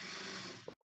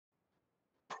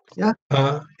 Yeah.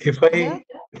 If I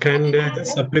can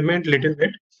just supplement a little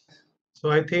bit.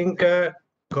 So I think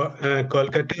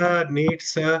Kolkata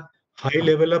needs a high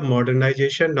level of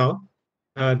modernization now.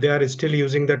 They are still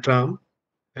using the tram.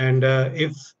 And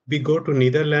if we go to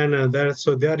Netherlands,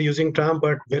 so they are using tram,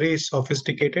 but very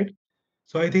sophisticated.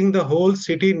 So I think the whole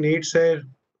city needs a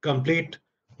complete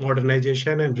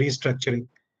modernization and restructuring.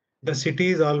 The city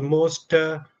is almost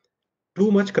too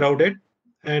much crowded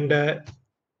and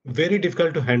very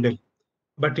difficult to handle.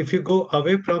 But if you go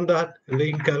away from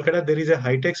in Calcutta, there is a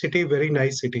high-tech city, very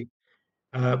nice city.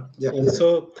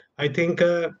 So I think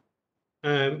the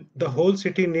whole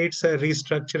city needs a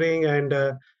restructuring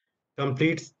and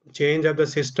complete change of the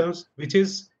systems, which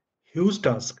is huge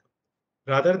task.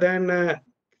 Rather than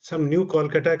some new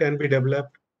Kolkata can be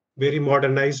developed, very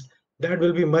modernized, that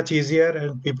will be much easier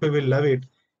and people will love it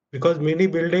because many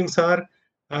buildings are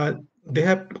they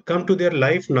have come to their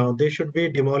life now. They should be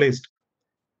demolished.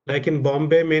 Like in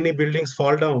Bombay, many buildings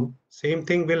fall down. Same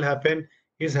thing will happen,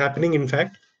 is happening in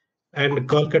fact. And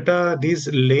Kolkata, these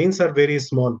lanes are very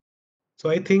small.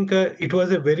 So I think it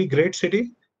was a very great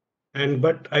city.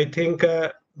 But I think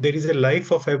there is a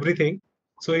life of everything.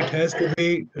 So it has to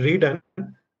be redone.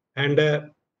 And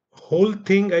whole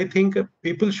thing, I think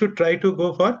people should try to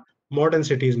go for modern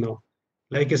cities now.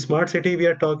 Like a smart city we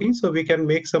are talking, so we can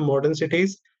make some modern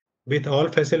cities with all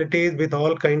facilities, with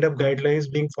all kind of guidelines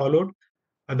being followed.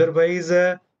 Otherwise,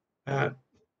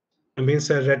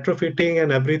 retrofitting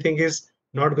and everything is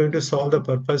not going to solve the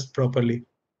purpose properly.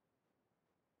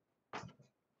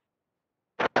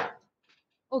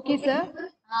 Okay, sir.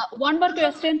 One more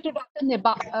question to Dr.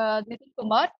 Nitin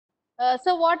Kumar.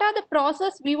 So what are the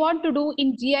process we want to do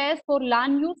in GIS for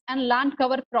land use and land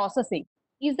cover processing?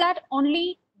 Is that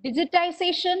only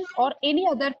digitization or any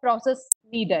other process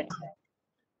needed?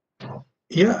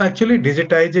 Yeah, actually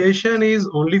digitization is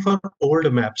only for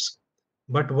old maps.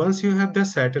 But once you have the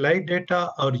satellite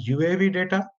data or UAV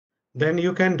data, then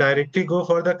you can directly go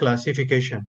for the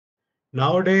classification.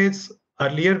 Nowadays,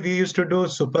 earlier we used to do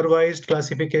supervised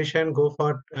classification, go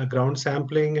for ground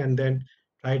sampling and then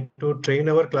try to train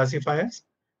our classifiers.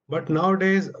 But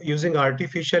nowadays, using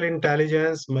artificial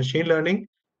intelligence, machine learning,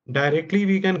 directly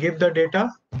we can give the data,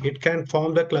 it can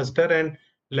form the cluster and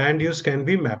land use can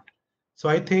be mapped. So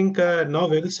I think now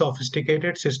very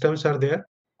sophisticated systems are there.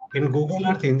 In Google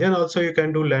Earth Engine also you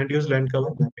can do land use, land cover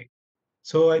mapping.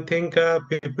 So I think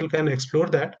people can explore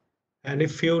that. And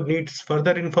if you need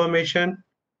further information,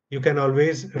 you can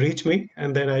always reach me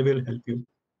and then I will help you.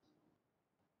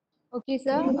 Okay,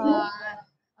 sir.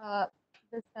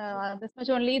 This much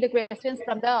only the questions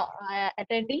from the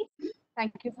attendees.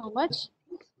 Thank you so much.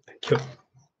 Thank you.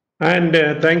 And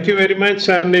thank you very much.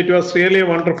 And it was really a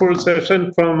wonderful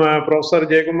session from Professor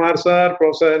Jayakumar sir,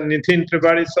 Professor Nitin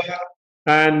Tripathi sir,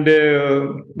 and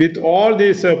with all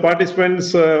these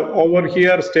participants over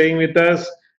here staying with us.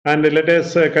 And let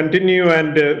us continue,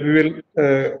 and we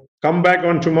will come back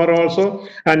on tomorrow also.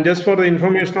 And just for the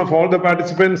information of all the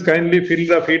participants, kindly fill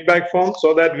the feedback form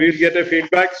so that we'll get a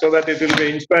feedback, so that it will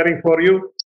be inspiring for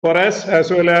you, for us,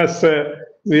 as well as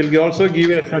we'll also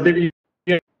give a certificate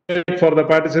for the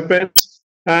participants.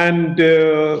 And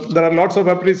there are lots of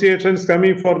appreciations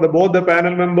coming for both the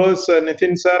panel members,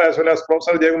 Nitin sir as well as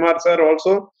Professor Jayakumar sir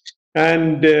also.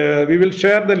 And we will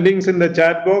share the links in the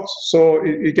chat box, so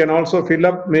you can also fill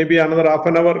up maybe another half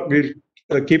an hour. We'll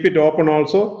keep it open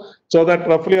also, so that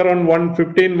roughly around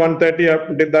 1:15, 1:30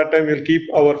 at that time we'll keep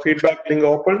our feedback link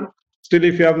open. Still,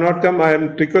 if you have not come, I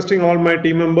am requesting all my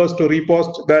team members to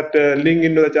repost that link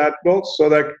into the chat box so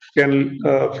that can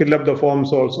fill up the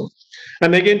forms also.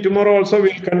 And again, tomorrow also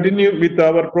we'll continue with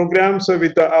our programs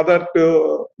with the other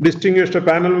distinguished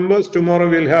panel members. Tomorrow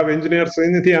we'll have Engineer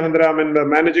Srinidhi Anandram, the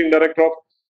Managing Director of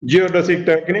Geodesic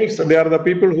Techniques. They are the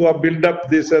people who have built up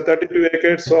this 32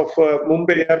 acres of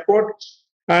Mumbai Airport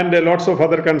and lots of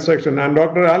other construction. And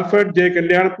Dr. Alfred J.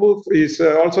 Kalyanapu is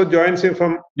also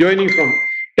joining from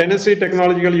Tennessee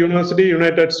Technological University,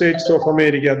 United States of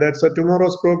America. That's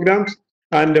tomorrow's programs.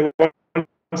 And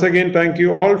once again, thank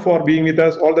you all for being with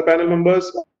us, all the panel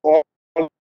members, all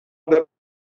the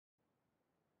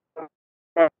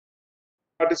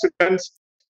participants.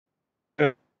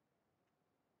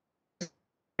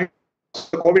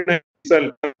 COVID-19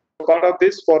 itself, part of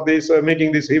this for this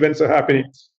making these events happening.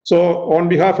 So on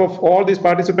behalf of all these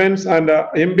participants and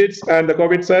Mbits and the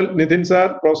COVID cell, Nitin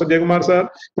sir, Professor Jayakumar sir,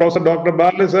 Professor Dr.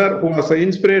 Baselios sir, who was the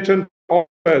inspiration of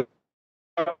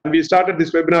we started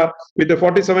this webinar with the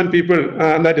 47 people,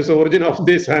 and that is the origin of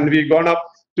this, and we gone up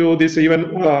to this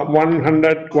even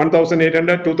 100,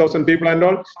 1,800, 2,000 people and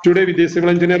all. Today with this civil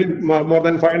engineering, more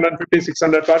than 550,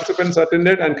 600 participants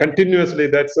attended, and continuously,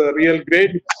 that's real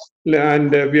great.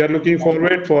 And we are looking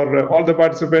forward for all the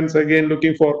participants, again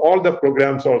looking for all the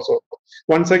programs also.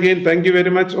 Once again, thank you very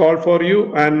much all for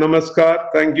you, and namaskar.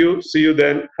 Thank you. See you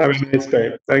then. Have a nice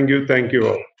time. Thank you. Thank you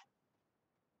all.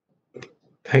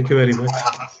 Thank you very much.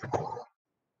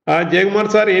 Jayakumar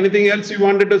sir, anything else you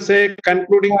wanted to say?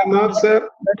 Concluding remarks, sir?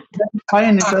 That's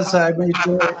fine. It was it's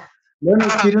a learning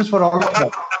experience for all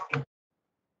of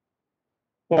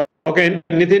us. Okay,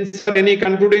 Nitin sir, any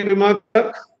concluding remarks,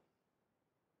 sir?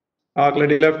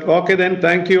 Already left. Okay, then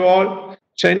thank you all.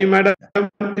 Shiney madam,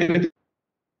 anything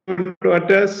to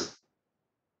address?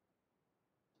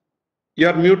 You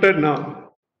are muted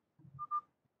now.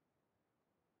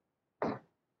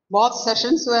 Both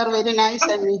sessions were very nice,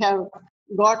 and we have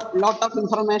got lot of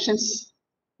informations.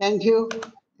 Thank you,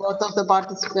 both of the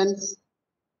participants.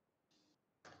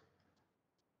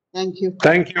 Thank you.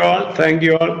 Thank you all. Thank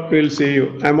you all. We'll see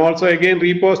you. I'm also again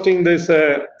reposting this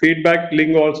feedback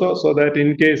link also, so that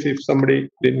in case if somebody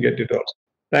didn't get it also.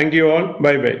 Thank you all.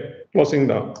 Bye bye. Closing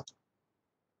down.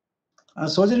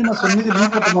 Sojan, you must send me the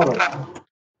link for tomorrow.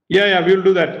 Yeah, we'll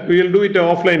do that. We'll do it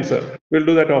offline, sir. We'll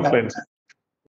do that offline, sir.